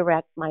he will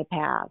direct my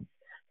path.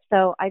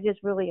 So I just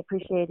really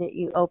appreciated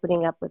you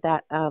opening up with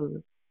that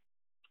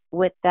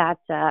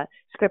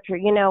scripture.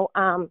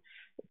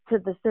 To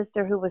the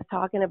sister who was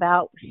talking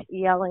about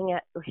yelling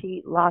at,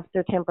 she lost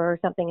her temper or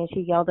something and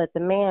she yelled at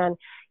the man,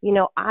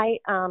 I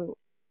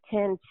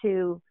tend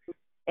to,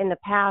 in the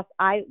past,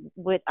 I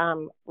would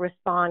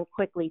respond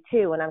quickly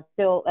too, and that's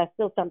still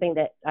something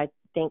that I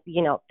think,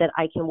 that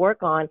I can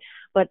work on.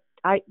 But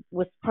I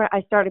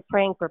started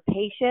praying for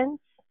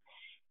patience.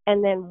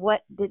 And then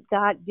what did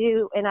God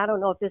do? And I don't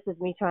know if this is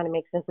me trying to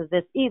make sense of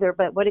this either,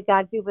 but what did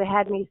God do? But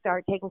had me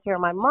start taking care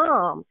of my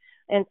mom.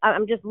 And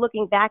I'm just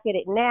looking back at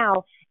it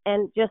now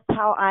and just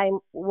how I'm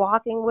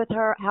walking with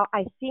her, how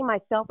I see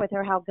myself with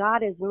her, how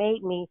God has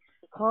made me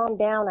calm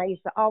down. I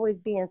used to always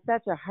be in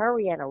such a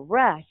hurry and a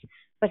rush,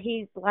 but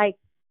he's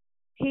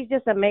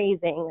just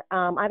amazing.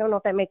 I don't know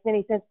if that makes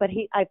any sense, but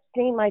I've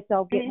seen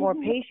myself get more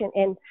patient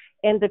in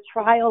the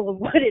trial of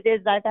what it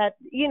is I've had,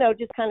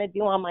 just kind of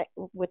do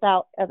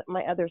without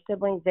my other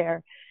siblings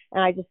there.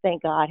 And I just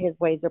thank God his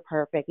ways are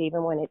perfect,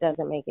 even when it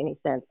doesn't make any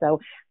sense. So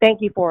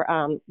thank you for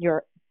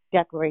your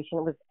declaration.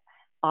 It was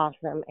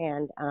awesome.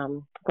 And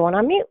going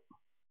on mute.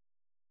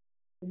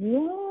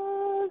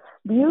 Yes,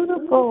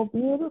 beautiful.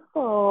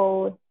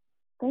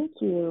 Thank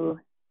you.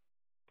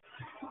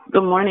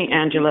 Good morning,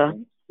 Angela.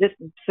 This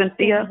is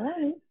Cynthia.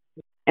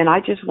 And I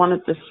just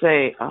wanted to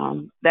say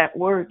that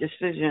word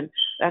decision,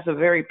 that's a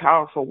very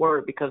powerful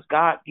word because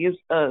God gives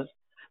us,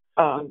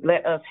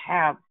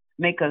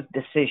 make us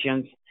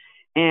decisions.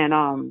 And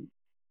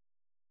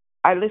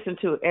I listen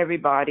to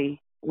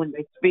everybody when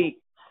they speak.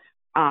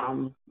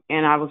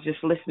 And I was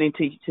just listening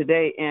to you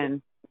today,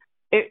 and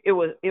it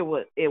was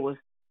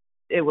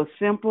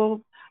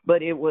simple,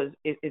 but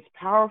it's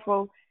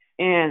powerful,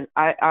 and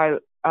I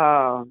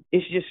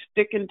it's just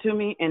sticking to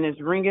me and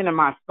it's ringing in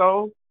my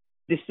soul.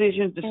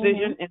 Decision,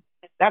 and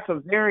that's a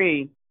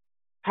very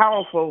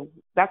powerful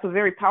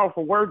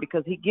word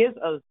because he gives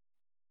us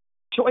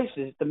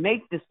choices to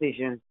make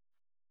decisions.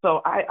 So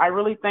I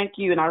really thank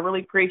you, and I really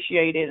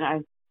appreciate it,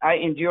 and I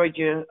enjoyed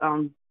your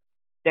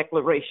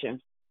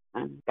declaration.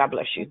 God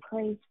bless you.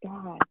 Praise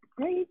God.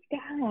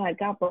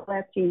 God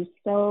bless you.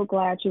 So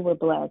glad you were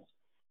blessed.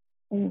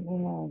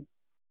 Amen.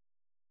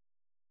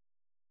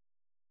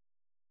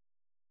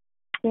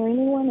 Is there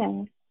anyone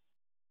else?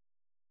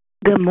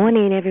 Good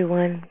morning,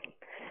 everyone.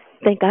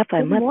 Thank God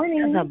for Good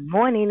morning. Good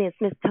morning. It's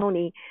Miss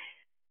Tony.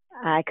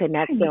 I could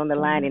not stay on the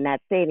line and not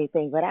say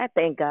anything, but I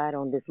thank God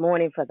on this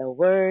morning for the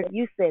word.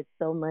 You said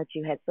so much.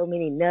 You had so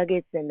many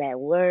nuggets in that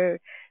word.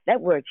 That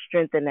word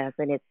strengthens us,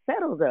 and it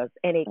settles us,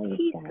 and it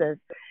keeps us.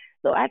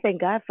 So I thank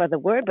God for the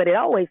word, but it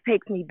always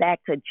takes me back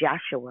to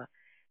Joshua.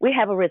 We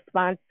have a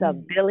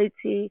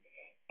responsibility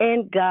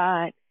in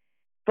God.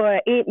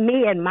 For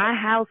me and my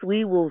house,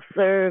 we will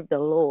serve the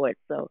Lord.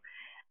 So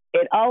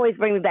it always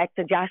brings me back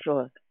to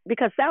Joshua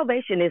because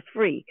salvation is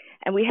free,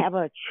 and we have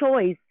a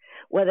choice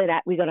whether or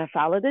not we're going to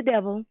follow the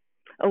devil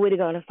or we're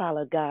going to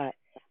follow God.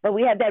 But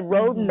we have that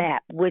roadmap,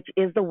 which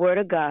is the Word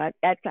of God.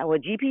 That's our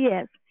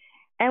GPS,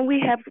 and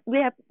we have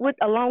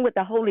along with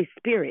the Holy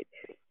Spirit,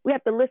 we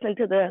have to listen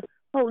to the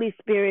Holy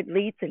Spirit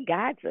leads and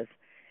guides us,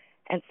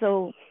 and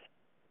so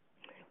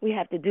we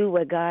have to do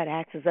what God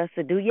asks us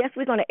to do. Yes,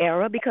 we're going to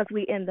err because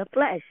we're in the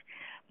flesh,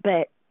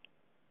 but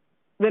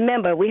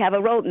remember, we have a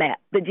roadmap,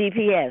 the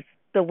GPS,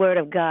 the Word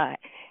of God.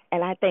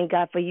 And I thank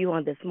God for you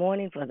on this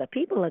morning, for the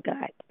people of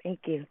God.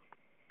 Thank you.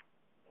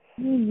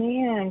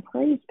 Amen.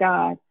 Praise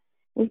God.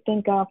 We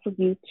thank God for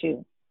you,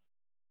 too.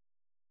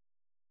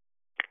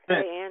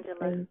 Hey,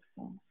 Angela.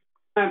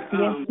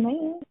 Yes,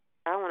 ma'am.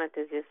 I wanted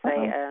to just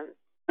say,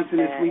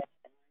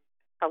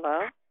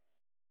 hello?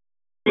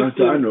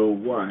 I know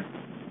why.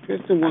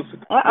 Kristen wants to.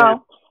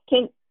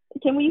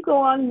 Can we go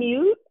on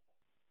mute?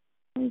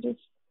 And just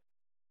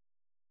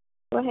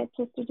go ahead,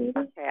 Sister Judy.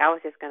 Okay, I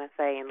was just going to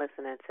say, and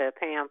listening to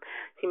Pam,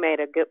 she made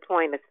a good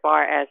point as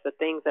far as the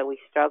things that we're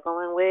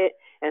struggling with.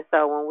 And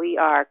so when we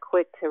are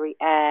quick to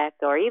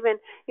react, or even,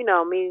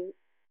 me,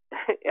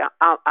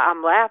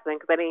 I'm laughing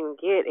because I didn't even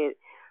get it,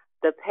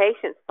 the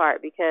patience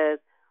part, because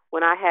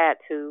when I had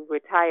to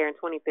retire in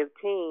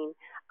 2015,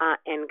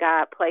 and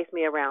God placed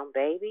me around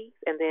babies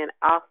and then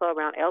also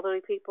around elderly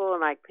people,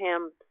 and like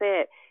Pam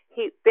said,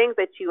 things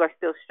that you are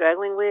still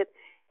struggling with,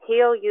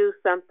 He'll use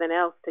something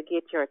else to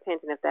get your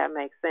attention, if that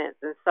makes sense.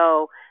 And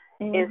so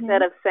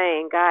instead of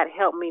saying, God,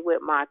 help me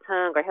with my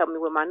tongue or help me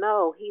with my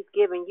no, He's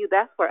giving you,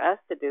 that's for us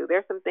to do.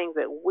 There's some things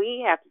that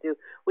we have to do.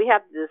 We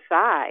have to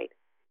decide.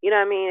 You know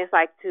what I mean? It's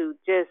like to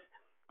just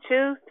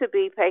choose to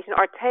be patient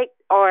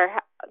or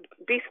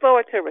be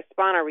slower to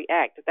respond or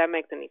react, if that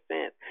makes any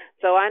sense.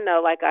 So I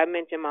know, like I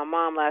mentioned my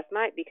mom last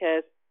night,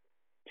 because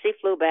she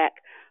flew back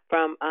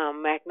from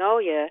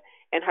Magnolia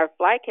and her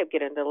flight kept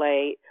getting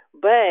delayed,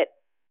 but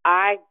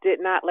I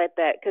did not let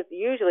that, because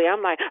usually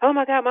I'm like, oh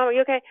my God, Mom, are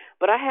you okay?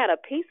 But I had a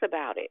peace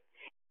about it,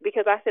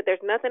 because I said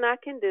there's nothing I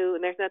can do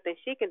and there's nothing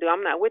she can do.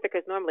 I'm not with her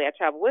because normally I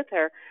travel with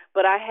her,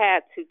 but I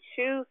had to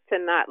choose to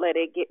not let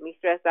it get me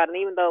stressed out. And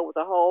even though it was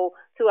a whole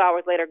 2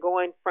 hours later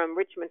going from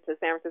Richmond to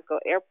San Francisco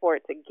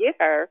airport to get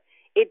her,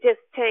 it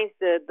just changed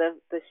the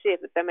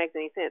shift, if that makes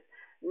any sense.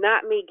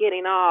 Not me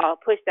getting all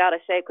pushed out of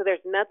shape because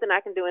there's nothing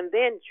I can do. And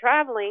then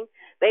traveling,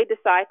 they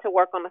decide to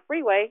work on the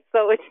freeway,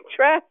 so it's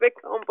traffic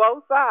on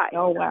both sides.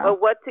 Oh, wow.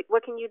 But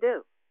what can you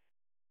do?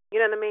 You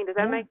know what I mean? Does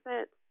that make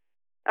sense?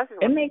 I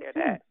just want to hear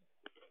that.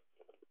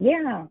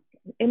 Yeah,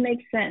 it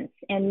makes sense.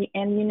 And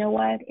you know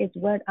what? It's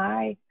what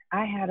I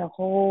had a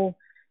whole,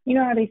 you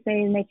know how they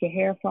say make your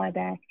hair fly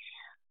back?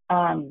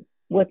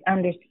 With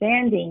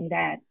understanding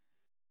that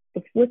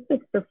with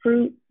the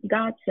fruit,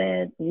 God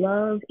said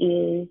love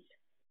is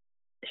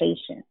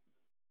patient.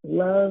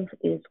 Love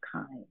is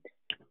kind.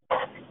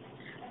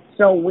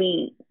 So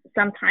we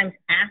sometimes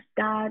ask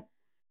God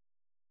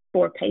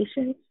for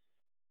patience,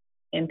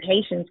 and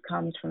patience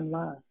comes from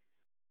love.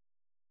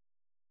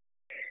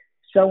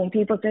 So when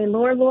people say,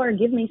 Lord, Lord,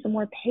 give me some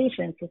more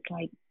patience, it's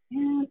like,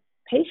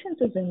 patience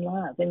is in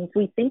love. And if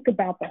we think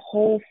about the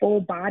whole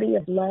full body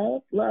of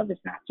love, love is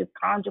not just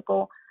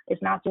conjugal,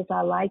 it's not just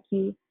I like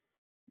you,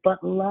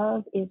 but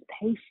love is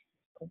patience.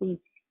 We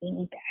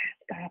need to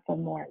ask God for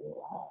more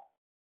love.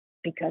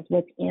 Because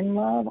what's in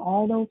love,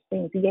 all those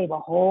things, He gave a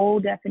whole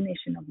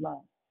definition of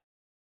love.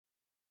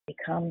 It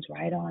comes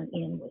right on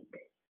in with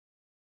it.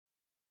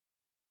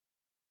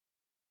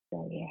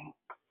 So, yeah.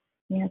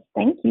 Yes,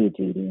 thank you,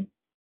 Judy.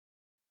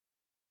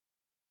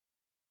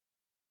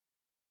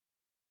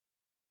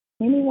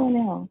 Anyone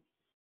else?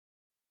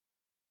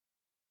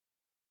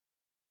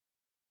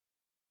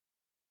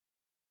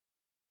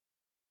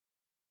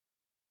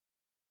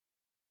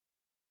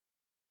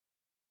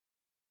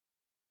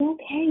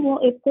 Okay, well,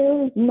 if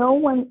there is no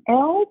one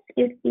else,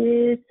 it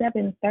is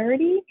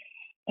 7:30,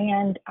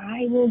 and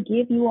I will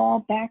give you all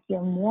back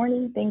your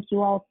morning. Thank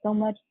you all so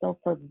much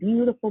for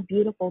beautiful,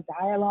 beautiful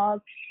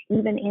dialogue.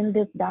 Even in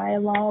this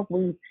dialogue,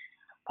 we've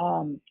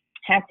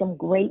had some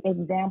great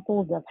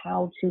examples of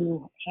how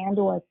to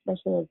handle,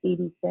 especially as Dee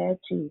Dee said,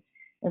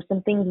 there's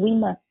some things we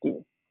must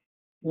do,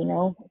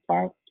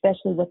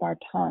 especially with our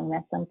tongue.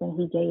 That's something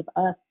He gave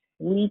us.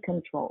 We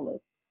control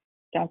it.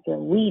 That's what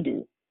we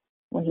do.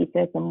 When He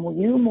says,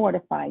 you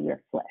mortify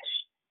your flesh.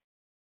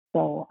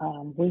 So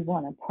we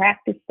want to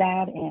practice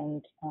that,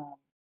 and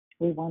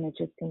we want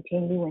to just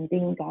continue in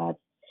being God's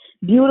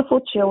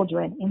beautiful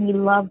children. And He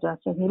loves us,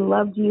 and He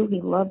loves you.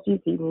 He loves you.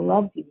 He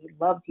loves you. He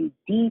loves you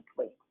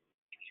deeply.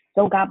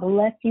 So God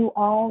bless you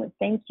all. And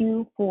thank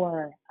you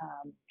for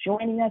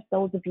joining us.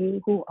 Those of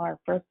you who are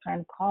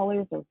first-time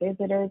callers or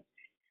visitors,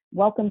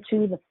 welcome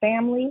to the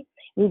family.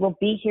 We will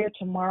be here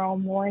tomorrow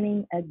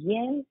morning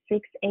again,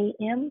 6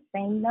 a.m.,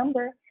 same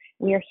number.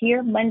 We are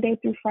here Monday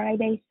through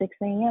Friday, 6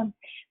 a.m.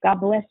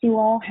 God bless you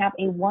all. Have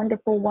a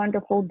wonderful,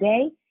 wonderful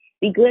day.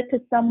 Be good to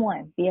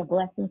someone. Be a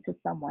blessing to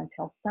someone.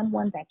 Tell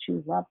someone that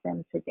you love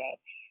them today.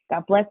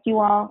 God bless you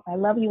all. I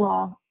love you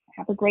all.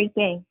 Have a great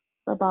day.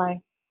 Bye-bye.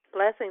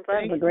 Blessings.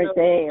 Have a great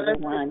day,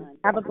 everyone.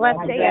 Have a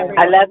blessed day,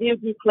 everyone. I love you,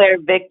 Declare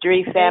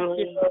Victory,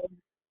 family.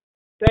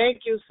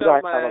 Thank you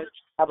so much.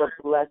 Have a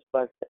blessed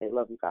day.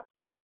 Love you, guys.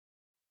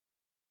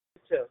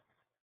 You too.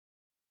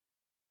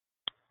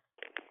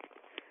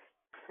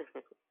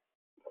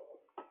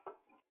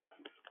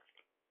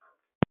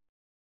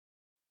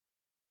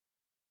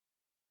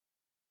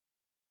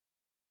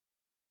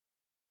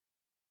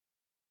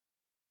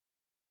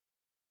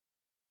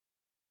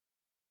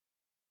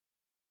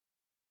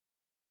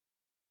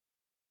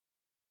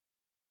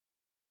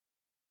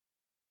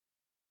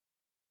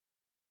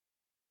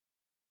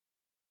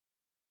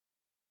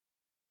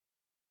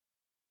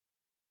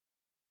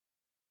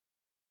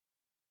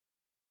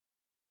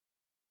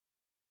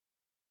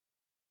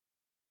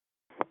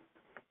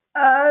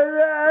 I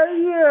love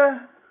you.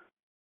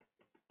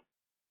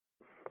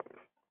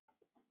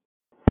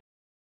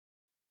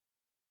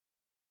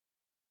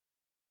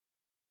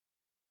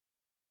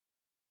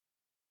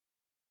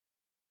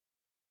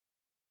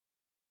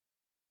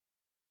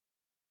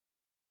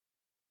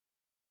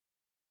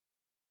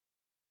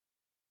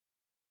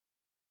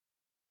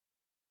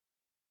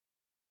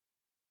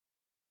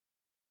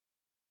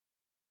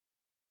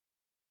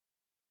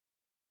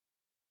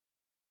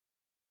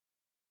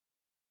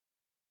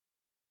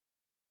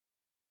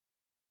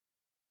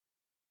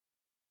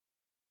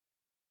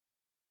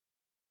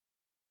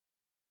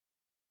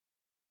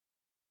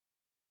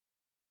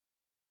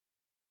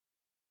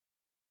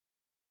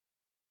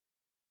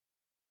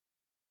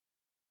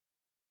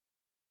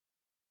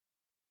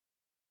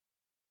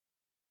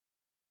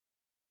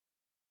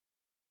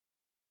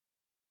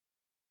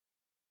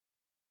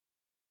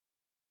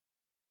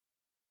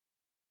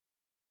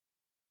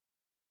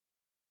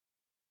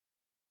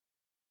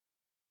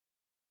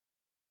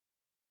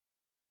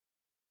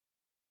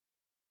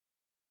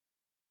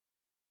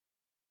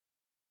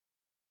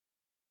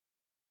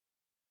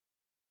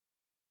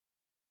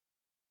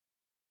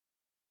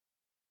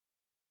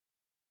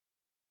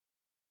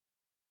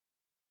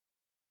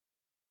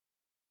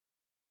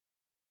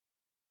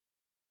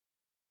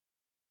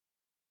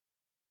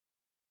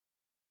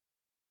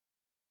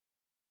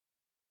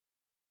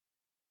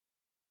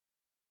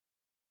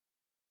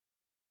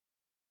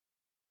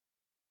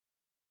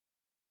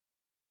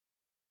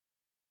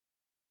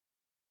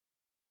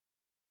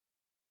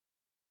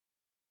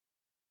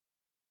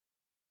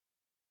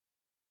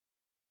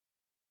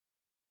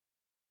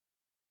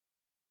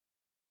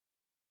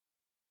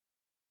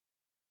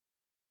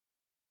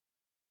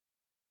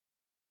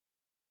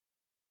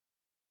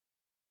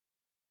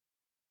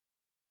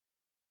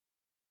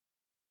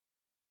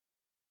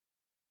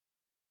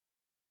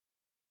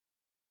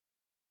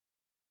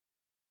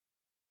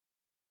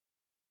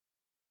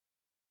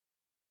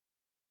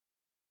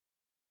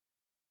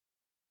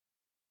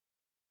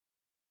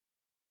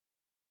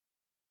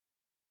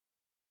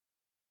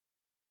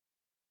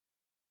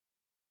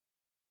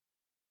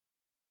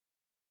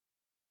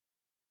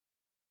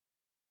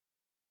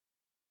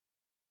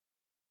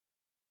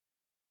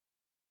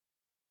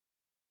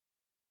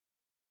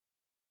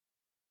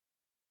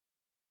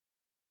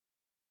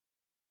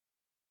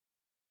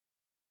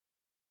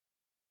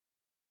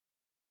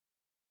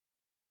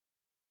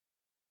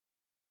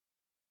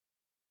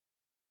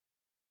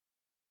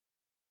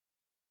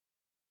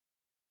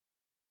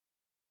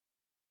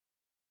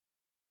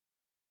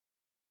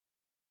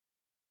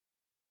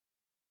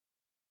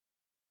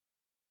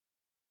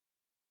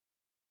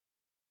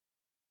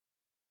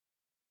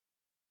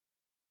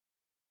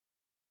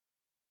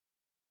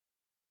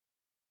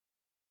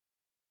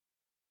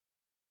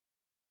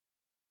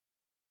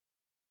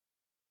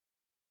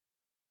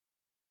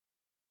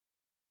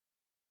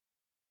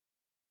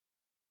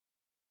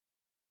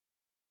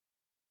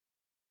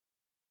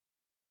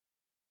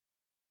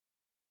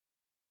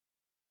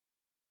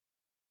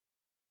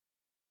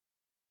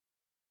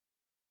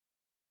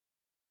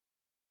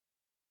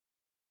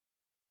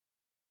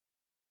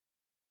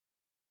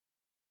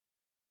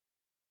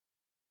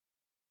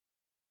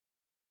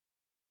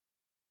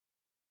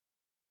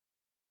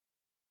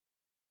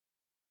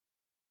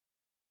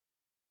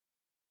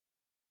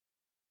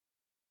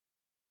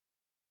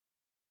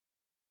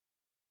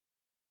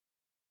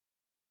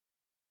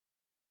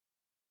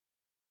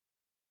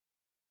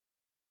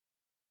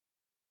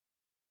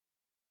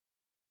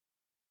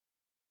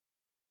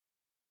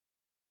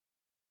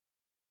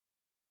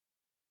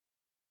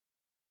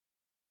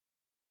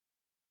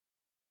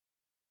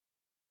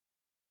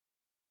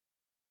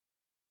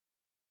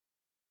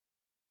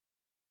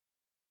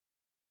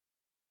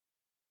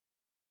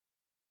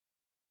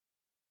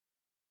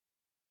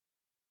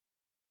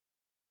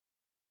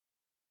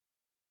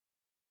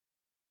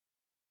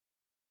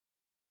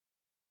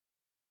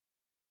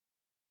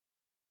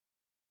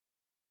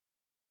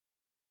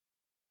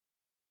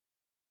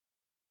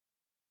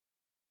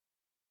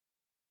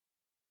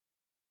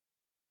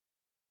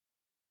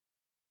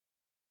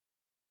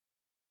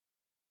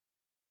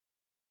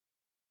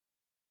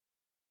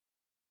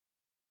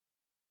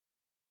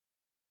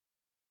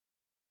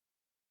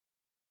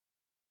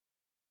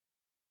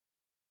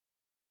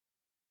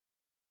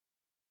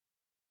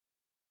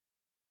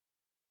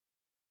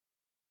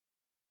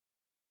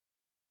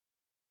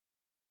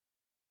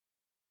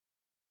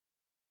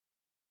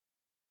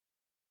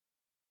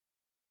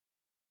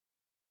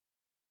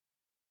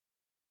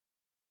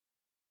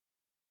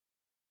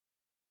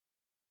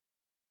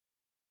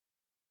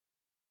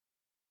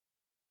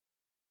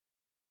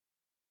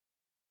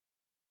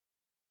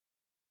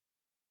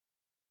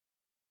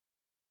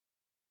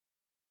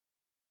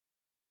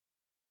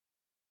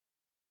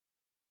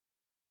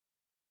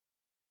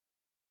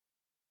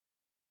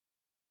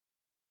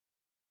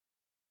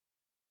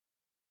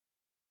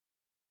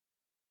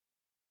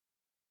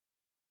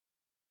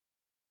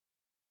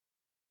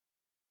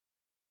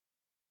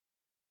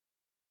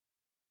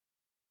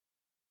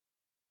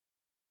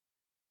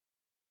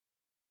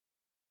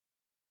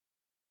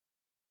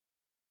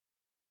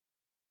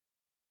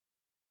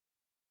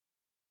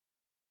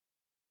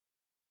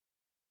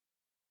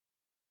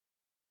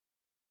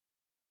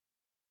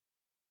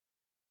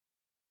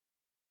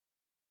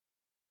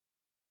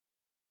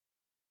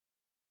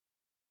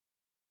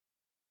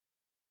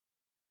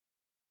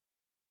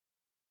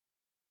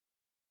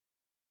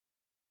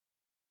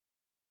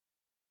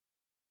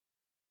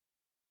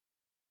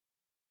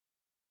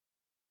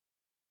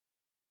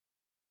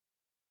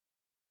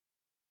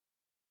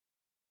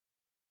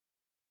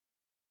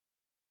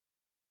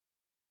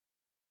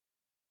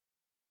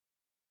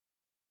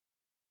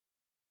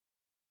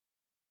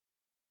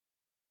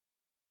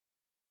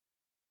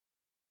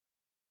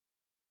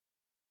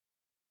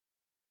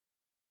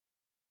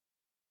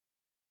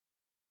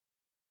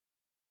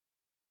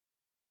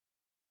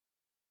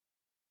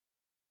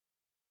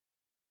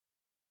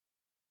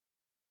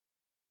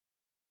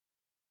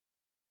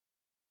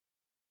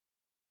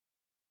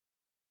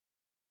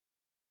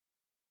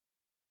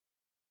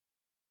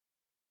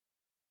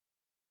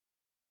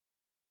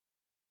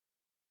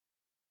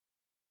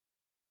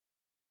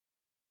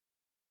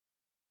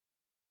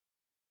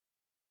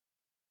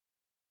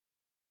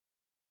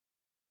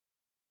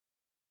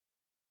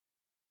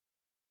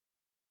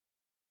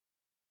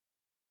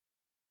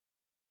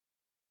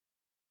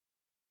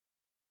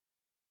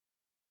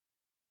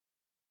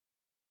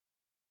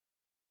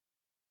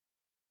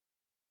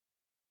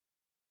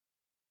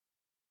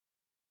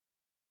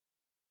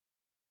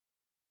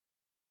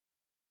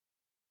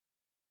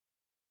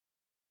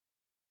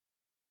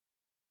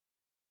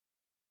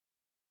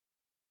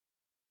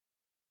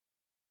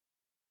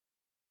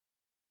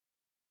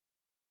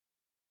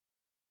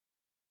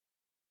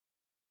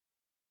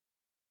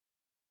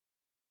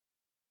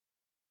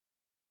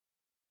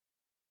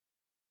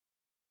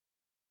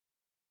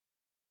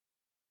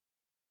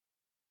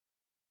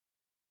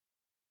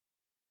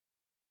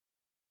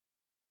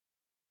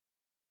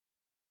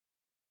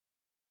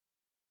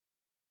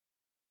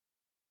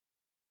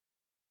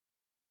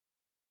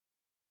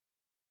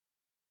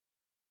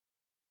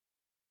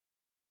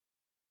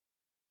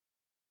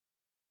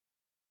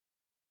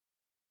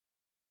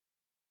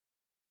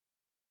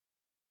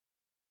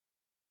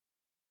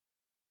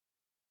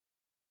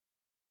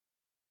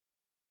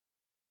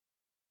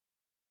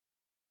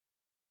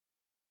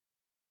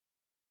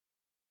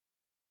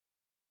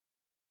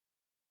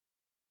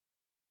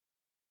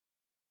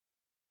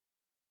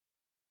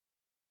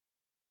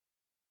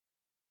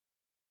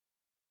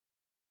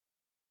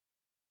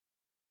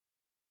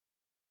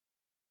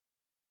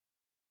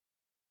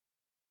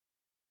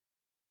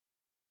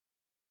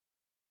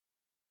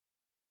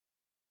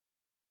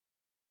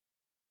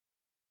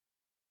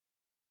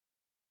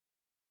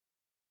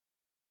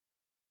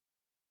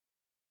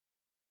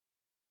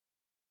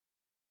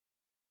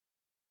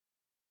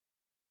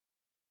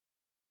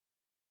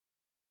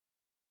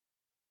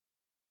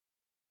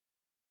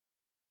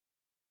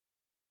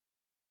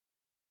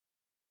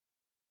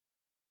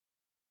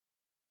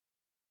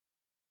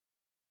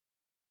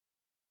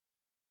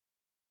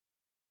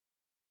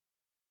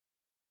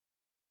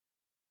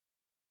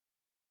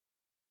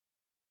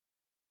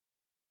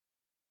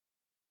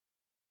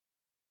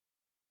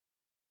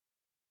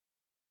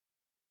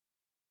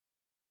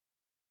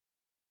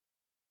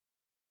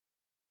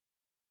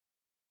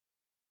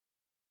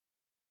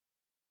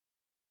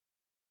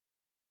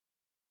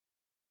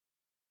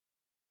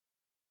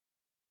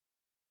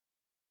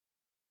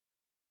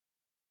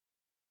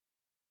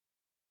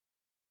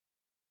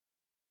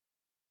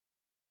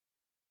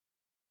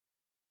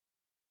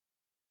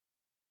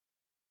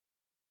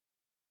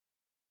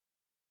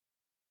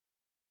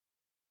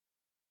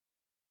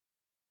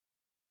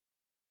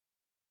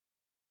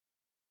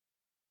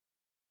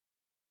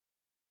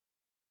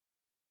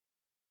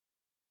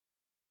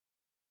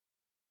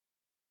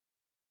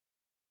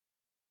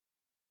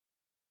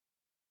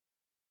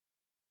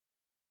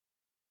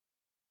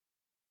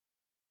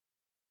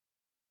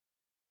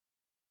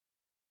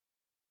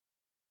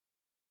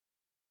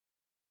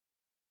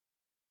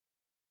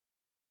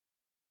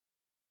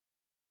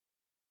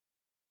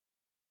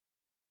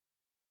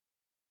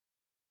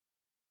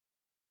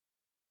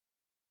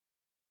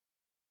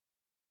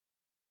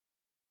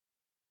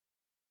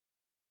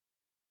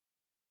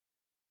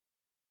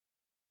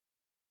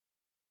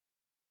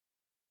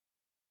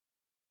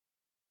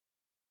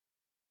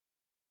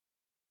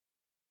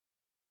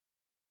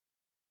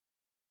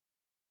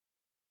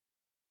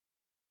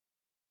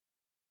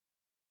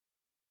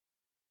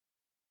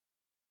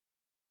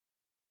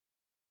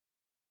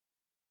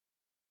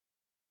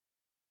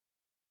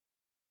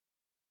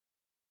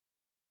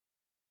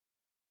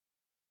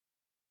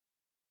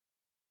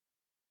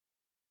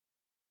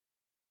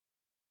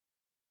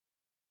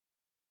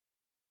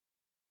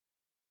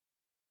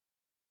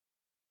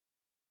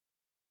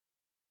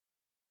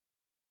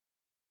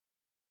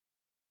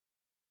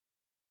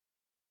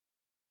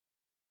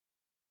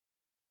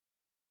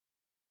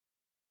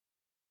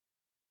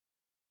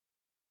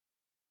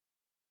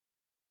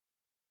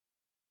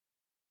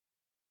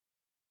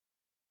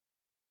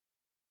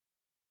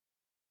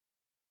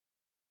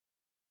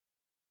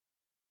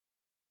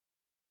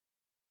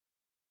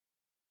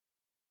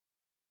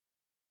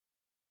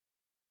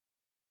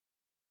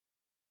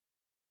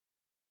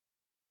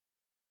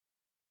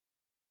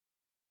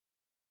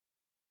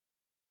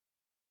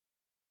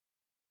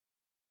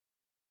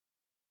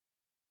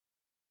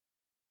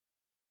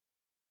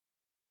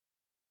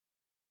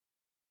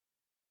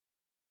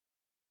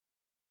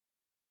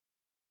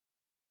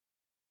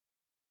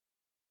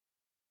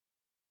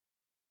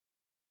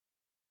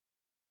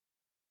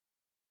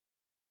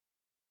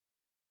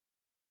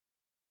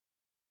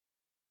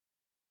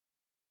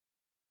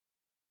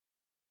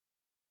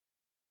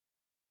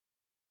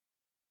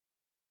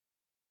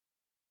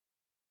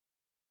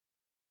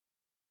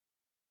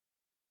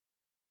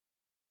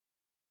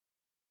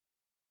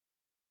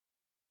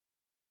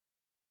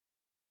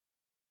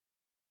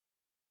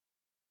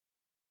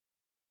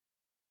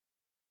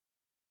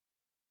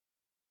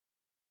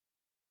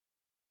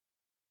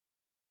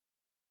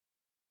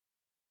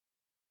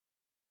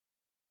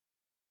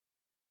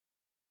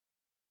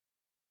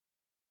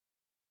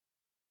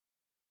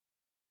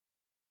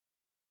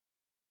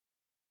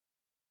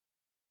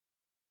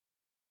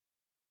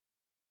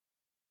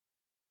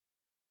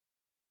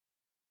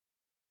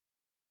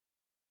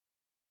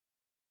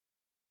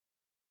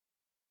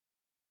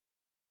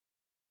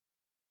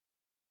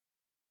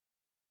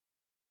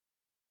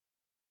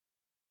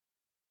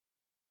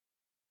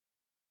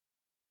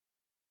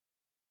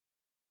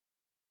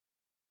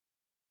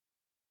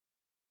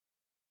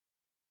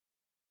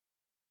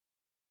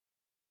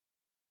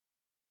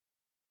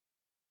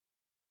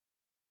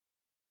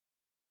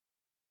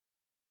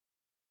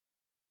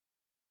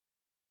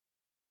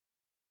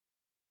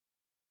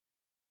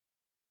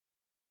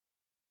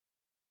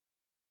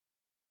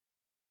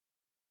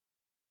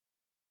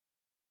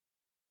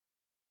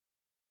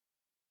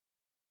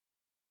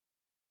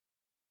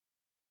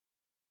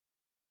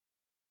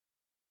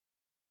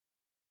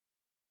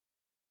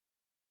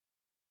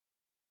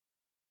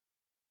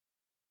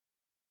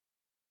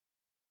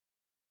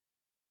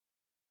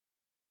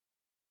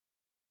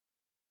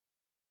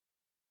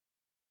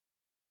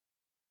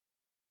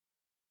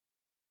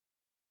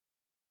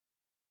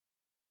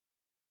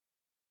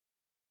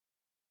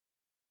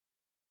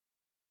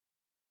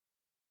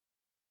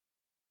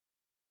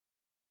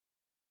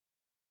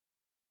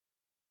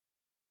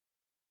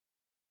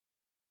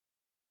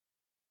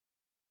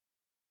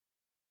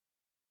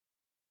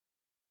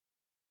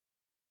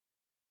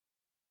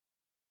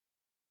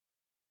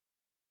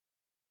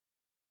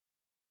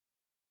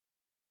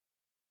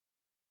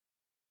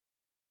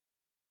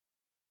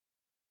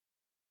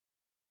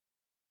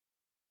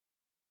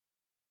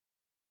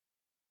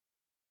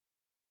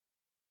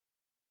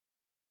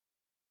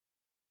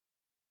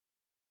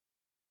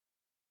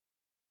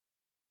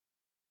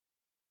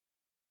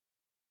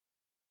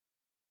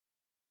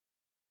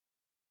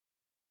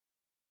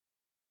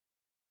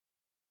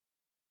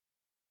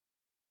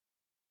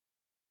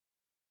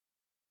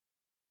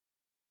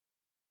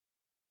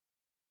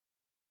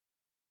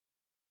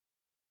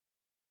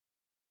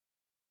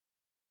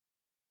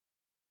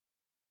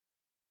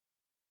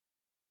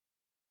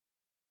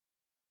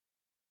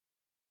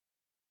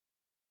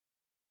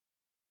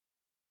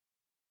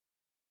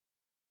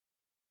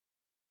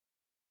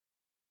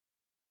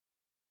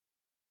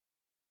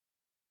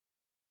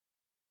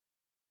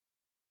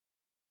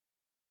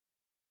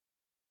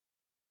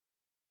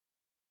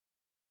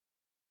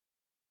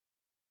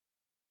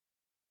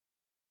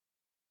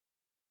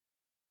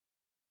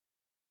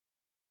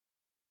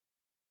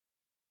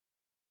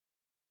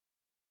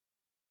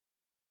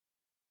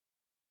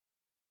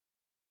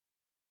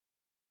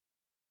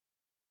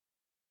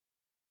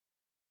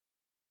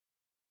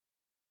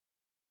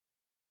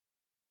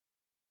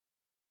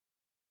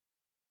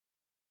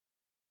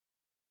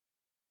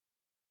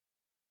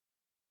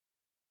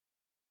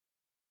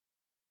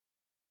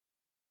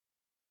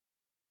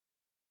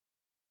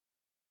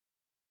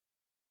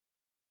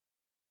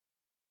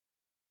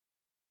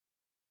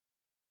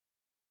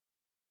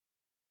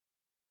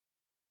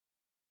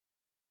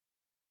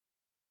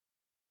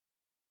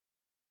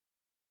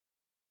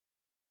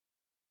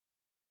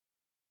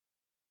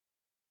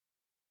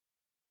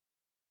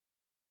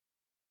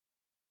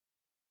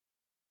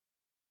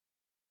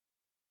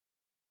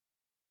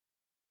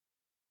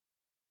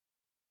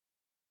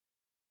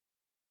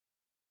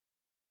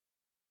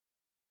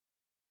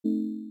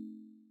 Giving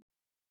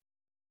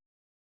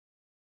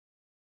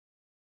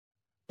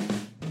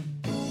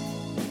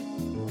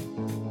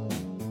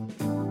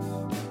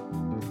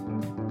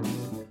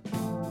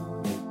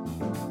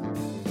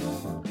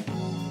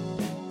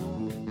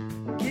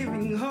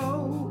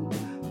hope,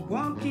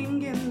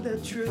 walking in the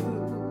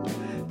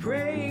truth,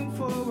 praying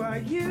for our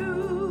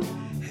youth,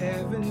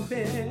 having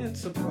been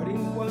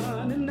supporting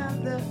one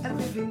another. A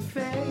living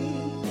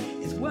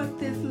faith is what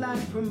this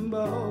life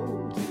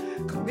promotes.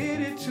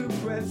 Committed to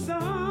press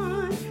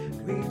on,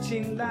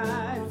 reaching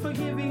life,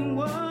 forgiving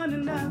one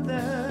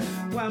another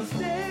while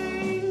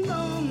staying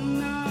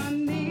on our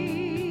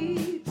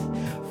knees.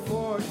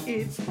 For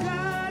it's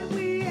God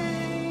we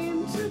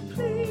aim to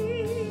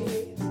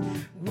please.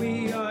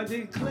 We are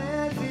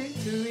declared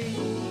victory.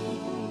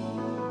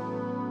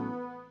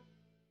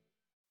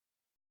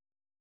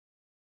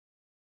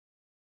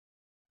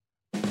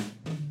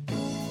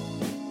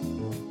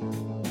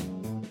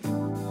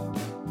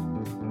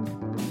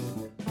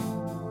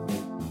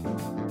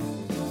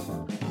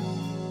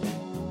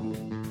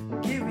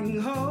 Giving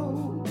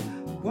hope,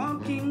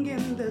 walking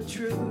in the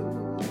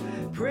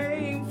truth,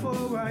 praying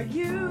for our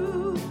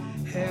youth,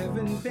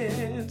 having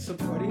been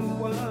supporting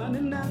one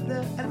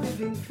another. A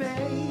living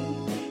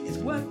faith is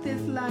what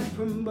this life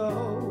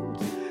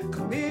promotes.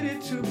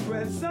 Committed to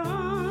press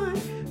on,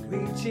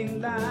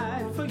 reaching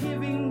life,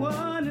 forgiving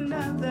one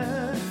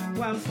another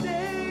while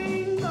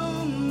staying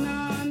on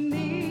our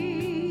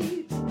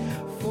knees.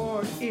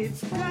 For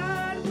it's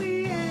God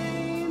we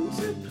aim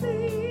to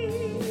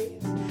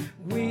please.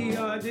 We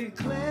are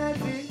declared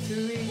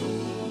victory.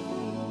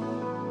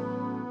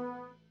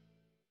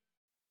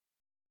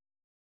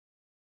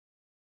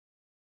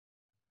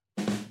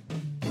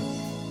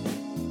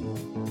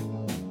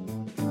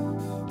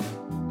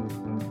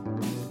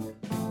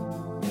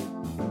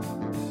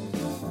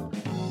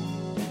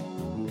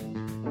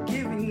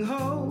 Giving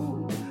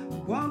hope,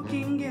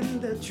 walking in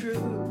the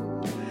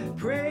truth,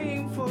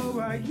 praying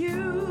for our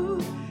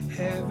youth,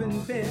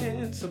 having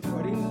been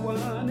supporting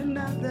one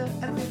another.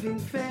 A living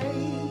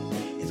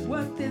faith is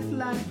what this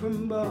life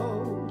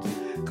promotes.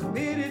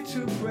 Committed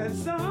to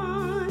press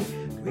on,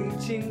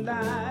 reaching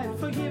life,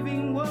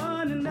 forgiving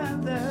one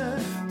another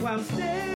while staying